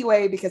fine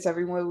anyway because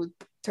everyone would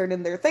turn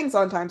in their things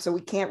on time, so we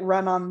can't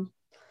run on,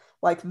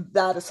 like,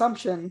 that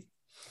assumption.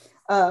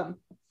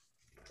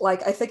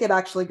 Like, I think it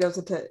actually goes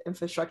into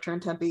infrastructure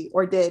in Tempe,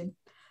 or did.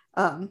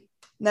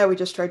 Now we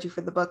just charge you for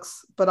the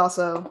books, but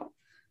also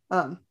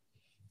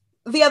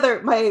the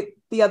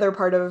other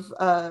part of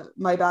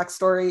my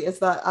backstory is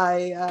that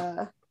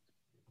I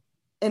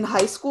in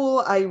high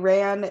school I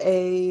ran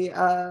a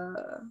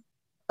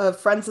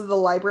Friends of the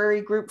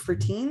Library group for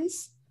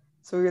teens.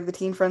 So we were the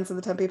Teen Friends of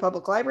the Tempe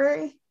Public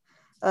Library.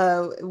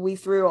 We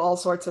threw all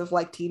sorts of,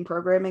 like, teen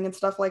programming and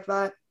stuff like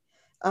that.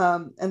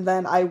 And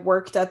then I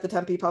worked at the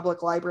Tempe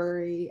Public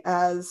Library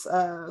as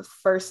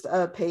first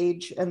a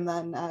page and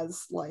then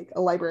as, like,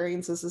 a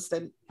librarian's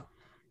assistant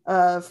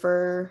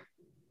for,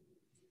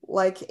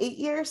 like, 8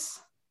 years.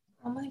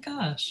 Oh my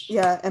gosh.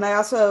 Yeah, and I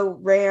also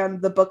ran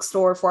the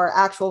bookstore for our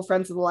actual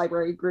Friends of the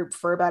Library group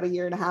for about a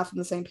year and a half in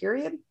the same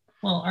period.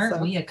 Well,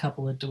 aren't we a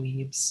couple of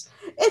dweebs?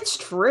 It's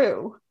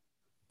true.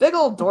 Big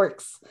old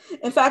dorks.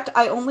 In fact,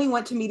 I only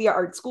went to media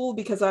art school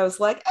because I was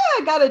like,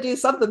 I gotta do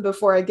something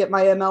before I get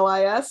my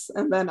MLIS,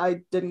 and then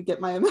I didn't get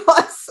my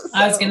MLS. So.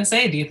 I was gonna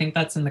say, do you think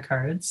that's in the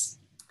cards?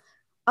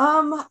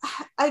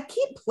 I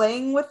keep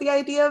playing with the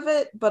idea of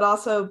it, but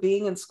also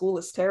being in school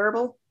is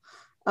terrible.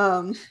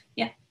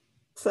 Yeah.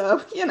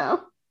 So, you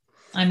know.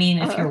 I mean,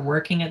 if you're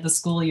working at the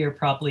school, you're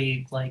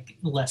probably, like,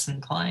 less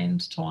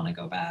inclined to want to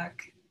go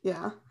back.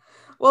 Yeah.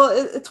 Well,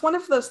 it's one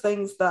of those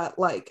things that,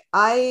 like,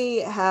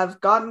 I have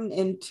gotten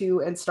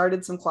into and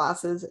started some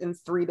classes in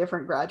 3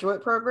 different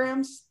graduate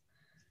programs,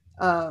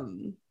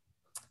 all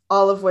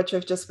of which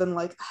have just been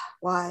like,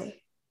 why?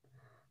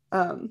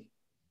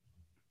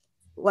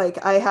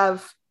 Like, I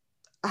have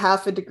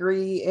half a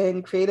degree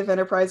in creative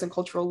enterprise and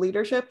cultural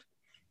leadership,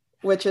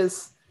 which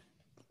is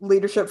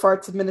leadership for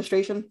arts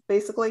administration,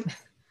 basically.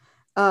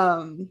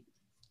 I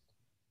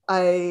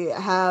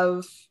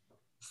have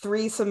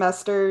 3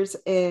 semesters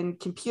in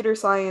computer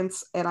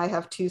science, and I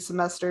have 2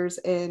 semesters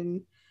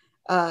in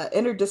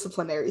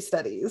interdisciplinary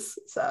studies.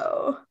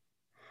 So,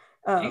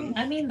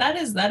 I mean, that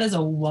is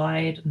a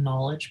wide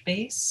knowledge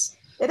base.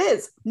 It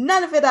is.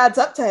 None of it adds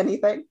up to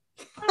anything.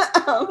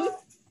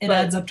 It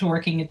adds up to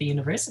working at the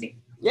university.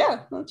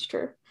 Yeah, that's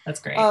true. That's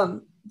great.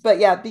 But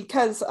yeah,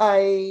 because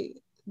I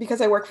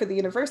work for the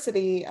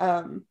university,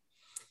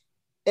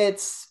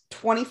 it's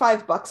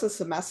 $25 a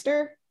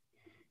semester.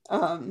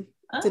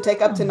 To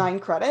take up to 9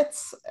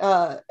 credits.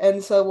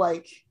 And so,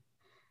 like,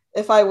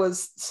 if I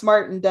was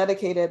smart and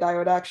dedicated, I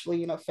would actually,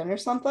 you know,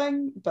 finish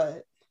something.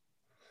 But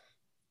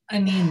I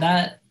mean,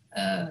 that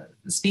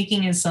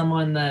speaking as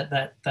someone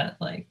that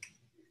like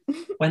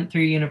went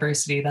through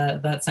university,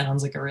 that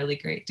sounds like a really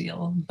great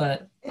deal.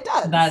 But it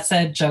does. That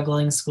said,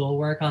 juggling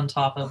schoolwork on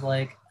top of,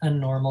 like, a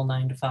normal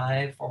 9 to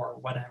 5 or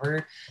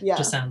whatever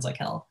just sounds like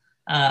hell.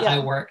 I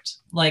worked,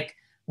 like,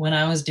 when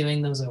I was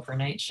doing those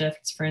overnight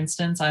shifts, for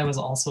instance, I was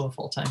also a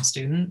full-time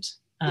student.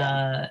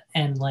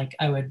 And, like,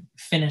 I would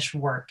finish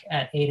work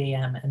at 8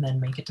 a.m. and then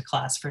make it to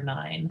class for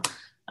 9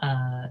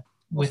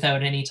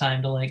 without any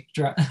time to, like,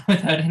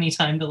 without any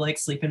time to, like,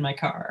 sleep in my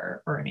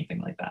car or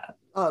anything like that.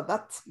 Oh,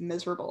 that's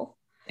miserable.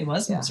 It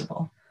was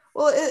miserable.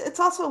 Well, it's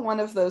also one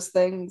of those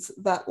things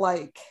that,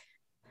 like,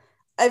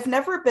 I've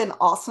never been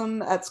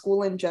awesome at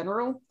school in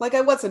general. Like,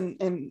 I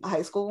wasn't in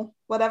high school,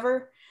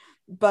 whatever.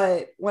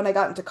 But when I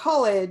got into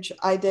college,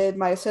 I did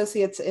my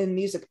associates in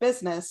music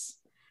business,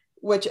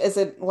 which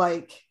isn't,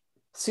 like,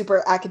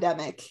 super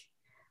academic.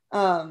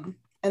 And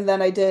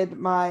then I did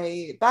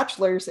my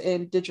bachelor's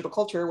in digital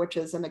culture, which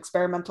is an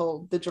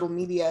experimental digital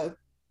media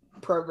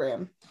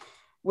program,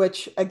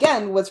 which,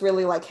 again, was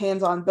really, like,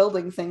 hands-on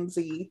building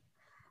thingsy.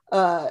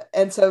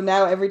 And so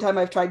now every time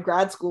I've tried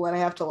grad school and I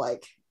have to,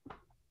 like,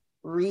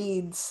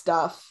 read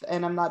stuff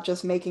and I'm not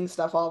just making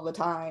stuff all the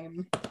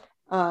time,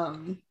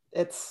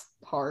 it's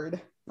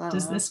hard.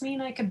 Does this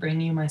mean I could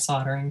bring you my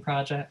soldering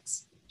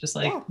projects? Just,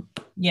 like,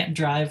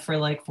 drive for,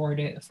 like, 4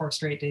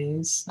 straight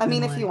days. I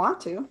mean, if like, you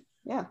want to,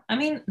 I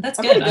mean, that's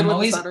I'm good. good.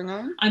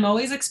 I'm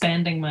always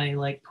expanding my,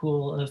 like,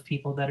 pool of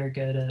people that are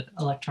good at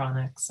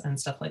electronics and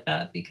stuff like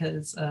that,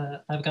 because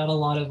I've got a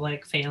lot of,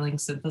 like, failing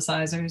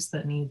synthesizers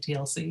that need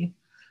TLC.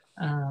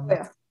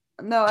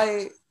 No,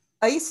 I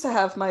used to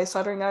have my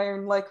soldering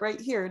iron, like,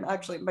 right here, and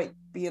actually it might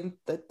be in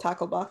the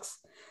tackle box.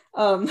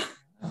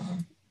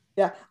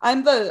 Yeah,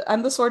 I'm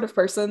the sort of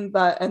person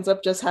that ends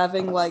up just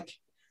having like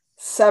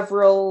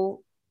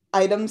several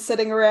items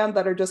sitting around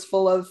that are just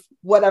full of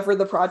whatever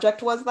the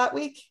project was that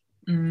week.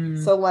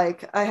 So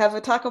like I have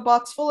a taco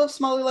box full of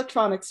small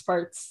electronics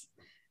parts,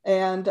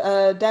 and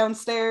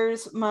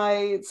downstairs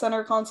my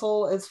center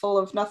console is full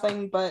of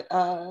nothing but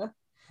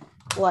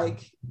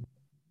like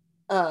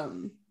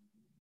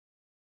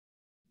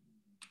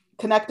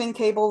connecting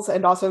cables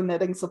and also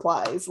knitting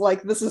supplies.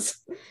 Like this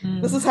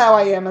is how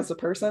I am as a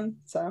person.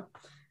 So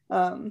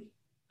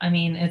I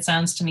mean, it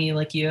sounds to me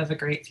like you have a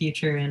great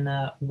future in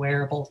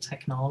wearable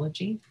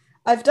technology.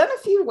 I've done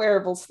a few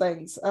wearables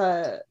things,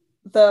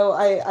 though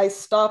I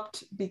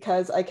stopped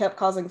because I kept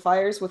causing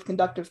fires with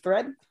conductive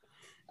thread.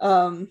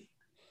 So,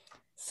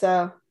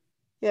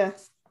 yeah.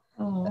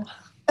 Oh.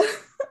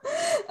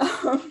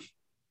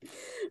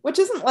 Which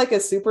isn't like a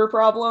super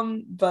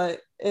problem,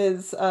 but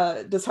is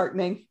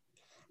disheartening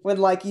when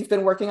like you've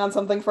been working on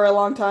something for a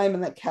long time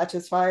and that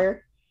catches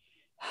fire.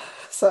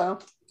 So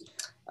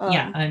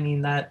yeah, I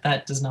mean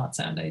that does not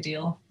sound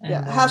ideal. And,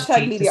 yeah,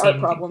 hashtag media art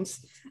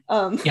problems.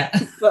 Yeah.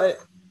 But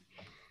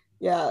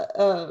yeah,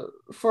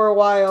 for a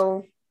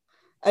while,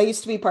 I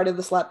used to be part of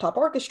this laptop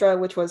orchestra,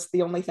 which was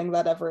the only thing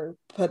that ever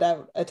put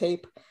out a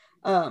tape,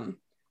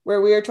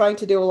 where we were trying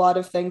to do a lot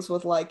of things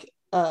with like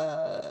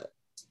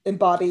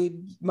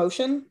embodied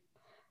motion,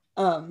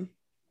 or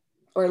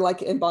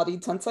like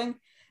embodied sensing.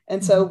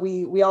 And so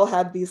we all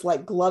had these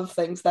like glove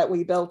things that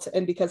we built,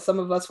 and because some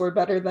of us were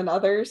better than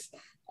others,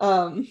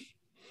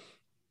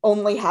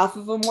 only half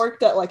of them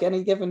worked at like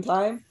any given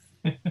time.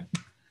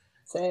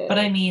 So, but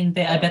I mean,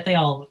 I bet they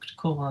all looked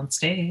cool on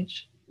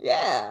stage.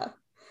 Yeah.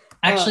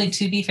 Actually,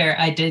 to be fair,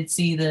 I did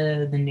see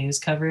the news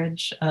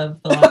coverage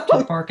of the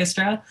laptop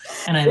orchestra,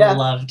 and I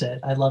loved it.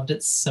 I loved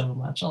it so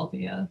much,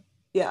 Althea.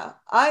 Yeah,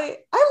 I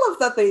love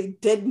that they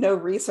did no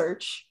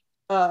research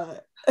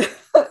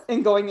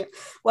in going,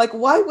 like,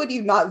 why would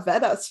you not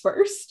vet us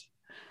first?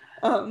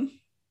 But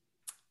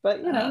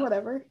you know,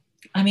 whatever.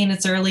 I mean,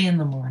 it's early in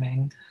the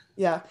morning.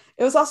 Yeah,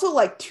 it was also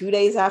like 2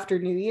 days after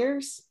New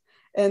Year's,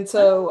 and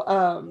so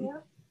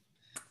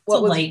it's a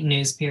light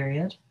news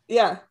period.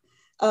 Yeah,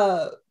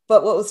 but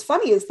what was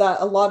funny is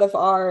that a lot of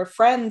our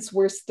friends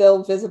were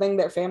still visiting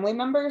their family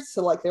members,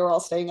 so like they were all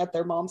staying at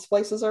their mom's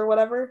places or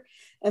whatever.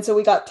 And so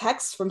we got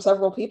texts from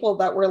several people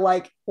that were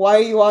like, why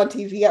are you on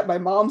TV at my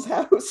mom's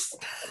house?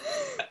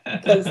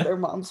 Because their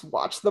moms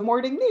watch the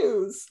morning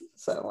news.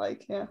 So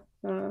like, yeah,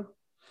 I don't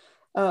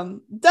know.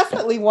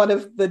 Definitely one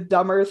of the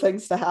dumber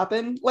things to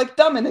happen, like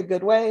dumb in a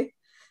good way.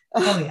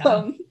 Oh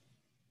yeah.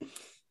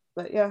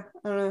 But yeah,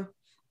 I don't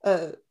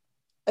know.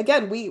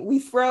 Again, we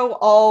throw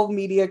all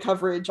media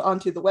coverage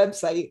onto the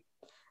website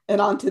and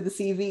onto the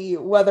CV,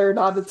 whether or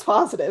not it's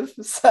positive.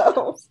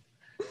 So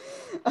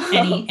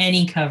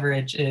any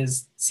coverage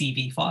is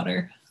CV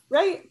fodder,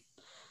 right?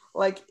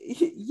 Like,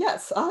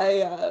 yes,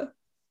 I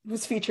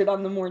was featured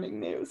on the morning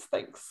news.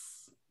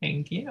 Thanks.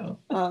 Thank you.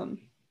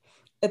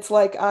 It's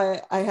like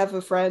I have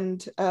a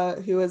friend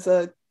who is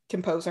a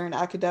composer and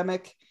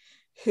academic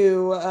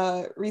who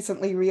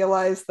recently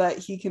realized that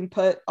he can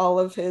put all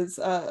of his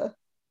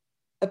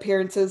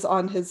appearances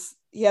on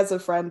he has a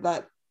friend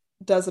that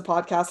does a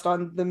podcast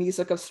on the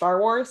music of Star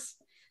Wars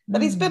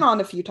that he's been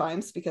on a few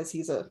times because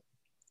he's a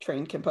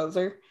trained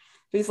composer.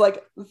 But he's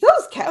like,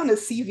 those count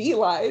as CV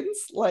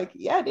lines. Like,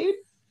 yeah, dude.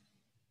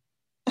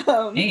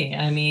 Hey,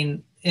 I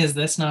mean, is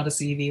this not a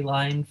CV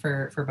line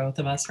for both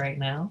of us right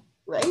now?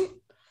 Right?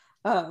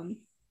 I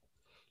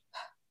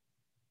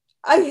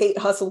hate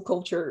hustle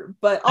culture,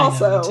 but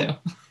also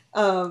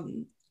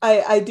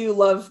I do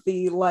love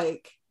the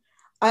like,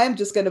 I am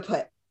just gonna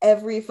put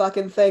every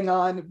fucking thing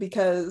on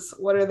because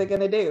what are they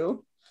gonna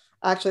do?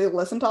 Actually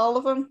listen to all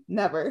of them?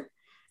 Never.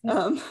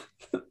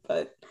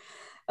 But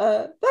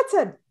that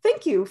said,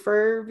 thank you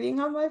for being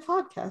on my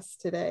podcast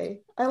today.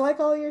 I like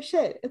all your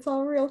shit. It's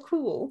all real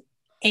cool.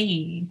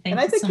 Hey, thank and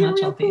I think you so you're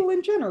much, real cool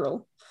in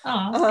general.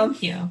 Oh,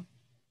 thank you.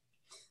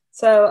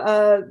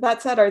 So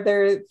that said, are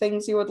there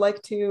things you would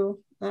like to,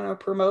 I don't know,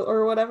 promote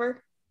or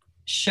whatever?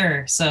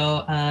 Sure.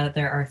 So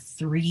there are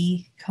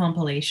 3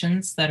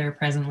 compilations that are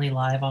presently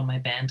live on my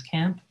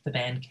Bandcamp. The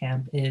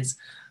Bandcamp is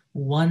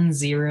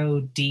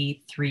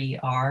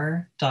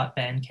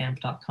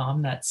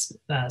 10d3r.bandcamp.com. That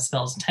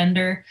spells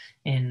tender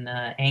in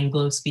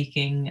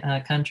Anglo-speaking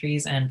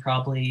countries and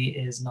probably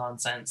is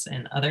nonsense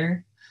in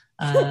other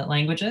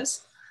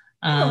languages.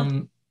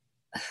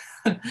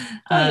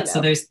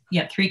 So there's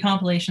 3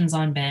 compilations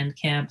on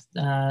Bandcamp,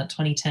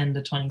 2010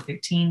 to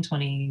 2013,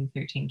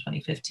 2013,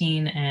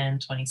 2015, and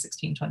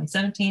 2016,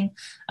 2017.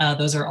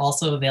 Those are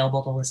also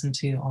available to listen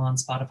to on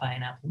Spotify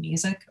and Apple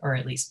Music, or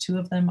at least 2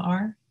 of them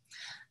are.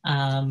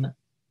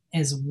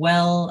 As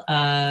well,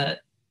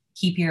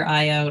 keep your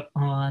eye out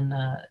on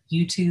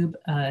YouTube.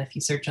 If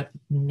you search up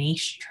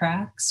Niche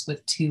Tracks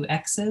with 2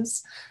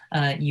 X's,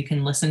 you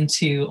can listen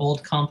to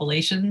old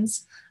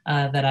compilations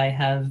that I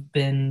have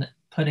been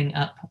putting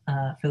up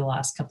for the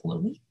last couple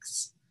of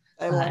weeks.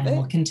 I love and it.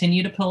 we'll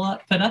continue to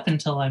put up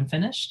until I'm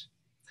finished.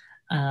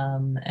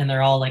 And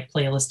they're all like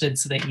playlisted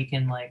so that you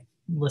can like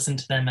listen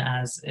to them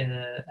as it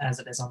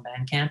is on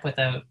Bandcamp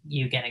without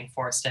you getting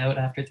forced out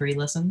after 3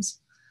 listens.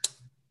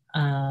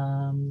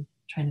 Trying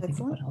to think of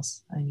what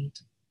else I need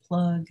to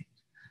plug.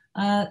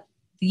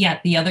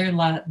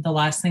 The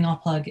last thing I'll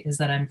plug is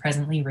that I'm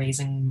presently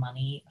raising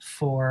money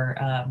for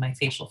my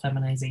facial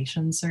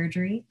feminization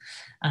surgery.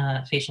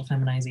 Facial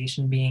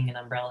feminization being an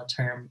umbrella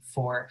term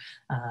for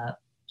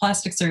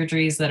plastic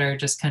surgeries that are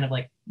just kind of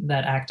like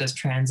that act as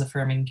trans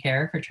affirming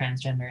care for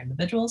transgender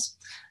individuals.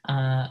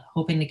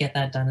 Hoping to get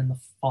that done in the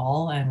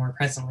fall, and we're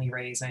presently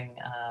raising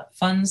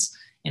funds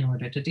in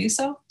order to do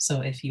so. So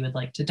if you would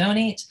like to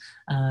donate,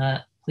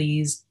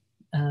 please,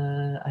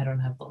 I don't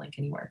have the link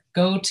anywhere.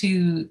 Go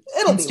to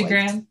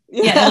Instagram.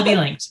 Yeah, it'll be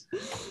linked.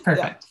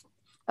 Perfect.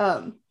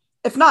 Yeah.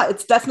 If not,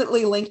 it's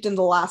definitely linked in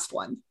the last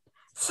one.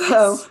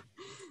 So,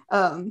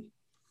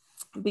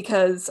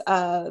 because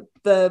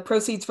the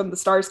proceeds from the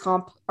Stars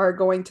comp are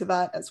going to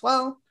that as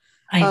well.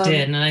 I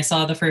did, and I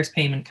saw the first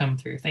payment come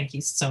through. Thank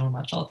you so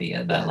much,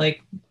 Althea. That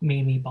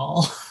made me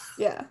bawl.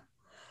 Yeah.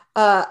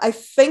 I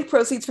think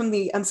proceeds from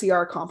the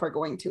MCR comp are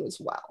going to as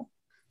well.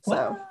 So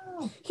wow.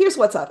 Here's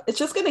what's up. It's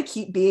just going to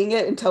keep being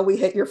it until we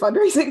hit your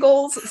fundraising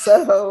goals.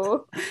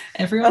 So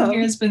everyone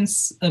here has been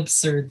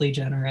absurdly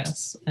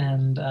generous,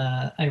 and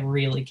I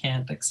really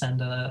can't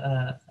extend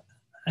a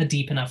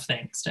deep enough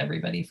thanks to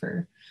everybody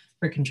for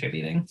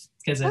contributing,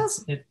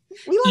 because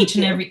each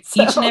and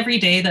every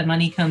day that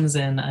money comes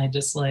in, I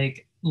just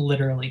like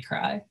literally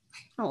cry.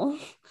 Oh,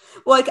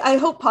 like I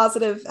hope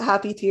positive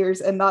happy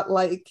tears and not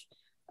like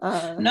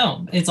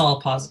no, it's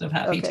all positive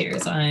happy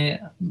tears. Good.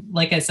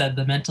 Like I said,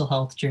 the mental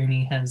health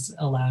journey has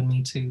allowed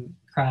me to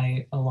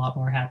cry a lot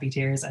more happy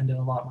tears and do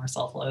a lot more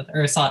self-loathing,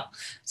 or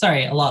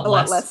a lot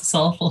less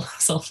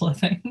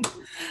self-loathing.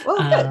 Well,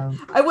 good.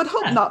 I would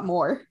hope not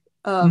more.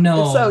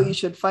 No. If so, you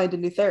should find a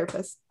new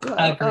therapist.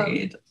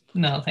 Agreed.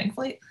 No,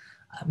 thankfully,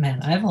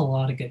 man, I have a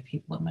lot of good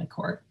people in my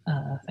court,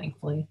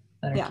 thankfully,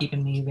 that are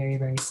keeping me very,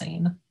 very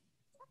sane.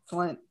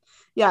 Excellent.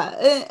 Yeah,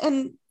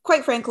 and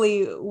quite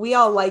frankly, we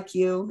all like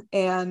you,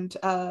 and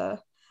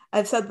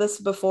I've said this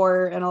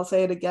before, and I'll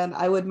say it again.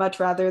 I would much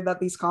rather that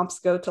these comps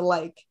go to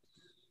like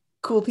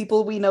cool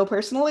people we know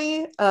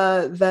personally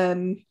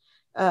than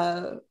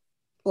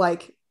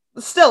like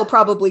still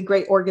probably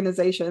great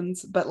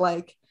organizations, but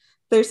like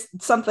there's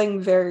something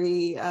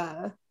very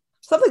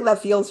something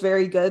that feels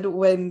very good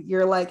when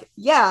you're like,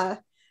 yeah,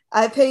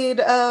 I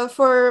paid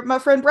for my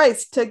friend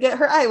Bryce to get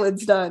her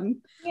eyelids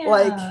done. Yeah.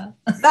 Like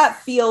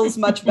that feels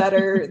much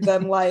better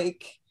than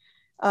like,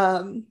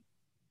 we're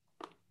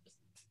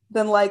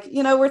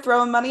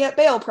throwing money at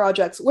bail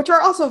projects, which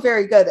are also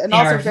very good and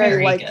also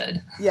very like,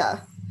 good. Yeah,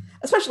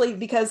 especially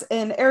because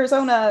in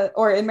Arizona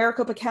or in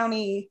Maricopa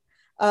County,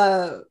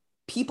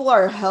 people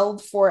are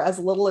held for as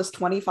little as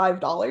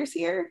 $25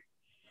 here.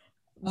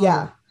 Oh.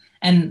 Yeah.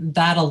 And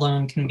that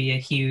alone can be a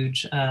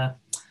huge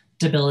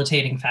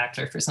debilitating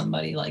factor for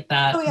somebody. Like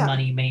that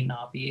money may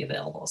not be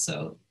available.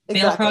 So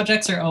bail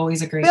projects are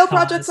always a great bail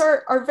projects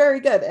are very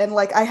good. And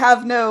like, I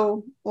have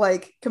no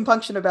like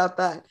compunction about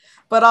that,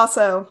 but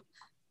also,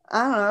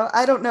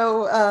 I don't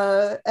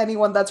know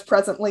anyone that's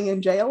presently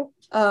in jail.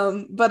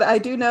 But I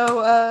do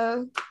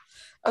know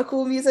a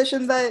cool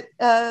musician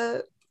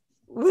that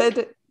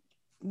would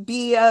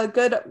be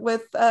good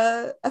with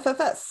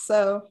FFS.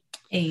 So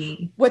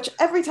which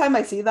every time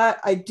I see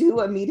that, I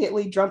do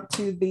immediately jump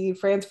to the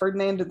Franz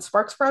Ferdinand and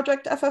Sparks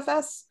Project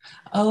FFS.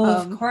 Oh,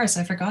 of course.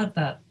 I forgot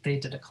that they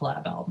did a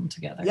collab album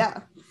together.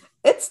 Yeah.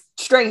 It's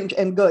strange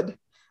and good.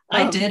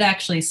 I did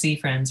actually see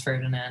Franz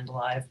Ferdinand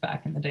live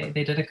back in the day.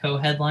 They did a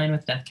co-headline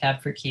with Death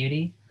Cab for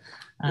Cutie.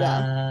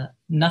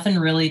 Nothing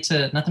really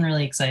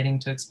exciting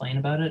to explain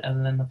about it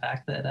other than the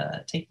fact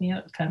that Take Me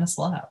Out kind of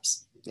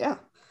slaps. Yeah.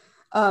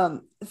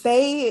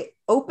 They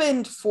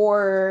opened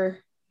for,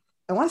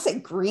 I want to say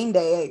Green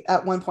Day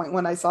at one point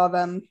when I saw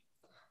them.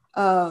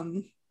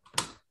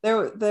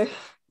 They're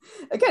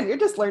again, you're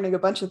just learning a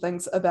bunch of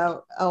things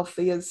about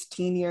Althea's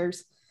teen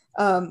years.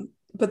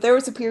 But there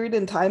was a period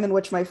in time in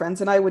which my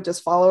friends and I would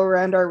just follow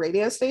around our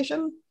radio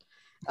station.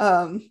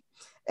 And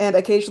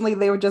occasionally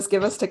they would just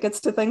give us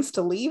tickets to things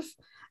to leave.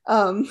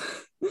 So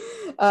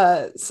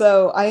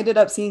I ended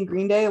up seeing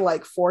Green Day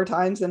like 4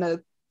 times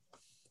in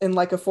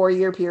like a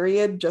 4-year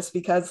period, just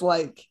because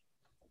like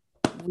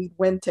we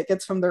win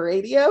tickets from the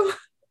radio.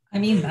 I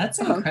mean, that's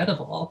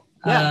incredible.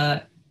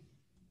 Yeah.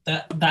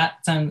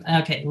 That sounds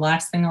okay.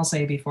 Last thing I'll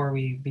say before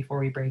we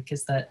break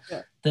is that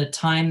the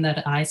time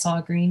that I saw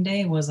Green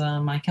Day was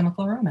My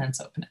Chemical Romance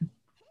opening.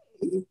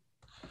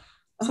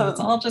 So it's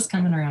all just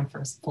coming around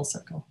for full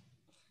circle.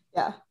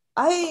 Yeah.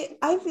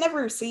 I've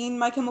never seen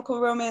My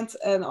Chemical Romance,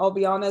 and I'll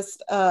be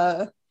honest,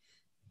 I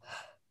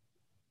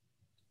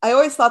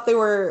always thought they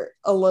were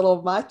a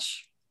little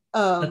much.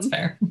 That's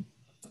fair.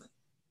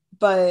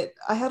 But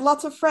I had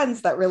lots of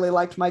friends that really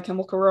liked My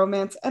Chemical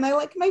Romance, and I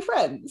like my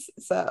friends.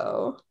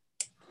 So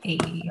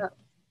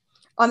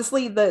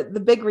honestly,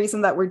 the big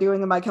reason that we're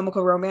doing a My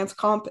Chemical Romance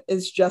comp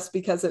is just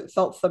because it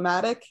felt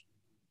thematic.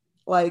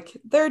 Like,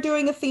 they're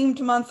doing a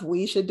themed month,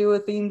 we should do a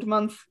themed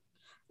month.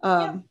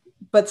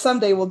 But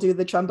someday we'll do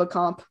the Chumba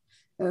comp,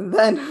 and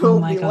then Oh we'll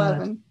my be God.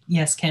 11.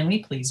 Yes, can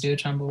we please do a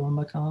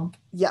Chumbawamba comp?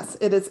 Yes,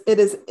 it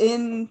is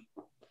in.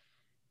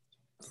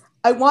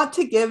 I want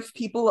to give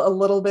people a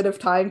little bit of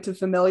time to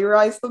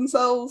familiarize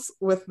themselves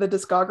with the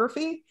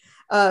discography,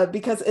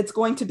 because it's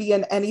going to be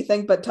an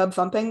anything but tub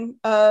thumping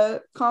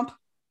comp.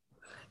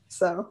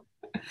 So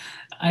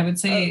I would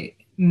say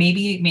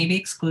maybe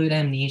exclude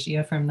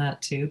Amnesia from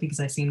that too,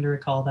 because I seem to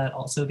recall that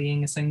also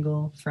being a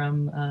single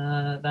from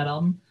that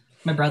album.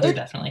 My brother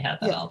definitely had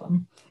that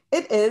album.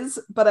 It is,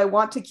 but I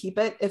want to keep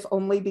it, if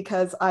only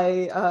because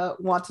I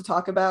want to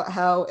talk about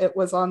how it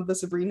was on the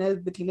Sabrina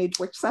the Teenage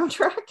Witch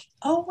soundtrack.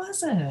 Oh,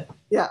 was it?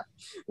 Yeah,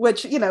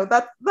 which,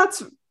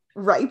 that's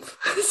ripe.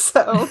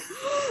 So,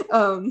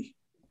 I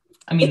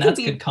mean, that's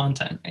good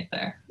content right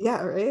there.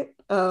 Yeah, right.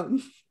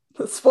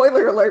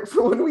 Spoiler alert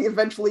for when we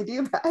eventually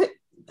do that.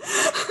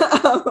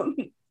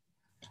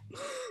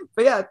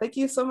 But yeah, thank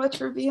you so much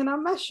for being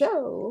on my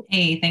show.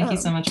 Hey, thank you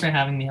so much for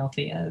having me,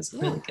 Althea. It was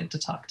really good to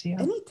talk to you.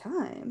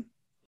 Anytime.